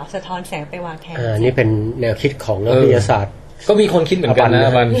สีขาวสะท้อนแสงไปวางแทนนี่เป็นแนวคิดของนักวิทยาศาสตร์ก็มีคนคิดเหมือนกันน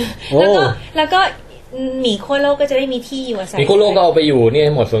ะมันแล้วก็หมีขั้วโลกก็จะได้มีที่อยู่อาศัยหมีขั้วโลกก็เอาไปอยู่นี่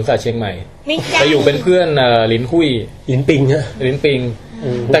หมดสวนสัตว์เชียงใหม่ไปอยู่เป็นเพื่อนลิ้นคุยลิ้นปิงฮะลิ้นปิง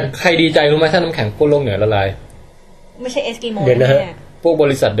แต่ใครดีใจรู้ไหมถ้าน้ำแข็งขั้วโลกเหนือละลายไม่ใช่เอสกิโมนะฮะพวกบ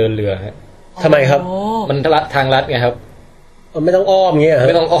ริษัทเดินเรือฮะทำไมครับมันทางลัดไงครับไม่ต้องอ้อมเงี้ยไ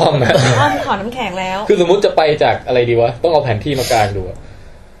ม่ต้องอ้อมนะอ้อมขอน้ำแข็งแล้วคือสมมุติจะไปจากอะไรดีวะต้องเอาแผนที่มากางดู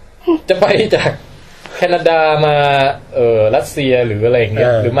จะไปจากแคนาดามารัสเซียหรืออะไรอย่างเงี้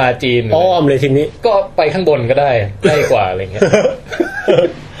ยหรือมาจีนอ้อมเลยทีนี้ก็ไปข้างบนก็ได้ใกล้กว่าอะไรเงี้ย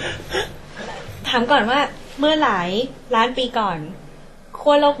ถามก่อนว่าเมื่อหลายล้านปีก่อน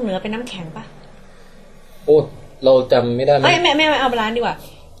ขั้วโลกเหนือเป็นน้ำแข็งปะโอ้เราจำไม่ได้ไม่เอาบาลานซ์ดีกว่า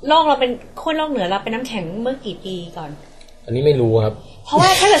โลกเราเป็นขั้วโลกเหนือเราเป็นน้ำแข็งเมื่อกี่ปีก่อนอันนี้ไม่รู้ครับเพราะว่า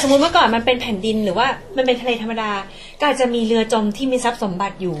ถ้าเกิดสมมติเมื่อก่อนมันเป็นแผ่นดินหรือว่ามันเป็นทะเลธรรมดาก็อาจจะมีเรือจมที่มีทรัพย์สมบั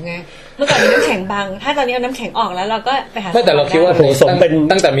ติอยู่ไงเมื่อก่อนมีน้ำแข็งบางถ้าตอนนี้เอาน้ำแข็งออกแล้วเราก็ไปหาไม่แต่เราคิดว่า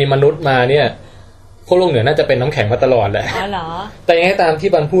ตั้งแต่มีมนุษย์มาเนี่ยขั้วโลกเหนือน่าจะเป็นน้ำแข็งมาตลอดแหละอ๋อเหรอแต่ยังไงตามที่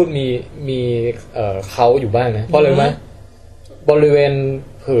บันพูดมีเขาอยู่บ้างนะเพราะเลยไหมบริเวณ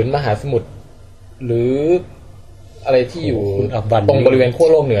ผืนมหาสมุทรหรืออะไรที่อยู่ตรงบริเวณขั้ว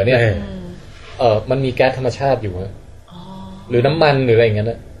โลกเหนือเนี่ยมันมีแก๊สธรรมชาติอยู่หรือน้ำมันหรืออะไรอย่างเงี้ย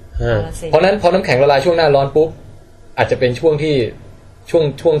นะเพราะนั้นพอน้ำแข็งละลายช่วงหน้าร้อนปุ๊บอาจจะเป็นช่วงที่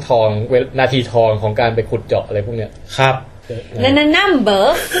ช่วงทองนาทีทองของการไปขุดเจาะอะไรพวกเนี้ยครับnumber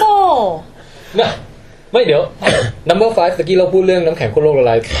 4ไม่เดี๋ยว number 5ตะกี้เราพูดเรื่องน้ำแข็งขั้วโลกละ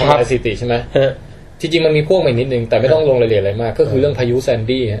ลายทำลายสถิติใช่ไหมจริงๆมันมีพวกใหม่นิดนึงแต่ไม่ต้องลงรายละเอียดอะไรมากก็คือเรื่องพายุแซน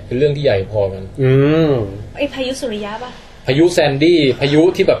ดี้เป็นเรื่องที่ใหญ่พอกันไอ้พายุสุริยะป่ะพายุแซนดี้พายุ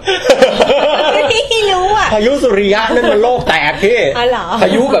ที่แบบไม่รู้อ่ะพายุสุริยะนั่นมันโลกแตกพี่อ๋อเหรอพา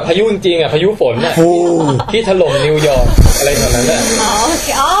ยุแบบพายุจริงๆอ่ะพายุฝนอ่ะที่ถล่มนิวยอร์กอะไรแถวนั้นอ่ะ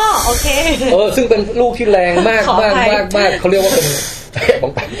โอเคซึ่งเป็นลูกที่แรงมากเขาเรียกว่าเป็น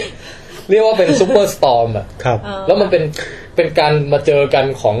เรียกว่าเป็นซุปเปอร์สตอร์มอ่ะครับแล้วมันเป็นการมาเจอกัน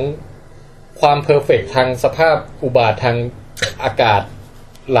ของความเพอร์เฟกต์ทางสภาพอุบาททางอากาศ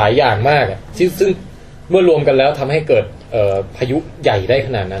หลายอย่างมากอ่ะซึ่งเมื่อรวมกันแล้วทำให้เกิดพายุใหญ่ได้ข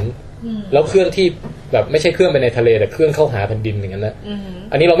นาดนั้นแล้วเคลื่อนที่แบบไม่ใช่เคลื่อนไปในทะเลแต่เคลื่อนเข้าหาแผ่นดินอย่างนั้นนะ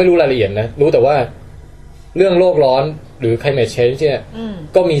อันนี้เราไม่รู้รายละเอียดนะรู้แต่ว่าเรื่องโลกร้อนหรือ climate change เนี่ย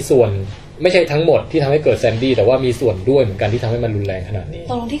ก็มีส่วนไม่ใช่ทั้งหมดที่ทำให้เกิดแซนดี้แต่ว่ามีส่วนด้วยเหมือนกันที่ทำให้มันรุนแรงขนาดนี้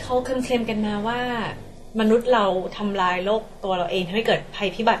ตรงที่เขาเคลมกันมาว่ามนุษย์เราทำลายโลกตัวเราเองทำให้เกิดภัย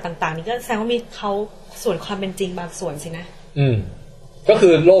พิบัติต่างๆนี่ก็แสดงว่ามีเขาส่วนความเป็นจริงบางส่วนสินะก็คื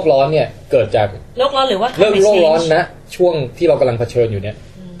อโลกร้อนเนี่ยเกิดจากโลกร้อนหรือว่าเรื่องโลกร้อนนะช่วงที่เรากำลังเผชิญอยู่เนี่ย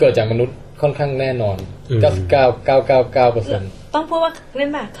เกิดจากมนุษย์ค่อนข้างแน่นอน 99.999% ต้องพูดว่าเรื่อ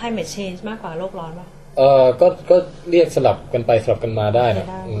งแบบ climate change มากกว่าโลกร้อนป่ะก็เรียกสลับกันไปสลับกันมาได้นะ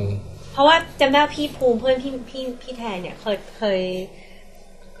เพราะว่าจำได้พี่ภูมิเพื่อนพี่แทนเนี่ยเคย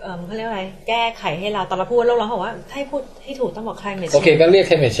เขาเรียกอะไรแก้ไขให้เราตอนเราพูดโลกร้อนบอกว่าให้พูดให้ถูกต้องบอก climate change โอเคก็เรียก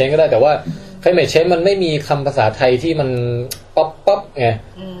climate change ก็ได้แต่ว่า climate change มันไม่มีคำภาษาไทยที่มันป๊อปไง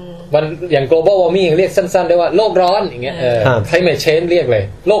มันอย่าง global warming เรียกสั้นๆได้ว่าโลกร้อนอย่างเงี้ยclimate change เรียกเลย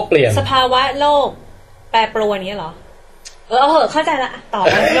โลกเปลี่ยนสภาวะโลกแปรปรวนนี้เหรอเอาเหอะเข้าใจละต่อไ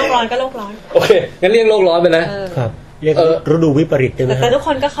ปโลกร้อนก็โลกร้อนโอเคงั้นเรียกโลกร้อนไปนะครับเรียกฤดูวิปริตได้ไหมแต่ทุกค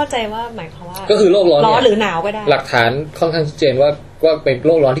นก็เข้าใจว่าหมายความว่าก็คือโลกร้อนร้อนหรือหนาวก็ได้หลักฐานค่อนข้างชัดเจนว่าเป็นโ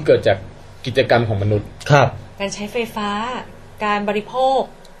ลกร้อนที่เกิดจากกิจกรรมของมนุษย์ครับการใช้ไฟฟ้าการบริโภค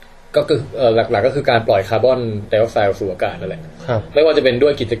ก็คือหลักๆก็คือการปล่อยคาร์บอนไดออกไซด์สู่อากาศนั่นแหละครับไม่ว่าจะเป็นด้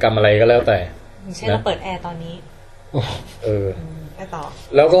วยกิจกรรมอะไรก็แล้วแต่เช่นเราเปิดแอร์ตอนนี้ต่อ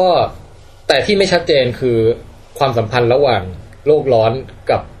แล้วก็แต่ที่ไม่ชัดเจนคือความสัมพันธ์ระหว่างโลกร้อน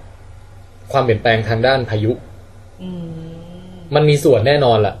กับความเปลี่ยนแปลงทางด้านพายุมันมีส่วนแน่น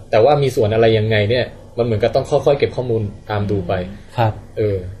อนล่ะแต่ว่ามีส่วนอะไรยังไงเนี่ยมันเหมือนกับต้องค่อยๆเก็บข้อมูลตามดูไปครับ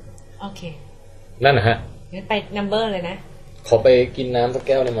โอเคนั่นนะฮะงั้นไป number เลยนะขอไปกินน้ำสักแ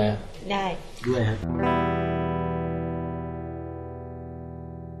ก้วได้ไหมได้ด้วยฮะ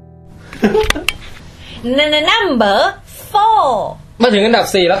number 4มาถึงอันดับ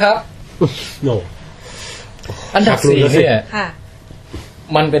4แล้วครับโนอันดับ4เนี่ย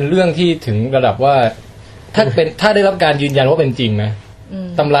มันเป็นเรื่องที่ถึงระดับว่าถ้าได้รับการยืนยันว่าเป็นจริงนะ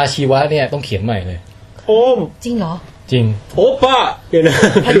ตำราชีวะเนี่ยต้องเขียนใหม่เลยโอ้จริงเหรอจริงโอ้ป้าเดี๋ยวนะ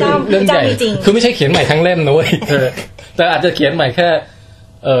เรื่องใหญ่คือไม่ใช่เขียนใหม่ทั้งเล่มนะเว้ยแต่อาจจะเขียนใหม่แค่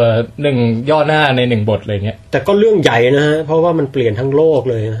1ย่อหน้าใน1บทอะไรเงี้ยแต่ก็เรื่องใหญ่นะฮะเพราะว่ามันเปลี่ยนทั้งโลก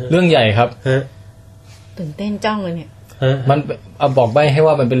เลยนะเรื่องใหญ่ครับตื่นเต้นจ้องเลยเนี่ยมันบอกใบ้ให้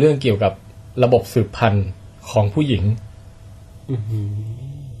ว่ามันเป็นเรื่องเกี่ยวกับระบบสืบพันธุ์ของผู้หญิง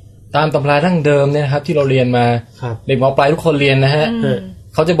ตามตำราดั้งเดิมเนี่ยนะครับที่เราเรียนมาเด็กม.ปลายทุกคนเรียนนะฮะ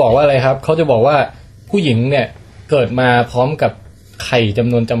เขาจะบอกว่าอะไรครับเขาจะบอกว่าผู้หญิงเนี่ยเกิดมาพร้อมกับไข่จ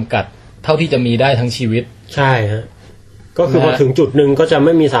ำนวนจำกัดเท่าที่จะมีได้ทั้งชีวิตใช่ฮะก็คือพอถึงจุดหนึ่งก็จะไ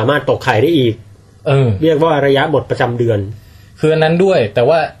ม่มีสามารถตกไข่ได้อีกเรียกว่าระยะหมดประจำเดือนคืออันนั้นด้วยแต่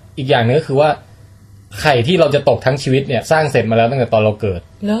ว่าอีกอย่างนึงก็คือว่าไข่ที่เราจะตกทั้งชีวิตเนี่ยสร้างเสร็จมาแล้วตั้งแต่ตอนเราเกิด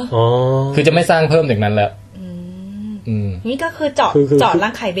เหรอคือจะไม่สร้างเพิ่มจากนั้นแล้วนี่ก็คือเจาะร่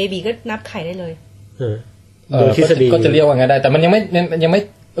างไข่เบบีก็นับไข่ได้เลยโดยทฤษฎีก็จะเรียกว่าไงได้แต่มันยังไม่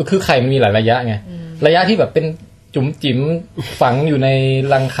คือไข่มันมีหลายระยะไงระยะที่แบบเป็นจุ๋มจิ๋มฝังอยู่ใน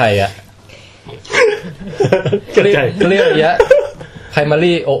รังไข่อ่ะเรียกระยะ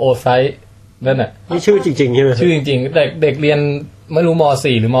primary oocyte นั่นน่ะนี่ชื่อจริงๆใช่ไหมชื่อจริงๆเด็กเรียนไม่รู้ม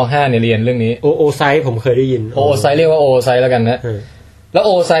.4 หรือม.5 เนี่ยเรียนเรื่องนี้oocyte ผมเคยได้ยินoocyte เรียกว่า oocyte แล้วกันนะแล้ว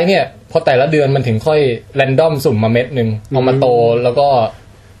oocyte เนี่ยพอแต่ละเดือนมันถึงค่อยแรนดอมสุ่มมาเม็ดนึงเอามาโตแล้วก็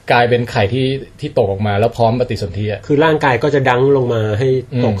กลายเป็นไข่ที่ตกออกมาแล้วพร้อมปฏิสนธิอ่ะคือร่างกายก็จะดังลงมาให้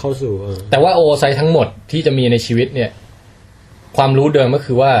ตกเข้าสู่แต่ว่าoocyte ทั้งหมดที่จะมีในชีวิตเนี่ยความรู้เดิมก็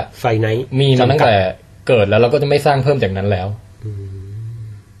คือว่าไฟไนท์มีมาตั้งแต่เกิดแล้วเราก็จะไม่สร้างเพิ่มจากนั้นแล้ว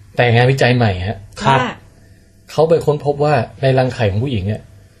แต่งานวิจัยใหม่ฮะเขาไปค้นพบว่าในรังไข่ของผู้หญิงเนี่ย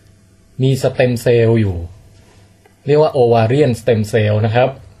มีสเต็มเซลล์อยู่เรียกว่าโอวาเรียนสเต็มเซลล์นะครับ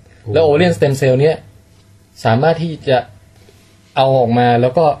แล้วโอวาเรียนสเต็มเซลล์เนี่ยสามารถที่จะเอาออกมาแล้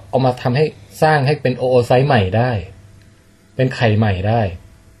วก็เอามาทำให้สร้างให้เป็นโอโอไซต์ใหม่ได้เป็นไข่ใหม่ได้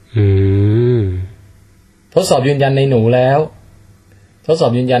ทดสอบยืนยันในหนูแล้วทดสอ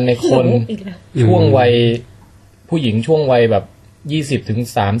บยืนยันในคนช่วงวัยผู้หญิงช่วงวัยแบบ20 ถึง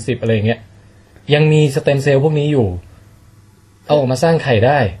 30อะไรเงี้ยยังมีสเต็มเซลล์พวกนี้อยู่เอาออกมาสร้างไข่ไ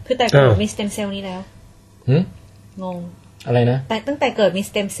ด้คือแต่เกิดมีสเต็มเซลล์นี้แล้วงงอะไรนะแต่ตั้งแต่เกิดมี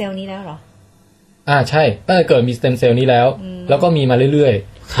สเต็มเซลล์นี้แล้วเหรอใช่ตั้งแต่เกิดมีสเต็มเซลล์นี้แล้วแล้วก็มีมาเรื่อย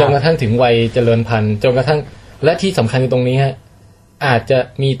ๆจนกระทั่งถึงวัยเจริญพันธุ์จนกระทั่งและที่สำคัญคือตรงนี้ฮะอาจจะ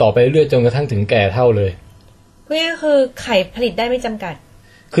มีต่อไปเรื่อยๆจนกระทั่งถึงแก่เท่าเลยนี่คือไข่ผลิตได้ไม่จำกัด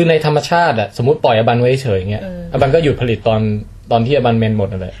คือในธรรมชาติสมมติปล่อยอบันไว้เฉยอย่างเงี้ยอบันก็หยุดผลิตตอนที่อบันเมนหมด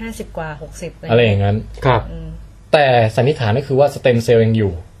อะไร50 กว่า 60อะไรอย่างนั้นครับแต่สันนิษฐานก็คือว่าสเต็มเซลล์ยังอ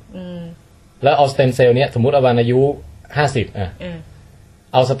ยู่แล้วเอาสเต็มเซลล์เนี้ยสมมติอบันอายุ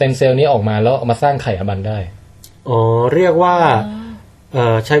50เอาสเต็มเซลล์นี้ออกมาแล้วเอามาสร้างไข่อบันได้เรียกว่า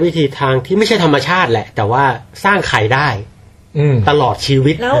ใช้วิธีทางที่ไม่ใช่ธรรมชาติแหละแต่ว่าสร้างไข่ได้ตลอดชี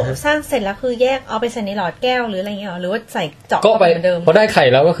วิตแล้วสร้างเสร็จแล้วคือแยกเอาไปใส่ในหลอดแก้วหรืออะไรเงี้ยหรือว่าใส่เจาะก็ไปเหมือนเดิมพอได้ไข่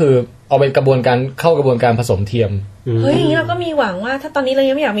แล้วก็คือเอาไปเข้ากระบวนการผสมเทียมเฮ้ยอย่างนี้เราก็มีหวังว่าถ้าตอนนี้เรา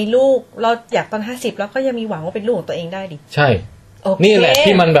ยังไม่อยากมีลูกเราอยากตอน50แล้วก็ยังมีหวังว่าเป็นลูกของตัวเองได้ดิใช่นี่แหละ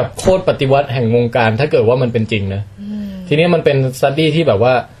ที่มันแบบโคตรปฏิวัติแห่งวงการถ้าเกิดว่ามันเป็นจริงนะทีนี้มันเป็นสตั๊ดดี้ที่แบบ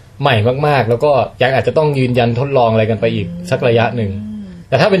ว่าใหม่มากๆแล้วก็ยังอาจจะต้องยืนยันทดลองอะไรกันไปอีกสักระยะหนึ่ง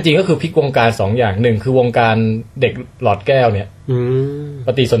แต่ถ้าเป็นจริงก็คือพลิกวงการ2อย่างหนึ่งคือวงการเด็กหลอดแก้วเนี่ยป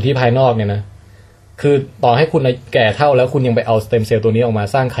ฏิสนธิภายนอกเนี่ยนะคือต่อให้คุณแก่เท่าแล้วคุณยังไปเอาสเต็มเซลล์ตัวนี้ออกมา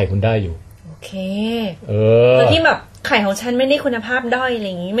สร้างไข่คุณได้อยู่โอเคแต่ที่แบบไข่ของฉันไม่ได้คุณภาพด้อยอะไร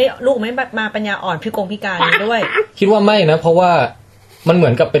อย่างงี้ไม่ลูกไม่มาปัญญาอ่อนพิการด้วยคิดว่าไม่นะเพราะว่ามันเหมื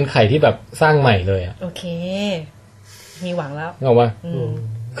อนกับเป็นไข่ที่แบบสร้างใหม่เลยอะโอเคมีหวังแล้วเอาว่า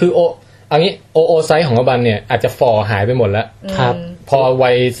คืออันนี้โอไซส์ของอบันเนี่ยอาจจะฟอหายไปหมดแล้วครับพอวั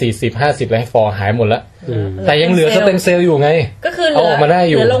ย40-50แล้วฟอหายหมดแล้วแต่ยังเหลือสเต็มเซลล์อยู่ไงก็คือเอาออกมาได้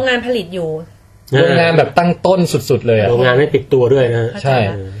อยู่เหลือโรงงานผลิตอยู่โรงงานแบบตั้งต้นสุดๆเลยอะโรงงานไม่ปิดตัวด้วยนะใช่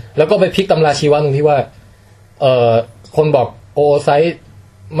แล้วก็ไปพลิกตำราชีวะตรงที่ว่าคนบอกโอไซส์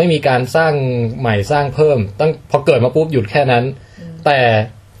ไม่มีการสร้างใหม่สร้างเพิ่มตั้งพอเกิดมาปุ๊บหยุดแค่นั้นแต่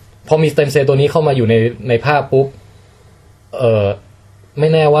พอมีสเต็มเซลล์ตัวนี้เข้ามาอยู่ในภาพปุ๊บไม่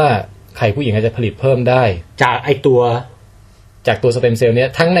แน่ว่าไข่ผู้หญิงอาจจะผลิตเพิ่มได้จากตัวสเต็มเซลล์เนี้ย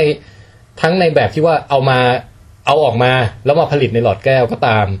ทั้งในแบบที่ว่าเอาออกมาแล้วมาผลิตในหลอดแก้วก็ต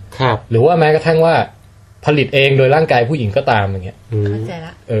ามครับหรือว่าแม้กระทั่งว่าผลิตเองโดยร่างกายผู้หญิงก็ตามอย่างเงี้ยเข้าใจล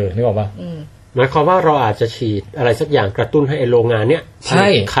ะนึกออกป่ะหมายความว่าเราอาจจะฉีดอะไรสักอย่างกระตุ้นให้โรงงานเนี้ยใช่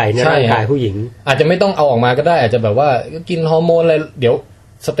ไข่ในร่างกายผู้หญิงอาจจะไม่ต้องเอาออกมาก็ได้อาจจะแบบว่ากินฮอร์โมนอะไรเดี๋ยว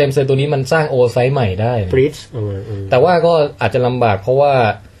สเต็มเซลล์ตัวนี้มันสร้างโอไซต์ใหม่ได้แต่ว่าก็อาจจะลำบากเพราะว่า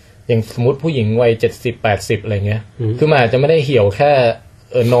อย่างสมมติผู้หญิงวัย70-80อะไรเงี้ยคือมันอาจจะไม่ได้เหี่ยวแค่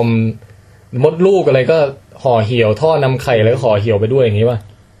นมมดลูกอะไรก็ห่อเหี่ยวท่อนำไข่แล้วห่อเหี่ยวไปด้วยอย่างงี้ป่ะ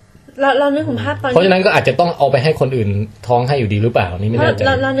เรานึกถึงภาพตอนเพราะฉะนั้นก็อาจจะต้องเอาไปให้คนอื่นท้องให้อยู่ดีหรือเปล่านี่ไม่แน่ใจ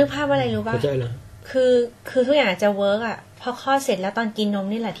เรานึกภาพว่าอะไรรู้ป่ะคือทุกอย่างอาจจะเวิร์กอ่ะพอคลอดเสร็จแล้วตอนกินนม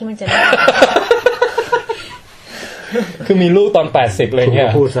นี่แหละที่มันจะได้ คือมีลูกตอน80เลยเนี่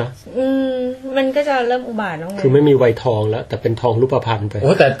ยพูดซะมันก็จะเริ่มอุบาทแล้วไงคือไม่มีวัยทองแล้วแต่เป็นทองรูปพรรณไป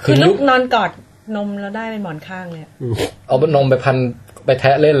แต่คือลูกนอนกอดนมแล้วได้เป็นหมอนข้างเลยเอานมไปพันไปแท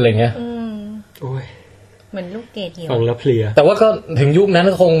ะเล่นอะไรเงี้ยโอ้ยเหมือนลูกเกดเหี่ยวฟังแล้วเพลียแต่ว่าก็ถึงยุคนั้น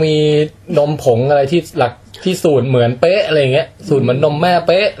คงมีนมผงอะไรที่หลักที่สูตรเหมือนเป๊ะอะไรเงี้ยสูตรเหมือนนมแม่เ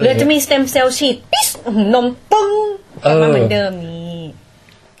ป๊ะหรือจะมีสเต็มเซลล์ฉีดปิ๊สนมปึ้งมาเหมือนเดิมนี้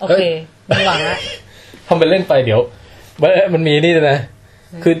โอเคมีหวังละทำไปเล่นไปเดี๋ยวมันมีนี่นะ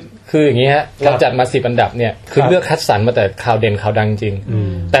คืออย่างนี้ฮะเราจัดมา10 อันดับเนี่ยคือเลือกคัดสรรมาแต่ข่าวเด่นข่าวดังจริง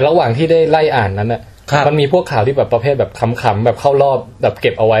แต่ระหว่างที่ได้ไล่อ่านนั้นน่ะมันมีพวกข่าวที่แบบประเภทแบบขำๆแบบเข้ารอบแบบเ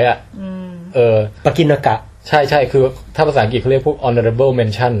ก็บเอาไว้อ่ะปากินากะใช่คือถ้าภาษาอังกฤษเขาเรียกพวก honorable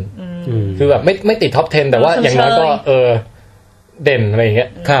mention คือแบบไม่ติดท็อป 10แต่ว่าอย่างน้อยก็เด่นอะไรอย่างเงี้ย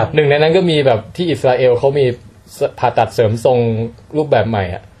หนึ่งในนั้นก็มีแบบที่อิสราเอลเขามีผ่าตัดเสริมทรงรูปแบบใหม่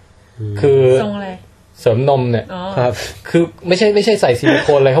อ่ะคือทรงอะไรเสริมนมเนี่ยคือไม่ใช่ใส่ซิลิโค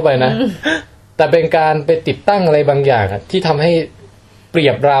นอะไรเข้าไปนะแต่เป็นการไปติดตั้งอะไรบางอย่างที่ทำให้เปรี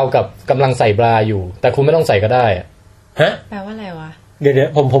ยบราวกับกำลังใส่บราอยู่แต่คุณไม่ต้องใส่ก็ได้ฮะแปลว่าอะไรวะเดี๋ยว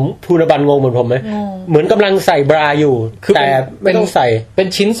ผมภูนบันงงเหมือนผมไหมเหมือนกำลังใส่บราอยู่แต่ไม่ต้องใส่เป็น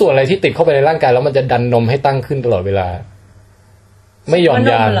ชิ้นส่วนอะไรที่ติดเข้าไปในร่างกายแล้วมันจะดันนมให้ตั้งขึ้นตลอดเวลาไม่หย่อน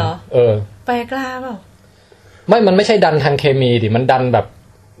ยานไปกล้าเปล่ามันไม่ใช่ดันทางเคมีดิมันดันแบ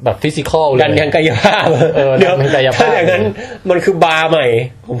บฟิสิกอลเลยดันทางกายภาพเดี๋ยวทางกายภาพอย่างนั้นมันคือบาร์ใหม่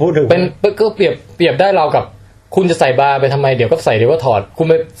ผมพูดถึงเป็นก็เปรียบได้เรากับคุณจะใส่บราไปทำไมเดี๋ยวก็ใส่เดี๋ยวก็ถอดคุณ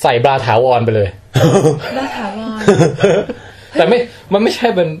ไปใส่บราถาวรไปเลยบราถาวรแต่มันไม่ใช่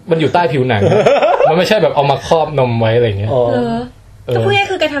มันอยู่ใต้ผิวหนังมันไม่ใช่แบบเอามาครอบนมไว้อะไรเงี้ยก็พูดง่าย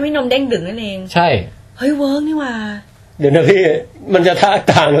คือการทำให้นมเด้งดึงนั่นเองใช่เฮ้ยเวิร์กนี่ว่าเดี๋ยวนะพี่มันจะท่า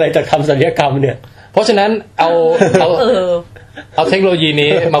ต่างอะไรจากทำศัลยกรรมเนี่ยเพราะฉะนั้นเอาเทคโนโลยีนี้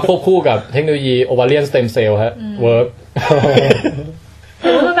มาควบคู่กับเทคโนโลยี ovarian stem cell ฮะเวิร์กห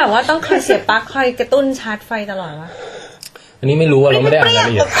รือว่ามันแบบว่าต้องคอยเสียบปลั๊กคอยกระตุ้นชาร์จไฟตลอดวะอันนี้ไม่รู้เราไม่ได้อ่านรายล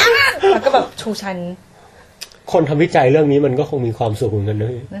ะเอียดแล้วก็แบบชูชันคนทำวิจัยเรื่องนี้มันก็คงมีความสุขเหมือนกันน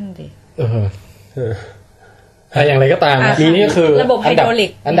ะนั่นดิอย่างไรก็ตามนี่คือระบบไฮดรอลิ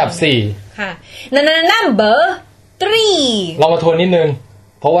กอันดับ4ค่ะnumber 3เรามาทวนนิดนึง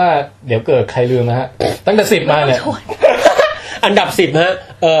เพราะว่าเดี๋ยวเกิดใครลืมนะฮะตั้งแต่10มาเนี่ยอันดับ10ฮะ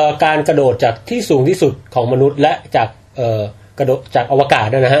การกระโดดจากที่สูงที่สุดของมนุษย์และจากกระโดดจากอวกาศ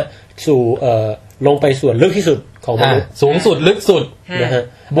นะฮะสู่ลงไปส่วนลึกที่สุดของมนุษย์สูงสุดลึกสุดนะฮะ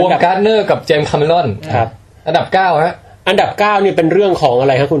บวมการ์เนอร์กับเจมส์คาเมรอนครับอันดับ9ฮะอันดับ9นี่เป็นเรื่องของอะไ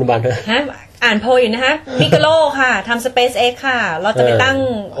รครับคุณบันฮะอ่านโพยอยู่นะฮะมิกาโลค่ะทำ SpaceX ค่ะเราจะไปตั้ง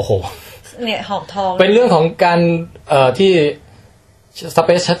โอ้โหเนี่ยหอกทองเป็นเรื่องของการที่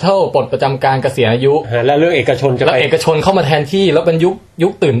Space Shuttle ปลดประจำการเกษียณอายุและเรื่องเอกชนจะไปเอกชนเข้ามาแทนที่แล้วเป็นยุ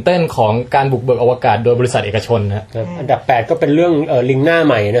คตื่นเต้นของการบุกเบิกอวกาศโดยบริษัทเอกชนนะอันดับ8ก็เป็นเรื่องลิงหน้าใ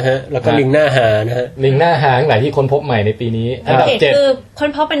หม่นะฮะแล้วก็ลิงหน้าหานะฮะลิงหน้าหาทั้งหลายที่ค้นพบใหม่ในปีนี้อันดับ7คือค้น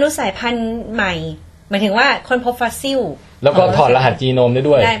พบเป็นนุสายพันธุ์ใหม่ หมายถึงว่าคนพบฟอสซิลแล้วก็ถอดรหัสจีโนมได้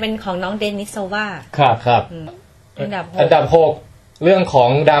ด้วยได้เป็นของน้องเดนิสโซวาครับอันดับ6เรื่องของ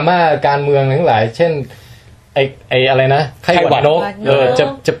ดราม่าการเมืองทั้งหลายเช่นไออะไรนะไข้หวัดนก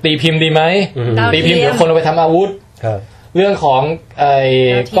จะตีพิมพ์ดีไหมตีพิมพ์เดี๋ยวคนเอาไปทำอาวุธเรื่องของไอ้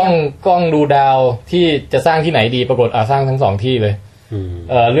กล้องดูดาวที่จะสร้างที่ไหนดีปรากฏสร้างทั้ง2ที่เลย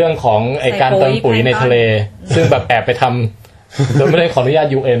เรื่องของไอ้การเติมปุ๋ยในทะเลซึ่งแบบแอบไปทำโดยไม่ได้ขออนุญาต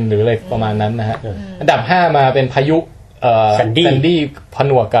UN หรืออะไรประมาณนั้นนะฮะอันดับ5มาเป็นพายุแซนดี้ผ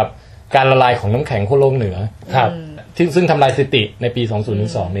นวกกับการละลายของน้ำแข็งขั้วโลกเหนือครับซึ่งทำลายสถิติในปี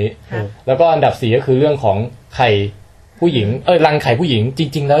2012นี้แล้วก็อันดับ4ก็คือเรื่องของไข่ผู้หญิงรังไข่ผู้หญิงจ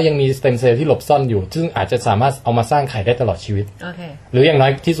ริงๆแล้วยังมีสเต็มเซลล์ที่หลบซ่อนอยู่ซึ่งอาจจะสามารถเอามาสร้างไข่ได้ตลอดชีวิตหรืออย่างน้อ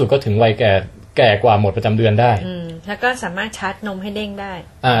ยที่สุดก็ถึงวัยแก่กว่าหมดประจำเดือนได้แล้วก็สามารถชาร์จนมให้เด้งได้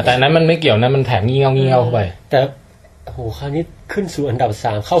แต่นั้นมันไม่เกี่ยวนะมันแถมงี่เง่าเข้าไปแต่โอ้โหคราวนี้ขึ้นสู่อันดับ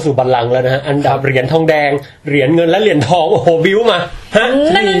3เข้าสู่บัลลังก์แล้วนะฮะอันดับเหรียญทองแดงเหรียญเงินและเหรียญทองโอ้โหบิ้วมา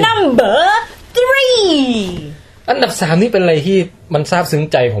number 3อันดับ3นี่เป็นอะไรที่มันซาบซึ้ง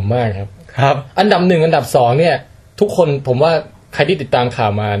ใจผมมากครับอันดับ1อันดับ2เนี่ยทุกคนผมว่าใครที่ติดตามข่า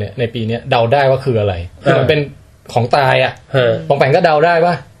วมาเนี่ยในปีนี้เดาได้ว่าคืออะไรคือมันเป็นของตายปองแปงก็เดาได้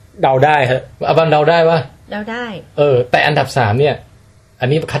ป่ะเดาได้ฮะอบันเดาได้ป่ะเดาได้แต่อันดับ3เนี่ยอัน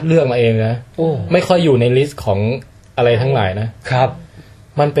นี้คัดเลือกมาเองนะไม่ค่อยอยู่ในลิสต์ของอะไรทั้งหลายนะครับ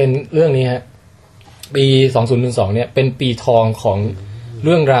มันเป็นเรื่องนี้ฮะปี2012เนี่ยเป็นปีทองของเ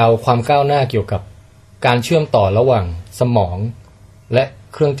รื่องราวความก้าวหน้าเกี่ยวกับการเชื่อมต่อระหว่างสมองและ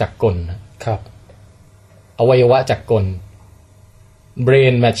เครื่องจักรกลครับอวัยวะจักรกล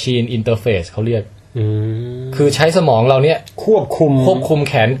brain machine interface เขาเรียกคือใช้สมองเราเนี่ยควบคุม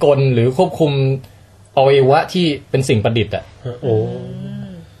แขนกลหรือควบคุมอวัยวะที่เป็นสิ่งประดิษฐ์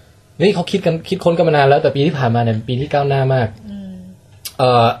นี่เขาคิดค้นกันมานานแล้วแต่ปีที่ผ่านมาเนี่ยปีที่ก้าวหน้ามาก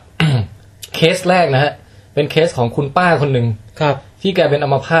เคสแรกนะฮะเป็นเคสของคุณป้าคนหนึ่งครับที่แกเป็นอั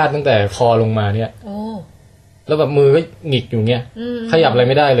มพาตตั้งแต่คอลงมาเนี่ยแล้วแบบมือก็หงิกอยู่เงี้ยขยับอะไร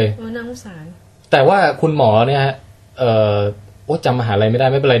ไม่ได้เลยน่าสงสารแต่ว่าคุณหมอเนี่ยฮะจำมหาอะไรไม่ได้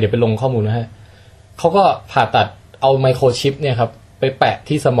ไม่เป็นไรเดี๋ยวไปลงข้อมูลนะฮะเขาก็ผ่าตัดเอาไมโครชิปเนี่ยครับไปแปะ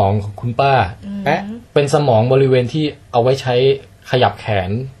ที่สมองของคุณป้าแปะเป็นสมองบริเวณที่เอาไว้ใช้ขยับแข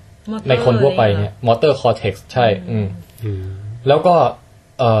นในคนทั่วไปเนี่ยมอเตอร์คอร์เทกซ์ใช่แล้วก็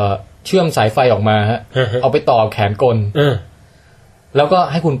เชื่อมสายไฟออกมาฮะเอาไปต่อแขนกลแล้วก็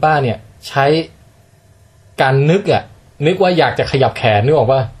ให้คุณป้าเนี่ยใช้การนึกว่าอยากจะขยับแขนนึกออก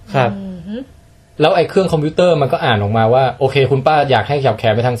ป่ะครับแล้วไอ้เครื่องคอมพิวเตอร์มันก็อ่านออกมาว่าโอเคคุณป้าอยากให้ขยับแข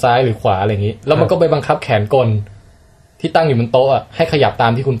นไปทางซ้ายหรือขวาอะไรอย่างนี้แล้วมันก็ไปบังคับแขนกลที่ตั้งอยู่บนโต๊ะให้ขยับตา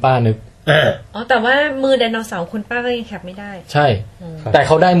มที่คุณป้านึกแต่ว่ามือไดโนเสาร์คุณป้าก็ยังขยับไม่ได้ใช่แต่เ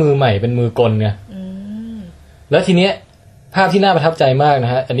ขาได้มือใหม่เป็นมือกลไงแล้วทีเนี้ยภาพที่น่าประทับใจมากน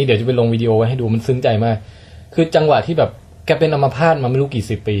ะฮะอันนี้เดี๋ยวจะไปลงวิดีโอไว้ให้ดูมันซึ้งใจมากคือจังหวะที่แบบแกเป็นอัมพาตมาไม่รู้กี่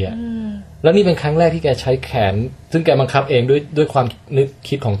สิบปีแล้วนี่เป็นครั้งแรกที่แกใช้แขนซึ่งแกบังคับเองด้วยความนึก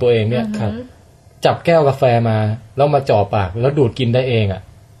คิดของตัวเองเนี่ยจับแก้วกาแฟมาแล้วมาจ่อปากแล้วดูดกินได้เอง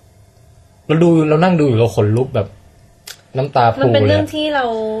เรานั่งดูอยู่เราขนลุกแบบน้ำตาพูเลยมันเป็นเรื่องที่เรา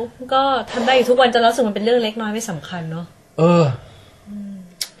ก็ทำได้อยู่ทุกวันจนเราสึกมันเป็นเรื่องเล็กน้อยไม่สำคัญเนาะ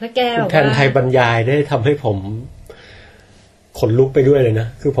แล้วแกแบบว่าแทนไทยบรรยายได้ทำให้ผมขนลุกไปด้วยเลยนะ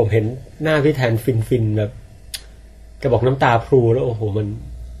คือผมเห็นหน้าพี่แทนฟินแบบแกบอกน้ำตาพรูแล้วโอ้โหมัน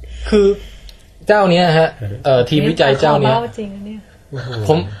คือเจ้าเนี้ยฮะทีมวิจัยเจ้าเนี้ย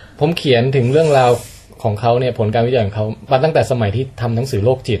ผมเขียนถึงเรื่องราวของเขาเนี่ยผลการวิจัยของเขามาตั้งแต่สมัยที่ทำหนังสือโร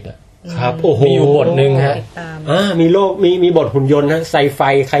คจิตครับโอ้โหมีอยู่บทนึงฮะมีบทหุ่นยนต์ฮะไซไฟ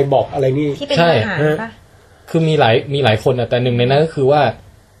ใครบอกอะไรนี่ใช่คือมีหลายคนแต่หนึ่งในนั้นก็คือว่า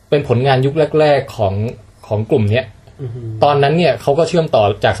เป็นผลงานยุคแรกๆของกลุ่มเนี้ยตอนนั้นเนี่ยเขาก็เชื่อมต่อ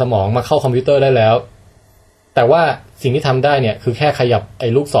จากสมองมาเข้าคอมพิวเตอร์ได้แล้วแต่ว่าสิ่งที่ทำได้เนี่ยคือแค่ขยับไอ้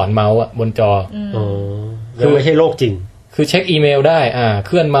ลูกศรเมาส์บนจอคือไม่ใช่โลกจริงคือเช็คอีเมลได้เ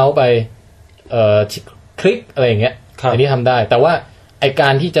คลื่อนเมาส์ไปคลิกอะไรอย่างเงี้ยอันนี้ทำได้แต่ว่าไอกา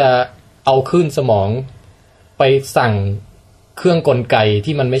รที่จะเอาขึ้นสมองไปสั่งเครื่องกลไก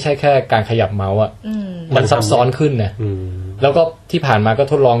ที่มันไม่ใช่แค่การขยับเมาส์มันซับซ้อนขึ้นนะแล้วก็ที่ผ่านมาก็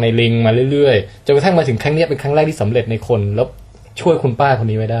ทดลองในลิงมาเรื่อยๆจนกระทั่งมาถึงครั้งนี้เป็นครั้งแรกที่สำเร็จในคนแล้วช่วยคุณป้าคน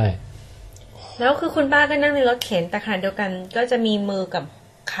นี้ไว้ได้แล้วคือคุณป้าก็นั่งในรถเข็นแต่ขณะเดียวกันก็จะมีมือกับ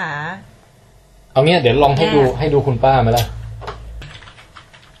ขาเอาเงี้ยเดี๋ยวลองให้ดูคุณป้าไหมล่ะ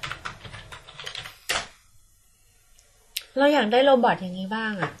เราอยากได้โรบอทอย่างนี้บ้า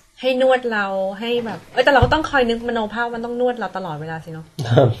งให้นวดเราให้แบบแต่เราก็ต้องคอยนึกมโนภาพมันต้องนวดเราตลอดเวลาสิเนาะ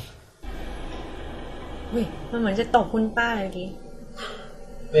มันเหมือนจะตบคุณป้าเลยกี้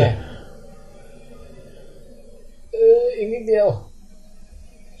เนี่ยอีกนิดเดียว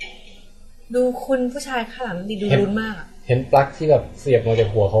ดูคุณผู้ชายข้างหลังดีดูรุนมากอ่ะเห็นปลั๊กที่แบบเสียบมาจาก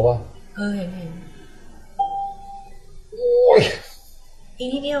หัวเขาป่ะเห็นโอ้ยอี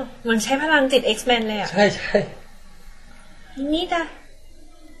นี่เดียวมันใช้พลังจิต X-Men เลยอ่ะใช่อีนี่จ้ะ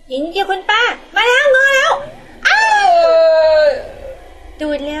อีนี่เดียวคุณป้ามาแล้วงอแล้วดู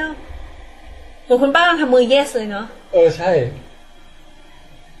ดแล้วเหมือนคุณป้ากำลังทำมือ yes เลยเนาะใช่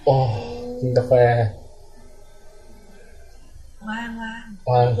โอ้กินกาแฟวาง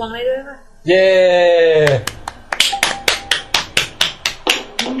อะไรด้วยป่ะเย้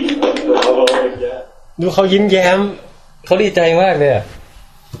ดูเขายิ้มแย้มเขาดีใจมากเลยอ่ะ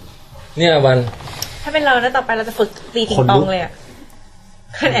เนี่ยวันถ้าเป็นเรานะต่อไปเราจะฝึกตีติงตองเลยอ่ะ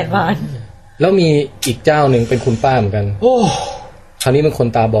ขั้นแอดวานซ์แล้วมีอีกเจ้าหนึ่งเป็นคุณป้าเหมือนกันโอ้คราวนี้เป็นคน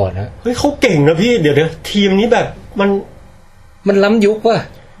ตาบอดฮะเฮ้ยเขาเก่งนะพี่เดี๋ยวทีมนี้แบบมันล้ำยุคว่ะ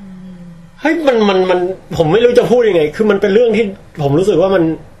เฮ้ยมันผมไม่รู้จะพูดยังไงคือมันเป็นเรื่องที่ผมรู้สึกว่ามัน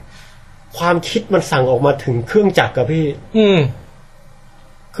ความคิดมันสั่งออกมาถึงเครื่องจักรกับพี่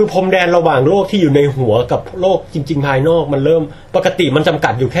คือพรมแดนระหว่างโลกที่อยู่ในหัวกับโลกจริงๆภายนอกมันเริ่มปกติมันจำกั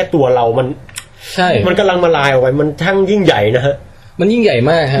ดอยู่แค่ตัวเรามันใช่มันกำลังมาลายออกไปมันทั้งยิ่งใหญ่นะฮะมันยิ่งใหญ่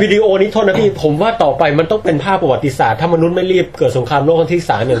มากฮะวิดีโอนี้โทษนะพี่ผมว่าต่อไปมันต้องเป็นภาพประวัติศาสตร์ถ้ามนุษย์ไม่รีบเกิดสงครามโลกครั้งที่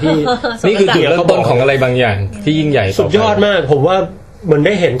3อย่างที่ นี่คือจุดเริ่มต้นของอะไรบางอย่างที่ยิ่งใหญ่สุดยอดมากผมว่าเหมือนไ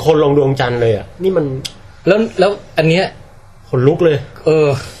ด้เห็นคนลงดวงจันทร์เลยอ่ะนี่มันแล้วอันเนี้ยขนลุกเลย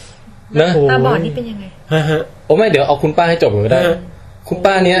นะตาบอดนี่เป็นยังไงฮะโอ้ไม่เดี๋ยวเอาคุณป้าให้จบก็ได้คุณ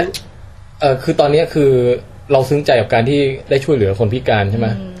ป้าเนี้ยคือตอนนี้คือเราซึ้งใจกับการที่ได้ช่วยเหลือคนพิการใช่ไหม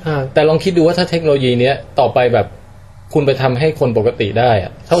แต่ลองคิดดูว่าถ้าเทคโนโลยีเนี้ยต่อไปแบบคุณไปทำให้คนปกติได้อ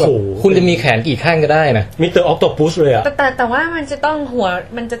ะเท่ากับคุณจะมีแขนกี่ข้างก็ได้นะมิสเตอร์ออคโตปัสเลยอะแต่ว่ามันจะต้อง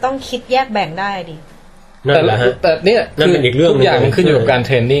มันจะต้องคิดแยกแบ่งได้ดิแต่เนี่ยคือทุกอย่างมันขึ้นอยู่กับการเท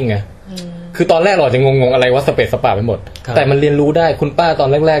รนนิ่งไงคือตอนแรกเราจะงงอะไรว่าสเปซสปาไปหมดแต่มันเรียนรู้ได้คุณป้าตอน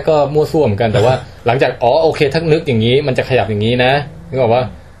แรกๆก็มั่วซั่วเหมือนกันแต่ว่าหลังจากโอเคถ้านึกอย่างนี้มันจะขยับอย่างนี้นะนึกออกว่า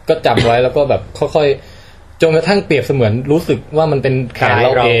ก็จำไว้แล้วก็แบบค่อยๆจนกระทั่งเปรียบเสมือนรู้สึกว่ามันเป็นแขนเร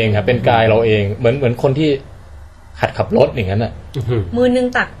าเองครับเป็นกายเราเองเหมือนคนที่หัดขับรถอย่างนั้นอ่ะมือนึง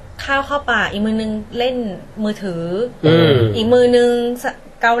ตักข้าวเข้าปากอีกมือนึงเล่นมือถืออีกมือนึง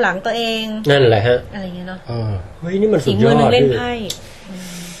เกาหลังตัวเองนั่นแหละฮะอะไรเงี้ยเนาะเฮ้ยนี่มันสุดยอดอีกมือนึงเล่นไพ่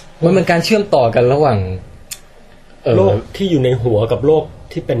มันเป็นการเชื่อมต่อกันระหว่างโลกที่อยู่ในหัวกับโลก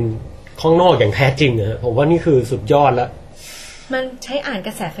ที่เป็นข้างนอกอย่างแท้จริงอะผมว่านี่คือสุดยอดแล้วมันใช้อ่านก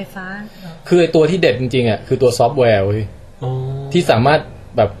ระแสไฟฟ้าคือไอตัวที่เด็ดจริงๆอ่ะคือตัวซอฟต์แวร์ที่สามารถ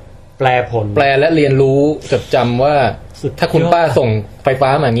แบบแปลผลแปลและเรียนรู้จดจำว่าถ้าคุณป้าส่งไฟฟ้า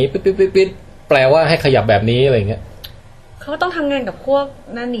มาอย่างนี้ปิ๊ดแปลว่าให้ขยับแบบนี้อะไรเงี้ยเขาต้องทำงานกับพวก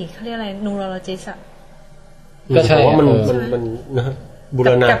นั่นนี่เขาเรียกอะไรนูโรโลจิสต์ก็ใช่ว่ามันนะบู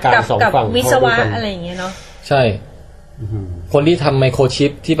รณาการสองฝั่งวิศวะอะไรอย่างเงี้ยเนาะใช่คนที่ทำไมโครชิ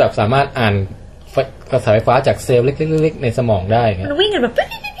ปที่แบบสามารถอ่านกระแสไฟฟ้าจากเซลล์เล็กๆในสมองได้มันวิ่งกันแบบปิ๊ด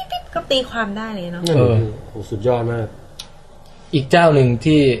ก็ตีความได้เลยเนาะโหสุดยอดมากอีกเจ้าหนึ่ง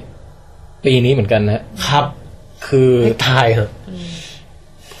ที่ปีนี้เหมือนกันนะครับคือไทยครับ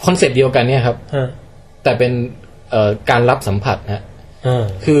คอนเซ็ปต์เดียวกันเนี่ยครับแต่เป็นการรับสัมผัสนะ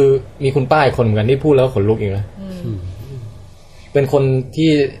คือมีคุณป้าอีกคนเหมือนกันที่พูดแล้วขนลุกอีกนะเป็นคนที่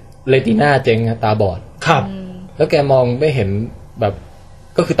เรติน่าเจ๊งตาบอดครับแล้วแกมองไม่เห็นแบบ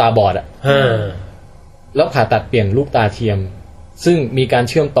ก็คือตาบอดอ่ะแล้วผ่าตัดเปลี่ยนลูกตาเทียมซึ่งมีการ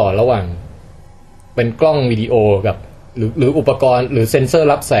เชื่อมต่อระหว่างเป็นกล้องวิดีโอกับหรืออุปกรณ์หรือเซ็นเซอร์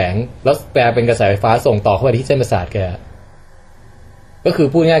รับแสงแล้วแปลเป็นกระแสไฟฟ้าส่งต่อเข้าไปที่เส้นประสาทแกก็คือ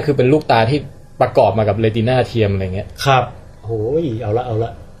พูดง่ายคือเป็นลูกตาที่ประกอบมากับเรติน่าเทียมอะไรเงี้ยครับโหยเอาล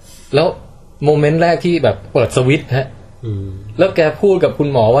ะแล้วโมเมนต์แรกที่แบบเปิดสวิตช์แล้วแกพูดกับคุณ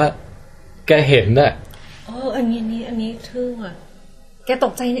หมอว่าแกเห็นน่ะอันนี้ทึ่งอ่ะแกต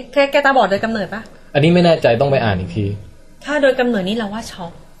กใจแกตาบอดโดยกำเนิดปะอันนี้ไม่แน่ใจต้องไปอ่านอีกทีถ้าโดยกำเนิดนี่เราว่าช็อ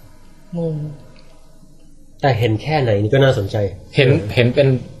กงงแต่เห็นแค่ไหนนี่ก็น่าสนใจเห็นเป็น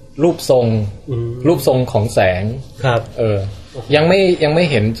รูปทรงของแสงครับยังไม่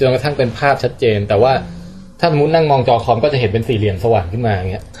เห็นจนกระทั่งเป็นภาพชัดเจนแต่ว่าถ้าสมมตินั่งมองจอคอมก็จะเห็นเป็นสี่เหลี่ยมสว่างขึ้นมาอย่า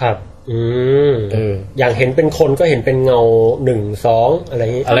งเงี้ยครับอย่างเห็นเป็นคนก็เห็นเป็นเงา1 2อะไรอย่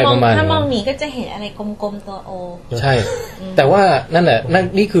างงี้อะไรประมาณถ้ามองหมีก็จะเห็นอะไรกลมๆตัวโอใช่แต่ว่านั่นแหละ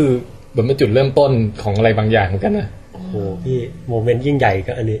นี่คือเหมือนเป็นจุดเริ่มต้นของอะไรบางอย่างเหมือนกันนะโอ้โหพี่โมเมนต์ยิ่งใหญ่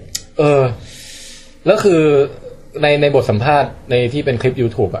ก็อันนี้แล้วคือในบทสัมภาษณ์ในที่เป็นคลิป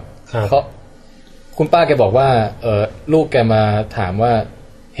YouTube อ่ะเขาคุณป้าแกบอกว่าลูกแกมาถามว่า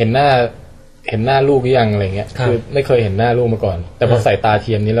เห็นหน้าลูกหรือยังอะไรเงี้ยคือไม่เคยเห็นหน้าลูกมาก่อนแต่พอใส่ตาเ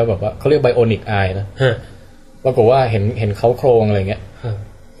ทียมนี้แล้วแบบว่าเขาเรียกไบโอนิกอายนะปรากฏว่าเห็นเขาโครงอะไรเงี้ย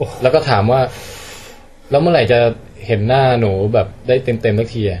แล้วก็ถามว่าแล้วเมื่อไหร่จะเห็นหน้าหนูแบบได้เต็มสัก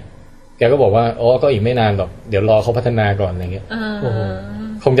ทีแก แกก็บอกว่าอ๋อก็อีกไม่นานหรอกเดี๋ยวรอเขาพัฒนาก่อนอะไรเงี้ย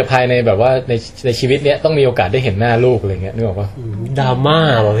คงจะภายในแบบว่าในชีวิตเนี้ยต้องมีโอกาสได้เห็นหน้าลูกอะไรเงี้ยนึกออกปะดราม่า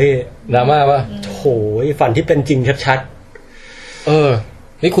ป่ะพี่ดราม่าป่ะโถยฝันที่เป็นจริงชัด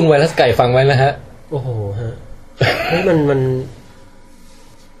ๆนี่คุณไวรัสไก่ฟังไว้นะฮะโอ้โหฮะมัน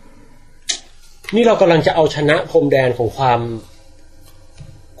นี่เรากำลังจะเอาชนะพรมแดนของคว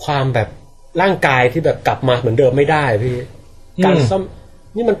ามแบบร่างกายที่แบบกลับมาเหมือนเดิมไม่ได้พี่การซ่อม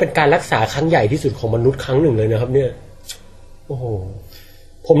นี่มันเป็นการรักษาครั้งใหญ่ที่สุดของมนุษย์ครั้งหนึ่งเลยนะครับเนี่ยโอ้โห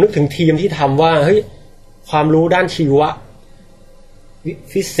ผมนึกถึงทีมที่ทำว่าเฮ้ยความรู้ด้านชีวะ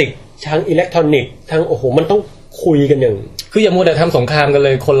ฟิสิกส์ทางอิเล็กทรอนิกส์ทางโอ้โหมันต้องคุยกันอย่างคืออย่ามัวแต่ทำสงครามกันเล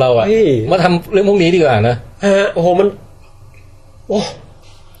ยคนเราอ่ะมาทำเรื่องพวกนี้ดีกว่านะโอ้โหมันโอ้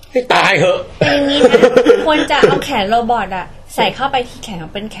ให้ตายเหอะอย่างนี้นะควรจะเอาแขนโรบอทอ่ะใส่เข้าไปที่แขน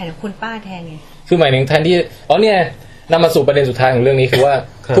เป็นแขนของคุณป้าแทนไงคือหมายถึงแทนที่เนี่ยนำมาสู่ประเด็นสุดท้ายของเรื่องนี้คือว่า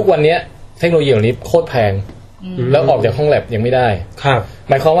ทุกวันนี้เทคโนโลยีเหล่านี้โคตรแพงแล้วออกจากห้องแลบยังไม่ได้ครับ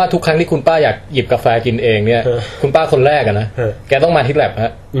หมายความว่าทุกครั้งที่คุณป้าอยากหยิบกาแฟกินเองเนี่ยคุณป้าคนแรกนะแกต้องมาที่แลบฮ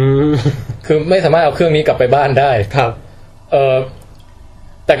ะคือไม่สามารถเอาเครื่องนี้กลับไปบ้านได้ครับ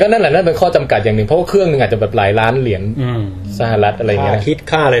แต่ก็นั่นแหละนั่นเป็นข้อจำกัดอย่างหนึ่งเพราะว่าเครื่องนึงอาจจะแบบหลายล้านเหรียญสหรัฐอะไรอย่างเงี้ยคิด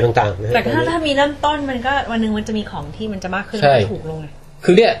ค่าอะไรต่างๆแต่ถ้ามีเริ่มต้นมันก็วันนึงมันจะมีของที่มันจะมากขึ้นถูกลงไงคื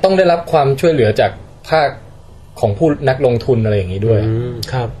อเนี่ยต้องได้รับความช่วยเหลือจากภาคของผู้นักลงทุนอะไรอย่างนี้ด้วย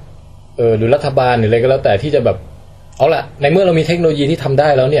ครับหรือรัฐบาลหรืออะไรก็แล้วแต่ที่จะแบบเอาล่ะในเมื่อเรามีเทคโนโลยีที่ทำได้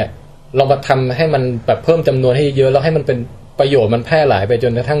แล้วเนี่ยเรามาทำให้มันแบบเพิ่มจำนวนให้เยอะแล้วให้มันเป็นประโยชน์มันแพร่หลายไปจ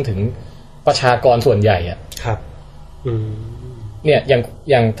นกระทั่งถึงประชากรส่วนใหญ่อ่ะครับเนี่ยอ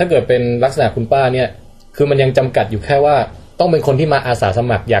ย่างถ้าเกิดเป็นลักษณะคุณป้าเนี่ยคือมันยังจำกัดอยู่แค่ว่าต้องเป็นคนที่มาอาสาส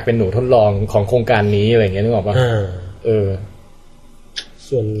มัครอยากเป็นหนูทดลองของโครงการนี้อะไรอย่างเงี้ยนึกออกปะ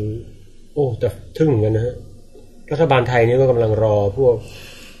ส่วนแต่ทึ่งเหมือนกันนะฮะรัฐบาลไทยนี่ก็กำลังรอพวก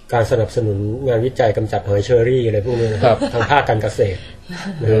การสนับสนุนงานวิจัยกำจัดหอยเชอรี่อะไรพวกนี้นะครับทางภาคการเกษตร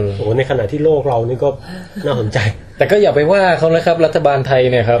โอ้ในขณะที่โลกเรานี่ก็น่าสนใจแต่ก็อย่าไปว่าเขานะครับรัฐบาลไทย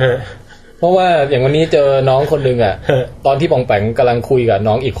เนี่ยครับเพราะว่าอย่างวันนี้เจอน้องคนนึงอ่ะตอนที่ปองแปงกำลังคุยกับ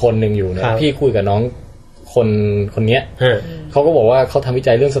น้องอีกคนนึงอยู่เนี่ยพี่คุยกับน้องคนเนี้ยเขาก็บอกว่าเขาทำวิ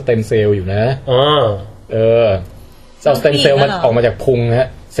จัยเรื่องสเต็มเซลล์อยู่นะสเต็มเซลล์มันออกมาจากพุงฮะ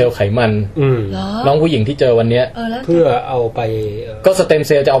เซลล์ไขมันน้องผู้หญิงที่เจอวันนี้เพื่อเอาไปก็สเต็มเ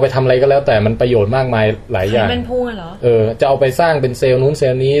ซลล์จะเอาไปทำอะไรก็แล้วแต่มันประโยชน์มากมายหลายอย่างเป็นพุงเหรอจะเอาไปสร้างเป็นเซลล์นู้นเซล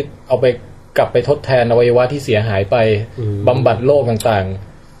ล์นี้เอาไปกลับไปทดแทนอวัยวะที่เสียหายไปบำบัดโรคต่าง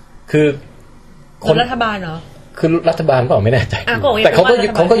ๆคือคนรัฐบาลเหรอคือรัฐบาลเปล่าไม่แน่ใจแต่เขา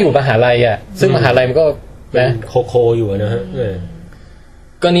ก็อยู่มหาลัยอ่ะซึ่งมหาลัยมันก็นะโคอยู่นะฮะ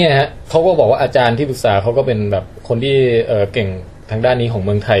ก็เนี่ยฮะเขาก็บอกว่าอาจารย์ที่ปรึกษาเขาก็เป็นแบบคนที่เก่งทางด้านนี้ของเ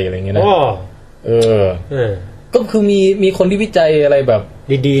มืองไทยอะไรเงี้ยนะก็คือมีคนที่วิจัยอะไรแบบ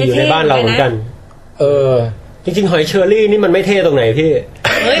ดีๆอยู่ในบ้านเราเหมือนกันจริงๆหอยเชอรี่นี่มันไม่เท่ตรงไหนพี่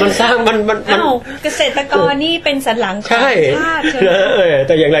มันสร้างมันเกษตรกรนี่เป็นสันหลังของชาติแ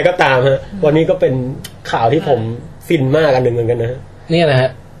ต่อย่างไรก็ตามฮะวันนี้ก็เป็นข่าวที่ผมฟินมากอันหนึ่งเหมือนกันนะเนี่ยนะฮะ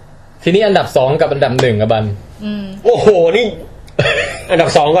ทีนี้อันดับ2กับอันดับ1อ่ะบันโอ้โหนี่อันดับ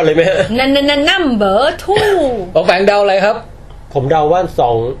2ก่อนเลยไหมฮะnumber 2ปองแปงเดาอะไรครับผมเดาว่า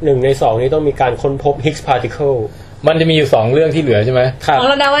1ใน2นี้ต้องมีการค้นพบ Higgs particle มันจะมีอยู่2เรื่องที่เหลือใช่ไหมครับของ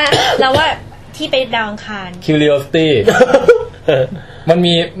เราเดาว่าที่ไปดาวอังคาร Curiosity มัน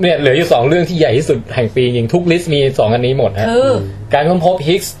มีเนี่ยเหลืออยู่2เรื่องที่ใหญ่ที่สุดแห่งปีจริงทุกลิสต์มี2อันนี้หมดฮะการค้นพบ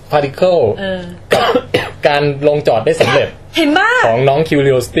Higgs particle กับการลงจอดได้สำเร็จเห็นบ้าของน้อง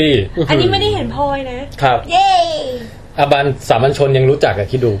Curiosity อันนี้ไม่ได้เห็นพอยนะครับเย้บันสามัญชนยังรู้จักอะ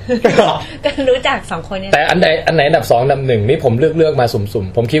คิดดูก็รู้จัก2คนเนี่ยแต่อันไหนอันดับ2อันดับ1นี่ผมเลือกมาสุ่ม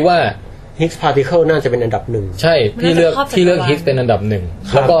ๆผมคิดว่า Higgs particle น่าจะเป็นอันดับ1ใช่พี่เลือกHiggs เป็นอันดับ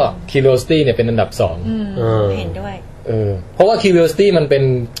1แล้วก็ Curiosity เนี่ยเป็นอันดับ2เห็นด้วยเพราะว่า Curiosity มันเ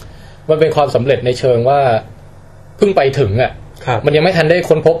ป็นความสำเร็จในเชิงว่าเพิ่งไปถึงอ่ะมันยังไม่ทันได้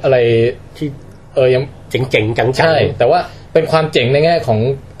ค้นพบอะไรที่ยังเจ๋งๆจังๆใช่แต่ว่าเป็นความเจ๋งในแง่ของ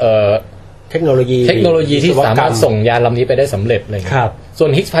เทคโนโลยีที่สามารถส่งยานลำนี้ไปได้สำเร็จเลยครับส่ว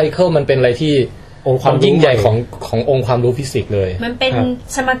น Higgs particle มันเป็นอะไรที่องค์ความยิ่งใหญ่ขององค์ความรู้ฟิสิกส์เลยมันเป็น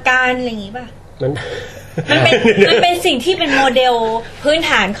สมการอะไรอย่างงี้ป่ะมันเป็นสิ่งที่เป็นโมเดลพื้น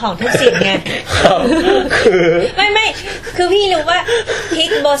ฐานของทุกสิ่งไงไม่คือพี่รู้ว่า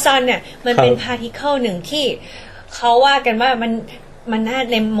Higgs boson เนี่ยมันเป็น particle หนึ่งที่เขาว่ากันว่ามันน่า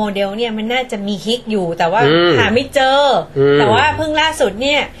ในโมเดลเนี่ยมันน่าจะมีฮิกอยู่แต่ว่าหาไม่เจอแต่ว่าเพิ่งล่าสุดเ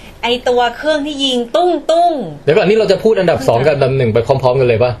นี่ยไอตัวเครื่องที่ยิงตุ้งเดี๋ยวก่อนนี้เราจะพูดอันดับ2กับอันดับ1ไปพร้อมๆกัน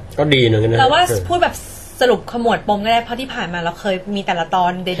เลยป่ะก็ดีนะแต่ว่าพูดแบบสรุปขมวดปมก็ได้เพราะที่ผ่านมาเราเคยมีแต่ละตอ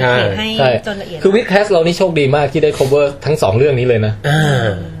นเดดิเคทให้จนละเอียดคือวิดแคสเรานี่โชคดีมากที่ได้ cover ทั้ง2เรื่องนี้เลยนะ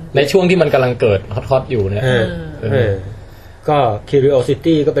ในช่วงที่มันกำลังเกิดฮอตๆอยู่เนี่ยก็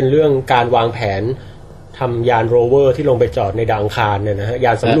Curiosity ก็เป็นเรื่องการวางแผนทำยานโรเวอร์ที่ลงไปจอดในดาวอังคารเนี่ยนะฮะย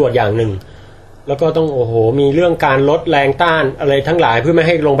านสำรวจอย่างหนึ่งแล้วก็ต้องโอ้โหมีเรื่องการลดแรงต้านอะไรทั้งหลายเพื่อไม่ใ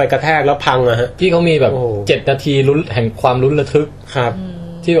ห้ลงไปกระแทกแล้วพังอะฮะที่เขามีแบบ7 นาทีลุ้นแห่งความลุ้นระทึกครับ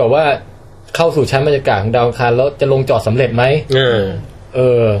ที่แบบว่าเข้าสู่ชั้นบรรยากาศของดาวอังคารแล้วจะลงจอดสำเร็จไหม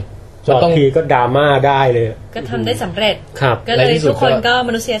จอดทีก็ดราม่าได้เลยก็ทำได้สำเร็จก็เลยทุกคนก็ม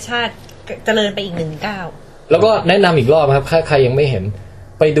นุษยชาติเจริญไปอีก1 ก้าวแล้วก็แนะนำอีกรอบครับใครยังไม่เห็น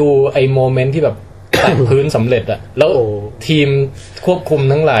ไปดูไอ้โมเมนต์ที่แบบแตะพื้นสำเร็จอะแล้วทีมควบคุม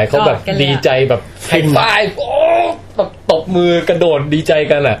ทั้งหลายเขาแบบดีใจแบบไฮไฟว์แบบตบมือกระโดดดีใจ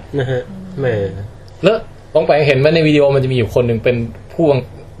กันอะนะฮะแม่แล้วต้องไปเห็นว่าในวิดีโอมันจะมีอยู่คนหนึ่งเป็นผู้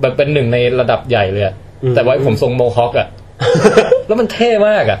แบบเป็นหนึ่งในระดับใหญ่เลยแต่ไว้ผมทรงโมฮอคอะแล้วมันเท่ม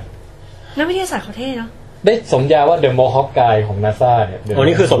ากอะนักวิทยาศาสตร์เขาเท่เนาะได้สมญาว่าเดอะโมฮอคกายของ NASA เนี่ยอ๋อ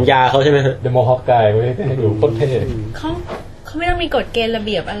นี่คือสมญาเขาใช่ไหมฮะเดอะโมฮอคกายไว้ให้ดูโคตรเท่เขาไม่ต้องมีกฎเกณฑ์ระเ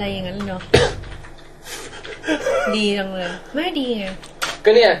บียบอะไรอย่างนั้นเนาะดีจังเลยไม่ดีไงก็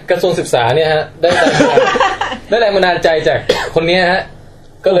เนี่ยกระทรวงศึกษาเนี่ยฮะได้แรงบันดาลใจจากคนนี้ฮะ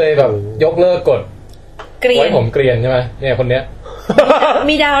ก็เลยแบบยกเลิกกฎไว้ผมเกรียนใช่ไหมเนี่ยคนเนี้ย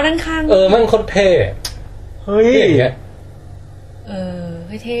มีดาวด้านข้างมันโคตรเท่เฮ้ยอย่างเงี้ย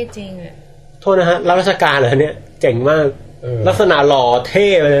เท่จริงอ่ะโทษนะฮะรับราชการเหรอเนี่ยเจ๋งมากลักษณะหล่อเท่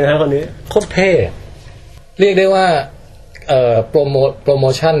เลยนะฮะคนนี้โคตรเท่เรียกได้ว่าโปรโม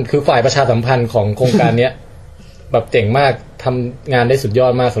ชั่นคือฝ่ายประชาสัมพันธ์ของโครงการเนี้ยแบบเจ๋งมากทำงานได้สุดยอ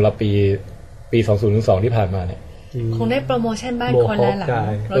ดมากสำหรับปี2012ที่ผ่านมาเนี่ยคงได้โปรโมชั่นบ้านคนละหลัง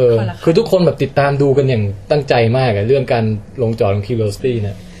รถคนละคือทุกคนแบบติดตามดูกันอย่างตั้งใจมากเรื่องการลงจอดของ Curiosity เ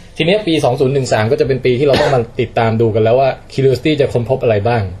นี่ยทีนี้ปี2013ก็จะเป็นปีที่เราต้องมาติดตามดูกันแล้วว่า Curiosity จะค้นพบอะไร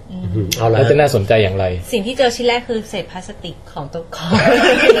บ้างแล้วจะน่าสนใจอย่างไรสิ่งที่เจอชิ้นแรกคือเศษพลาสติกของตัวค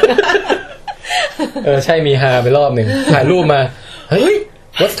อใช่มีฮาไปรอบหนึ่งถ่ายรูปมาเฮ้ย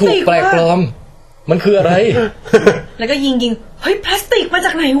วัตถุแปลกปลอมมันคืออะไรแล้วก็ยิงเฮ้ยพลาสติกมาจ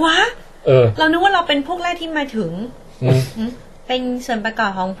ากไหนวะเรานึกว่าเราเป็นพวกแรกที่มาถึงเป็นส่วนประกอ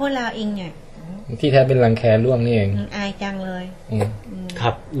บของพวกเราเองเนี่ยที่แท้เป็นรังแคร่วงนี่เองอายจังเลยค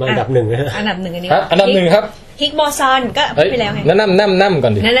รับมาอันดับ1นะฮะอันดับ1อันนี้อันดับ1ครับฮิกบอซอนก็ไปแล้วไงน้ำก่อ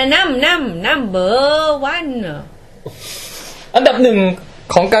นดิน้ำเบอร์วันอันดับ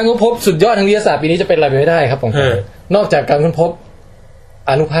1ของการค้นพบสุดยอดทางวิทยาศาสตร์ปีนี้จะเป็นอะไรไปไม่ได้ครับผมนอกจากการค้นพบ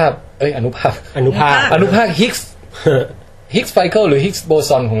อนุภาคฮิกส์ไฟเคิลหรือฮิกส์โบ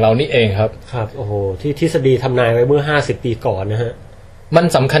ซอนของเรานี่เองครับครับโอ้โหที่ทฤษฎีทำนายไว้เมื่อ50 ปีก่อนนะฮะมัน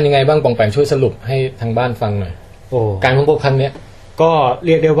สำคัญยังไงบ้างปองแปงช่วยสรุปให้ทางบ้านฟังหน่อยการค้นพบครั้งนี้ก็เ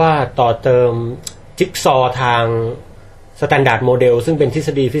รียกได้ว่าต่อเติมจิ๊กซอทางสแตนดาร์ดโมเดลซึ่งเป็นทฤษ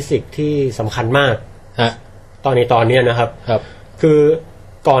ฎีฟิสิกส์ที่สำคัญมากตอนนี้นะครับคือ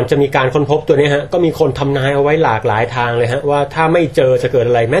ก่อนจะมีการค้นพบตัวนี้ฮะก็มีคนทำนายเอาไว้หลากหลายทางเลยฮะว่าถ้าไม่เจอจะเกิด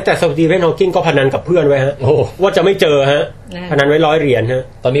อะไรแม้แต่สตีเฟน ฮอว์กิงก็พนันกับเพื่อนไว้ฮะว่าจะไม่เจอฮะพนันไว้100 เหรียญฮะ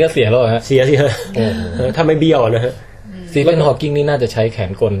ตอนนี้ก็เสียแล้วฮะเสียสิฮะถ้าไม่เบี้ยวนะฮะสตีเฟน ฮอว์กิงนี่น่าจะใช้แข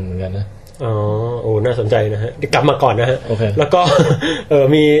นกลเหมือนกันนะโอ้น่าสนใจนะฮะกลับมาก่อนนะฮะแล้วก็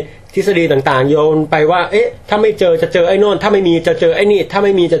มีทฤษฎีต่างๆโยนไปว่าเอ๊ะถ้าไม่เจอจะเจอไอ้โน่นถ้าไม่มีจะเจอไอ้นี่ถ้าไ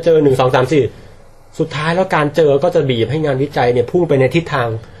ม่มีจะเจอ1 2 3 4สุดท้ายแล้วการเจอก็จะบีบให้งานวิจัยเนี่ยพุ่งไปในทิศทาง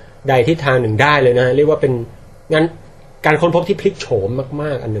ใดทิศทางหนึ่งได้เลยนะเรียกว่าเป็นงานการค้นพบที่พลิกโฉมม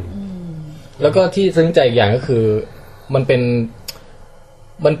ากๆอันหนึ่งแล้วก็ที่ซึ้งใจอีกอย่างก็คือมันเ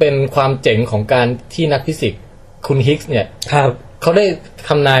ป็นความเจ๋งของการที่นักฟิสิกส์คุณฮิกส์เนี่ยเขาได้ท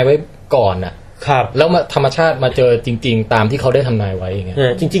ำนายไว้ก่อนครับแล้วมาธรรมชาติมาเจอจริงๆตามที่เขาได้ทำนายไว้อย่างเงี้ย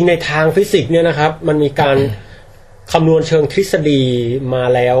จริงๆในทางฟิสิกส์เนี่ยนะครับมันมีการคำนวณเชิงทฤษฎีมา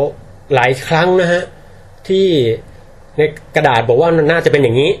แล้วหลายครั้งนะฮะที่ในกระดาษบอกว่าน่าจะเป็นอ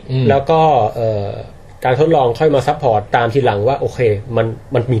ย่างนี้แล้วก็การทดลองค่อยมาซัพพอร์ตตามทีหลังว่าโอเค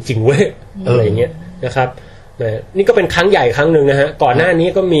มันมีจริงเว้ยอะไรอย่างเงี้ยนะครับนี่ก็เป็นครั้งใหญ่ครั้งหนึ่งนะฮะก่อนหน้านี้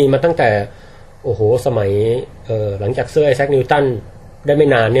ก็มีมาตั้งแต่โอ้โหสมัยหลังจากเซอร์ไอแซคนิวตันได้ไม่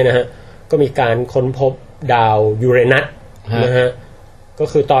นานเนี่ยนะฮะก็มีการค้นพบดาวยูเรนัสนะฮะก็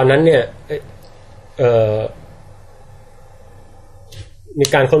คือตอนนั้นเนี่ยมี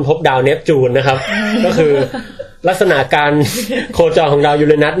การค้นพบดาวเนปจูนนะครับ ก็คือลักษณะการโคจรของดาวยู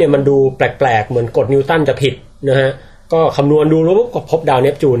เรนัสเนี่ยมันดูแปลกๆเหมือนกฎนิวตันจะผิดนะฮะก็คำนวณดูแล้วก็พบดาวเน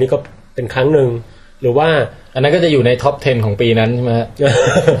ปจูนนี่ก็เป็นครั้งหนึ่งหรือว่าอันนั้นก็จะอยู่ในท็อป 10 ของปีนั้นใช่ไหม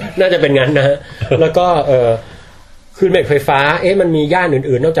น่าจะเป็นงั้นนะฮะแล้วก็คลื่นแม่เหล็กไฟฟ้ามันมีย่าน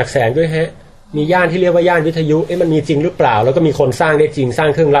อื่นๆนอกจากแสงด้วยฮะมีย่านที่เรียกว่าย่านวิทยุมันมีจริงหรือเปล่าแล้วก็มีคนสร้างได้จริงสร้าง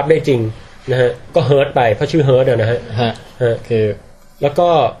เครื่องรับได้จริงนะฮะก็เฮิร์ตไปเพราะชื่อเฮิร์ตนะฮะคือแล้วก็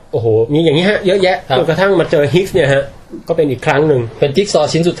โอ้โหมีอย่างนี้ฮะเยอะแยะจนกระทั่งมาเจอฮิกส์เนี่ยฮะ ก็เป็นอีกครั้งหนึ่งเป็นจิ๊กซอ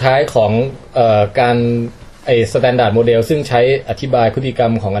ว์ชิ้นสุดท้ายของการสแตนดาร์ดโมเดลซึ่งใช้อธิบายพฤติกรร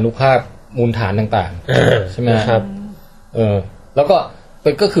มของอนุภาคมูลฐานต่างๆใช่ไหมครับแล้ว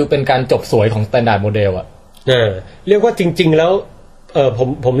ก็คือเป็นการจบสวยของสแตนดาร์ดโมเดลอ่ะเรียกว่าจริงๆแล้ว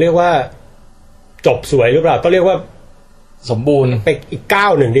ผมเรียกว่าจบสวยหรือเปล่าก็เรียกว่าสมบูรณ์ไปอีกก้า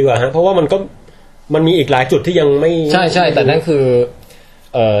วหนึ่งดีกว่าฮะเพราะว่ามันมีอีกหลายจุดที่ยังไม่ใช่แต่นั่นคือ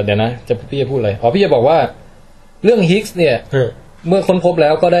เดี๋ยวนะพี่จะพูดอะไรพี่จะบอกว่าเรื่องฮิกส์เนี่ยเมื่อค้นพบแล้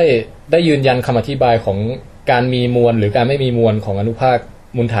วก็ได้ยืนยันคำอธิบายของการมีมวลหรือการไม่มีมวลของอนุภาค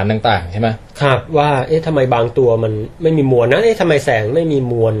มูลฐานต่างๆใช่ไหมครับว่าทำไมบางตัวมันไม่มีมวลนะทำไมแสงไม่มี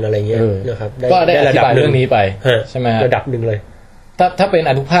มวลอะไรเงี้ยนะครับก็ได้อธิบายเรื่องนี้ไปใช่ไหมระดับหนึ่งเลยถ้าเป็น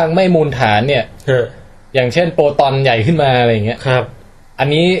อนุภาคไม่มูลฐานเนี่ยอย่างเช่นโปรตอนใหญ่ขึ้นมาอะไรอย่างเงี้ยครับอัน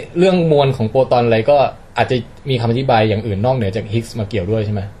นี้เรื่องมวลของโปรตอนอะไรก็อาจจะมีคำอธิบายอย่างอื่นนอกเหนือจากฮิกส์มาเกี่ยวด้วยใ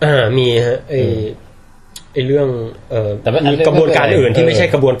ช่ไหมมีฮะไอ้เรื่องแต่มีกระบวนการอื่นที่ไม่ใช่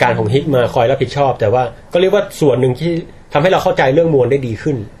กระบวนการของฮิกมาคอยรับผิดชอบแต่ว่าก็เรียกว่าส่วนหนึ่งที่ทำให้เราเข้าใจเรื่องมวลได้ดี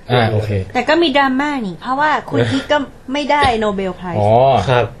ขึ้นโอเคแต่ก็มีดราม่านี่เพราะว่าคุณฮิกก็ไม่ได้โนเบลไพรส์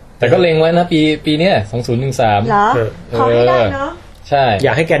ครับแต่ก็เล็งไว้นะปีเนี้ย2013เหรอขอให้ได้เนาะใช่อย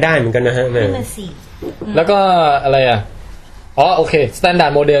ากให้แกได้เหมือนกันนะฮะแล้วก็อะไรโอเคสแตนดาร์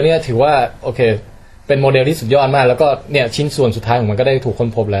ดโมเดลเนี่ยถือว่าโอเคเป็นโมเดลที่สุดยอดมากแล้วก็เนี่ยชิ้นส่วนสุดท้ายของมันก็ได้ถูกค้น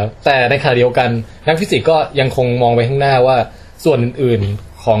พบแล้วแต่ในขณะเดียวกันนักฟิสิกส์ก็ยังคงมองไปข้างหน้าว่าส่วนอื่น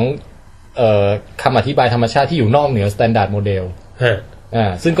ๆของคำอธิบายธรรมชาติที่อยู่นอกเหนือสแตนดาร์ดโมเดล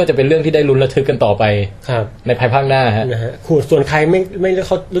ซึ่งก็จะเป็นเรื่องที่ได้ลุ้นระทึกกันต่อไปในภายภาคหน้าฮะส่วนใครไม่เ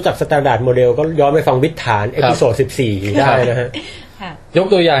ขารู้จักสแตนดาร์ดโมเดลก็ย้อนไปฟังวิถฐานเอพิโซด14ได้นะฮะยก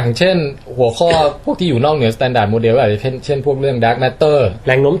ตัวอย่างเช่นหัวข้อพวกที่อยู่นอกเหนือสแตนดาร์ดโมเดลอาจจะเช่นพวกเรื่อง dark matter แ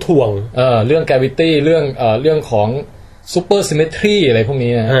รงโน้มถ่วงเรื่อง gravity เรื่องของ super symmetry อะไรพวก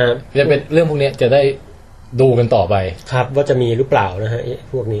นี้นะจะเป็นเรื่องพวกนี้จะได้ดูกันต่อไปครับว่าจะมีหรือเปล่านะฮะ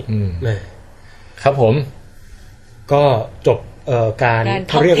พวกนี้ครับผมก็จบการ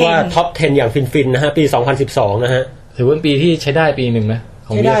เขาเรียกว่าท็อป 10 อย่างฟินๆนะฮะปี2012นะฮะถือว่าเป็นปีที่ใช้ได้ปีหนึ่งนะข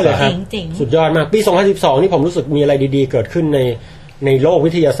องวิทยาศาสตร์สุดยอดมากปี2012นี่ผมรู้สึกมีอะไรดีๆเกิดขึ้นในโลก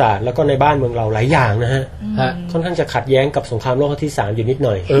วิทยาศาสตร์แล้วก็ในบ้านเมืองเราหลายอย่างนะฮะค่อนข้างจะขัดแย้งกับสงครามโลกครั้งที่3อยู่นิดห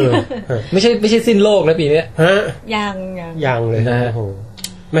น่อยไม่ใช่สิ้นโลกนะปีนี้ฮะยังเลยนะโอ้โห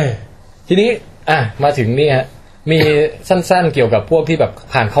แม่ทีนี้มาถึงนี่ฮะมีสั้นๆเกี่ยวกับพวกที่แบบ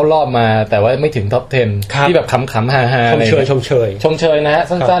ผ่านเข้ารอบมาแต่ว่าไม่ถึงท็อป 10ที่แบบขำๆฮาๆอะไรชมเชยนะฮะ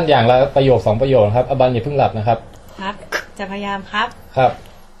สั้นๆอย่างละประโยค2ประโยคครับอบันอย่าเพิ่งหลับนะครับครับจะพยายามครับ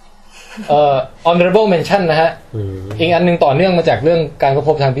honorable mention นะฮะอีกอันนึงต่อเนื่องมาจากเรื่องการค้นพ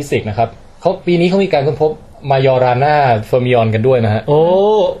บทางฟิสิกส์นะครับปีนี้เขามีการค้นพบมายอราน่าเฟอร์มิออนกันด้วยนะฮะ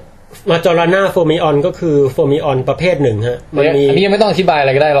มาจอราน่าเฟอร์มิออนก็คือเฟอร์มิออนประเภทหนึ่งฮะมันมีอันนี้ยังไม่ต้องอธิบายอะไ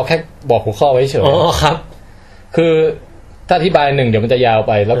รก็ได้เราแค่บอกหัวข้อไว้เฉยครับคือถ้าอธิบาย1เดี๋ยวมันจะยาวไ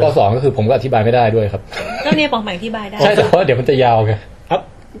ปแล้วก็2ก็คือผมก็อธิบายไม่ได้ด้วยครับก็เนี่ยปองใหม่อธิบายได้ใช่แต่ว่าเดี๋ยวมันจะยาวไงครับ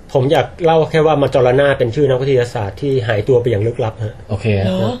ผมอยากเล่าแค่ว่ามาจอราน่าเป็นชื่อนักวิทยาศาสตร์ที่หายตัวไปอย่างลึกลับฮะโอเค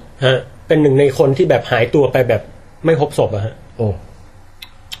ฮะเป็นหนึ่งในคนที่แบบหายตัวไปแบบไม่พบศพอะฮะ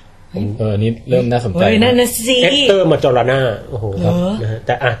นี่เริ่มน่าสนใจนั่นน่ะสิเอ็กเตอร์มาจอราน่าโอ้โหนะฮะแ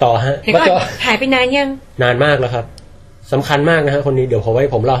ต่ต่อฮะหายไปนานยังนานมากแล้วครับสำคัญมากนะฮะคนนี้เดี๋ยวผ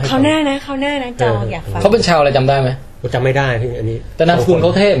มเล่าให้เขาหน้านะจออยากฟังเขาเป็นชาวอะไรจำได้ไหมจำไม่ได้พี่อันนี้แต่นามสกุลเข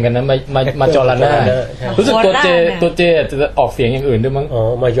าเท่เหมือนกันนะมาจอราน่ารู้สึกตัวเจจะออกเสียงอย่างอื่นด้วยมั้ง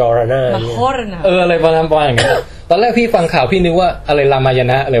มาจอราน่าอะไรประมาณอย่างเงี้ยตอนแรกพี่ฟังข่าวพี่นึกว่าอะไรรามาย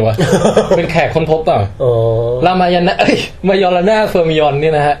ณะอะไรวะเป็นแขกค้นพบเปล่ารามายณะมายอราน่าเฟอร์มิออน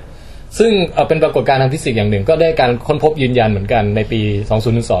นี่นะฮะซึ่งเป็นปรากฏการณ์ทางฟิสิกส์อย่างหนึ่งก็ได้การค้นพบยืนยันเหมือนกันในปี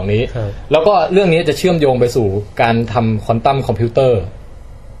2012นี้แล้วก็เรื่องนี้จะเชื่อมโยงไปสู่การทำควอนตัมคอมพิวเตอร์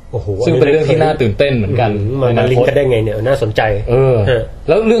ซึ่งเป็นเรื่องที่น่าตื่นเต้นเหมือนกันมันลิงก์กันได้ไงเนี่ยน่าสนใจแ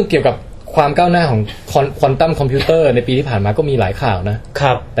ล้วเรื่องเกี่ยวกับความก้าวหน้าของควอนตัมคอมพิวเตอร์ในปีที่ผ่านมาก็มีหลายข่าวนะค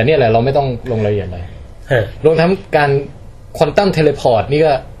รับแต่เนี่ยแหละเราไม่ต้องลงรายละเอียดเลยรวมทั้งการควอนตัมเทเลพอร์ตนี่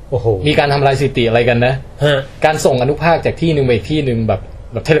ก็มีการทำลายสถิติอะไรกันนะการส่งอนุภาคจากที่นึงไปอีกที่นึงแบบ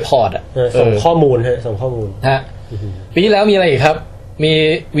เทเลพอร์ตส่งข้อมูลส่งข้อมูลปีที่แล้วมีอะไรอีกครับมี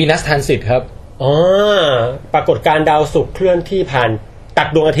วีนัสทรานสิตครับปรากฏการณ์ดาวศุกร์เคลื่อนที่ผ่านตัด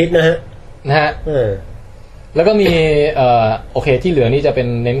ดวงอาทิตย์นะฮะแล้วก็มีโอเคที่เหลือนี่จะเป็น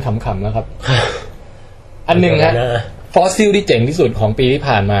เน้นขำๆนะครับอันหนึ่งฮะฟอสซิลที่เจ๋งที่สุดของปีที่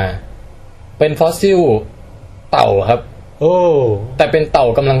ผ่านมาเป็นฟอสซิลเต่าครับแต่เป็นเต่า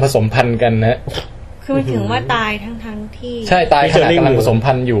กำลังผสมพันธุ์กันนะคือมันถึงว่าตายทั้งที่ใช่ตายขณะกำลังผสม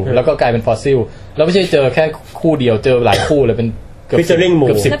พันธุ์อยู่แล้วก็กลายเป็นฟอสซิลแล้วไม่ใช่เจอแค่คู่เดียวเจอหลายคู่เลยเป็นเกือบ10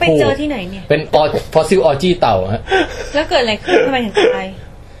 แล้วไปเจอที่ไหนเนี่ยเป็นฟอสซิลออจี้เต่าฮะแล้วเกิดอะไรขึ้นทำไมถึงตาย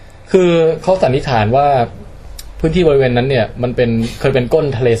คือเขาสันนิษฐานว่า พื้นที่บริเวณนั้นเนี่ยมันเคยเป็นก้น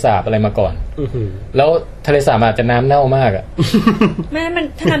ทะเลสาบอะไรมาก่อนแล้วทะเลสาบอาจจะน้ำเน่ามากอ่ะไม่มัน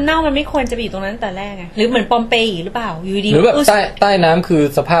ถ้าน้ำเน่ามันไม่ควรจะไปอยู่ตรงนั้นแต่แรกไงหรือเหมือนปอมเปอีหรือเปล่าอยู่ดีหรือแบบใต้น้ำคือ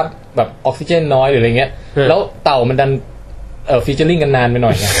สภาพแบบออกซิเจนน้อยหรืออะไรเงี้ยแล้วเต่ามันดันฟีเจอริ่งกันนานไปหน่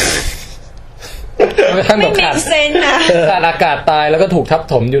อยไงไม่ทั้งแบบขาดอากาศตายแล้วก็ถูกทับ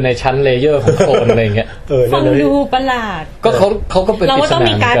ถมอยู่ในชั้นเลเยอร์ของโคลนอะไรเงี้ยฟังดูประหลาดก็เขาก็เป็นเราว่าต้อง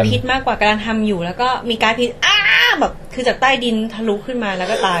มีก๊าซพิษมากกว่ากำลังทำอยู่แล้วก็มีก๊าซพิษแบบคือจากใต้ดินทะลุขึ้นมาแล้ว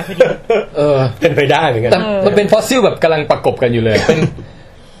ก็ตายพอดีเป็นไปได้เหมือนกันแต่มันเป็นฟอสซิลแบบกำลังประกบกันอยู่เลย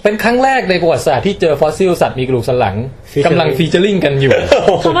เป็นครั้งแรกในประวัติศาสตร์ที่เจอฟอสซิลสัตว์มีกระดูกสันหลังกำลังฟีเจอริ่งกันอยู่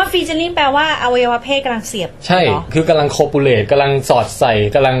คำว่าฟีเจอริ่งแปลว่าอวัยวะเพศกำลังเสียบใช่คือกำลังโคปูเลตกำลังสอดใส่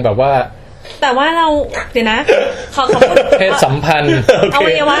กำลังแบบว่าแต่ว่าเราเดี๋ยวนะขอพูดเพศสัมพันธ์อ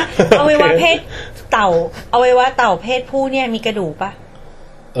วัยวะเพศเต่าอวัยวะเต่าเพศผู้เนี่ยมีกระดูกปะ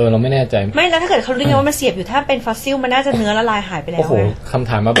เราไม่แน่ใจไม่แล้วถ้าเกิดเขาเรียกว่ามันเสียบอยู่ถ้าเป็นฟอสซิลมันน่าจะเนื้อละลายหายไปแล้วโอ้โหคำ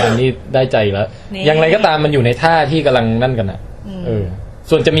ถามมาบานนี่ได้ใจแล้วอย่างไรก็ตามมันอยู่ในท่าที่กำลังนั่นกันอ่ะ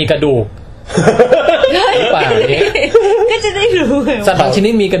ส่วนจะมีกระดูกหรือเปล่าเนี่ยก็จะได้รู้สัตว์บางชนิ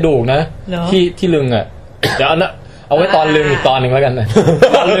ดมีกระดูกนะที่ลึงอ่ะเดี๋ยวเอาไว้ตอนลึงอีกตอนหนึ่งแล้วกันนะ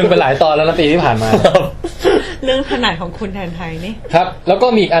ตอนลึงไปหลายตอนแล้วนะปีที่ผ่านมาเรื่องถนัดของคุณแทนไทยนี่ครับแล้วก็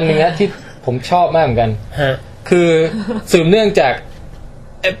มีอีกอันนึงนะที่ผมชอบมากเหมือนกันคือสืบเนื่องจาก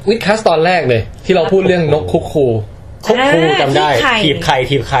วิดคัสตอนแรกเลยที่เราพูดเรื่องนกคุกคูจำได้ถีบไข่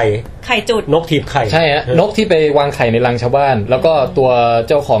จุดนกถีบไข่ใช่ฮะนกที่ไปวางไข่ในรังชาวบ้านแล้วก็ตัว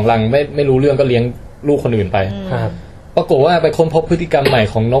เจ้าของรังไม่รู้เรื่องก็เลี้ยงลูกคนอื่นไปปรากฏว่าไปค้นพบพฤติกรรมใหม่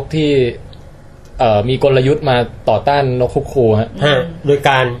ของนกที่มีกลยุทธ์มาต่อต้านนกคุกคูฮะโดยก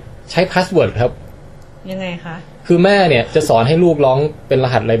ารใช้พาสเวิร์ดครับยังไงคะคือแม่เนี่ยจะสอนให้ลูกร้องเป็นร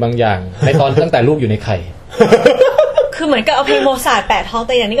หัสอะไรบางอย่างในตอนตั้งแต่ลูกอยู่ในไข่คือเหมือนกับเอาเพลงโมซาร์ทแปะท้องแ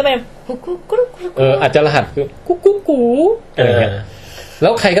ต่อย่างนี้ก็เป็นกุ๊กกุ๊กกุ๊กอาจจะรหัสคือกุ๊กกุ๊กกูอะไรเงี้ยแล้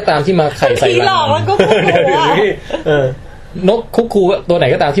วใครก็ตามที่มาไข่ใส่รังมันก็กุ๊กกุ๊กนกคุกคูตัวไหน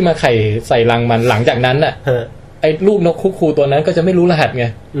ก็ตามที่มาไข่ใส่รังมันหลังจากนั้นน่ะไอ้ลูกนกคุกคูตัวนั้นก็จะไม่รู้รหัสไง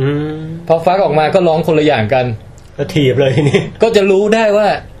พอฟักออกมาก็ร้องคนละอย่างกันก็ถีบเลยทีนี้ก็จะรู้ได้ว่า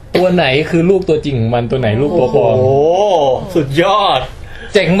ตัวไหนคือลูกตัวจริงของมันตัวไหนลูกตัวปลอมโอ้สุดยอด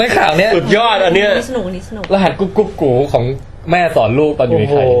เจ๋งไหมข่าวเนี้ยสุดยอดอันเนี้ยสนุกรหัสกุ๊กกุ๊กกูของแม่สอนลูกตอนอยู่ใน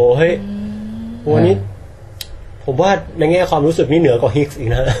ไข่โอ้โหเฮ้ยวันนี้ผมว่าในแง่ความรู้สึกนี่เหนือกว่าฮิกส์อีก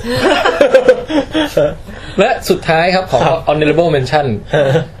นะและสุดท้ายครับของ honorable mention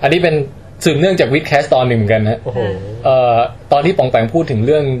อันนี้เป็นสืบเนื่องจากวิดแคสตอนหนึ่งเหมือนกันฮะตอนที่ปองแปงพูดถึงเ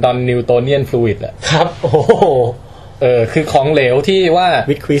รื่อง non Newtonian fluid แหละครับโอ้โหคือของเหลวที่ว่า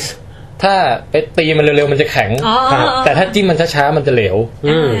วิดควิสถ้าไปตีมันเร็วๆมันจะแข็งแต่ถ้าจิ้มมันช้าๆมันจะเหลว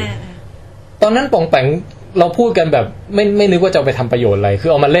ตอนนั้นปองแปงเราพูดกันแบบไม่นึกว่าจะเอาไปทำประโยชน์อะไรคื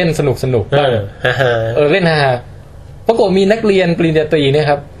อเอามาเล่นสนุกบ้างเล่นฮาปรากฏมีนักเรียนปริญญาตรีเนี่ย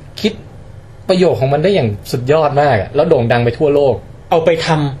ครับคิดประโยชน์ของมันได้อย่างสุดยอดมากแล้วโด่งดังไปทั่วโลกเอาไ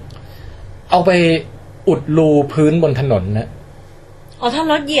ปอุดรูพื้นบนถนนนะถ้า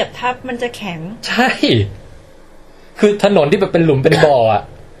รถเหยียบทับมันจะแข็งใช่คือถนนที่แบบเป็นหลุมเป็นบ่อ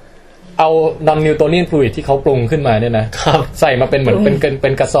เอาnon Newtonian fluid ที่เขาปรุงขึ้นมาเนี่ยนะใส่มาเป็นเหมือนเป็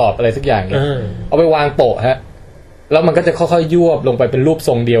นกระสอบอะไรสักอย่างเนี่ยเอาไปวางโปะฮะแล้วมันก็จะค่อยๆยวบลงไปเป็นรูปท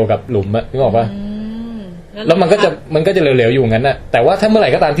รงเดียวกับหลุมอะนึกออกปะแล้วมันก็จะเหลวๆอยู่งั้นน่ะแต่ว่าถ้าเมื่อไหร่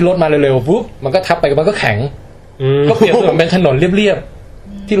ก็ตามที่รถมาเร็วๆปุ๊บมันก็ทับไปมันก็แข็งก็เปรียบเสมือนเป็นถนนเรียบ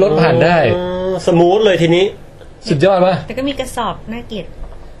ๆที่รถผ่านได้สมูทเลยทีนี้สุดยอดปะแต่ก็มีกระสอบน่าเกลียด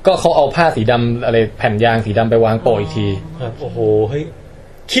ก็เขาเอาผ้าสีดำอะไรแผ่นยางสีดำไปวางโปะอีกทีครับโอ้โหเฮ้ย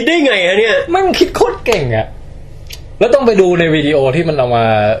คิดได้ไงอะเนี่ยมันคิดโคตรเก่งอะแล้วต้องไปดูในวิดีโอที่มันเอามา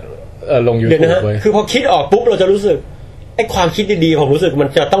ลง YouTube เลยคือพอคิดออกปุ๊บเราจะรู้สึกไอ้ความคิดดีๆผมรู้สึกมัน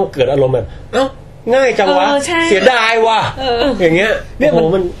จะต้องเกิดอารมณ์แบบง่ายจังวะเสียดายว่ะอย่างเงี้ยเนี่ย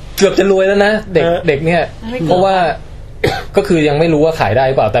มันเกือบจะรวยแล้วนะเด็กเนี่ยเพราะว่าก็คือยังไม่รู้ว่าขายได้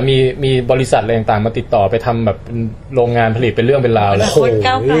เปล่าแต่มีบริษัทอะไรต่างๆมาติดต่อไปทำแบบโรงงานผลิตเป็นเรื่องเป็นราวแล้ว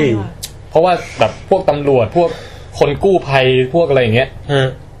เพราะว่าแบบพวกตำรวจพวกคนกู้ภัยพวกอะไรอย่างเงี้ย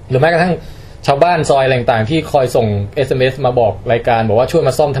หรือแม้กระทั่งชาวบ้านซอยอะไรต่างๆที่คอยส่ง SMS มาบอกรายการบอกว่าช่วยม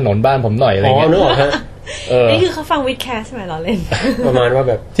าซ่อมถนนบ้านผมหน่อยอะไรเงี้ยนึกออกฮะนี่คือเขาฟังวิดแคสใช่ไหมเราเล่นประมาณว่า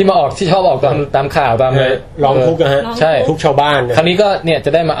แบบที่มาออกที่ชอบออกตามข่าวตามเลยร้องทุกข์นะฮะใช่ทุกชาวบ้านคราวนี้ก็เนี่ยจ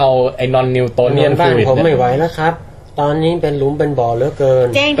ะได้มาเอาไอ้ non Newtonian fluid ผมไม่ไหวแล้วครับตอนนี้เป็นหลุมเป็นบ่อเหลือเกิน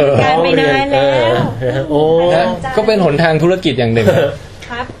แจ้งการไม่นานแล้วโอ้ก็เป็นหนทางธุรกิจอย่างหนึ่งค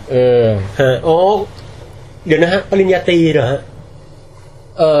รับโอ้เดี๋ยวนะฮะปริญญาตรีเหรอฮะ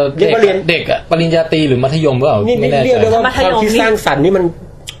เด็กอะปริญญาตรีหรือมัธยมเปล่าไม่แน่ใจเรียกได้ว่าความที่สร้างสรรค์นี่มัน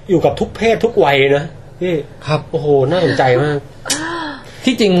อยู่กับทุกเพศทุกวัยนะพี่ครับโอ้โหน่าสนใจมาก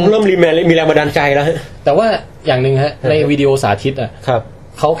ที่จริงเริ่มมีแรงบันดาลใจแล้วแต่ว่า อย่างนึงฮะในวิดีโอสาธิตอ่ะครับ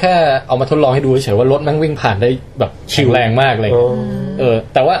เขาแค่เอามาทดลองให้ดูเฉยๆว่ารถนั่งวิ่งผ่านได้แบบแข็งแรงมากเลย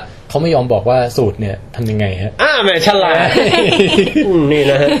แต่ว่าเขาไม่ยอมบอกว่าสูตรเนี่ยทำยังไงฮะแม่ฉลาดนี่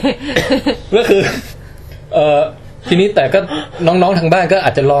นะฮะก็คือทีนี้แต่ก็น้องๆทางบ้านก็อ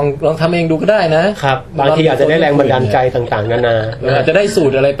าจจะลองทำเองดูก็ได้นะครับบางทีอาจจะได้แรงบันดาลใจต่างๆนานาอาจจะได้สู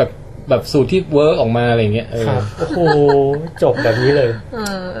ตรอะไรแบบสูตรที่เวิร์กออกมาอะไรเงี้ยครับโอ้โหจบแบบนี้เลย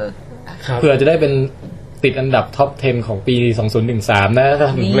เพื่อจะได้เป็นติดอันดับท็อป 10 ของปี 2013 นะถ้า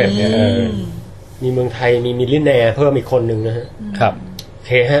ถึงเรทเนี่ยมีเมืองไทยมีมิลลิเนียร์เพิ่มอีกคนนึงนะฮะครับโอเ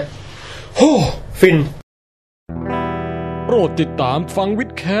คฮะโอ้ฟินโปรดติดตามฟังวิ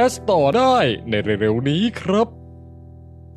ดแคสต์ต่อได้ในเร็วๆนี้ครับ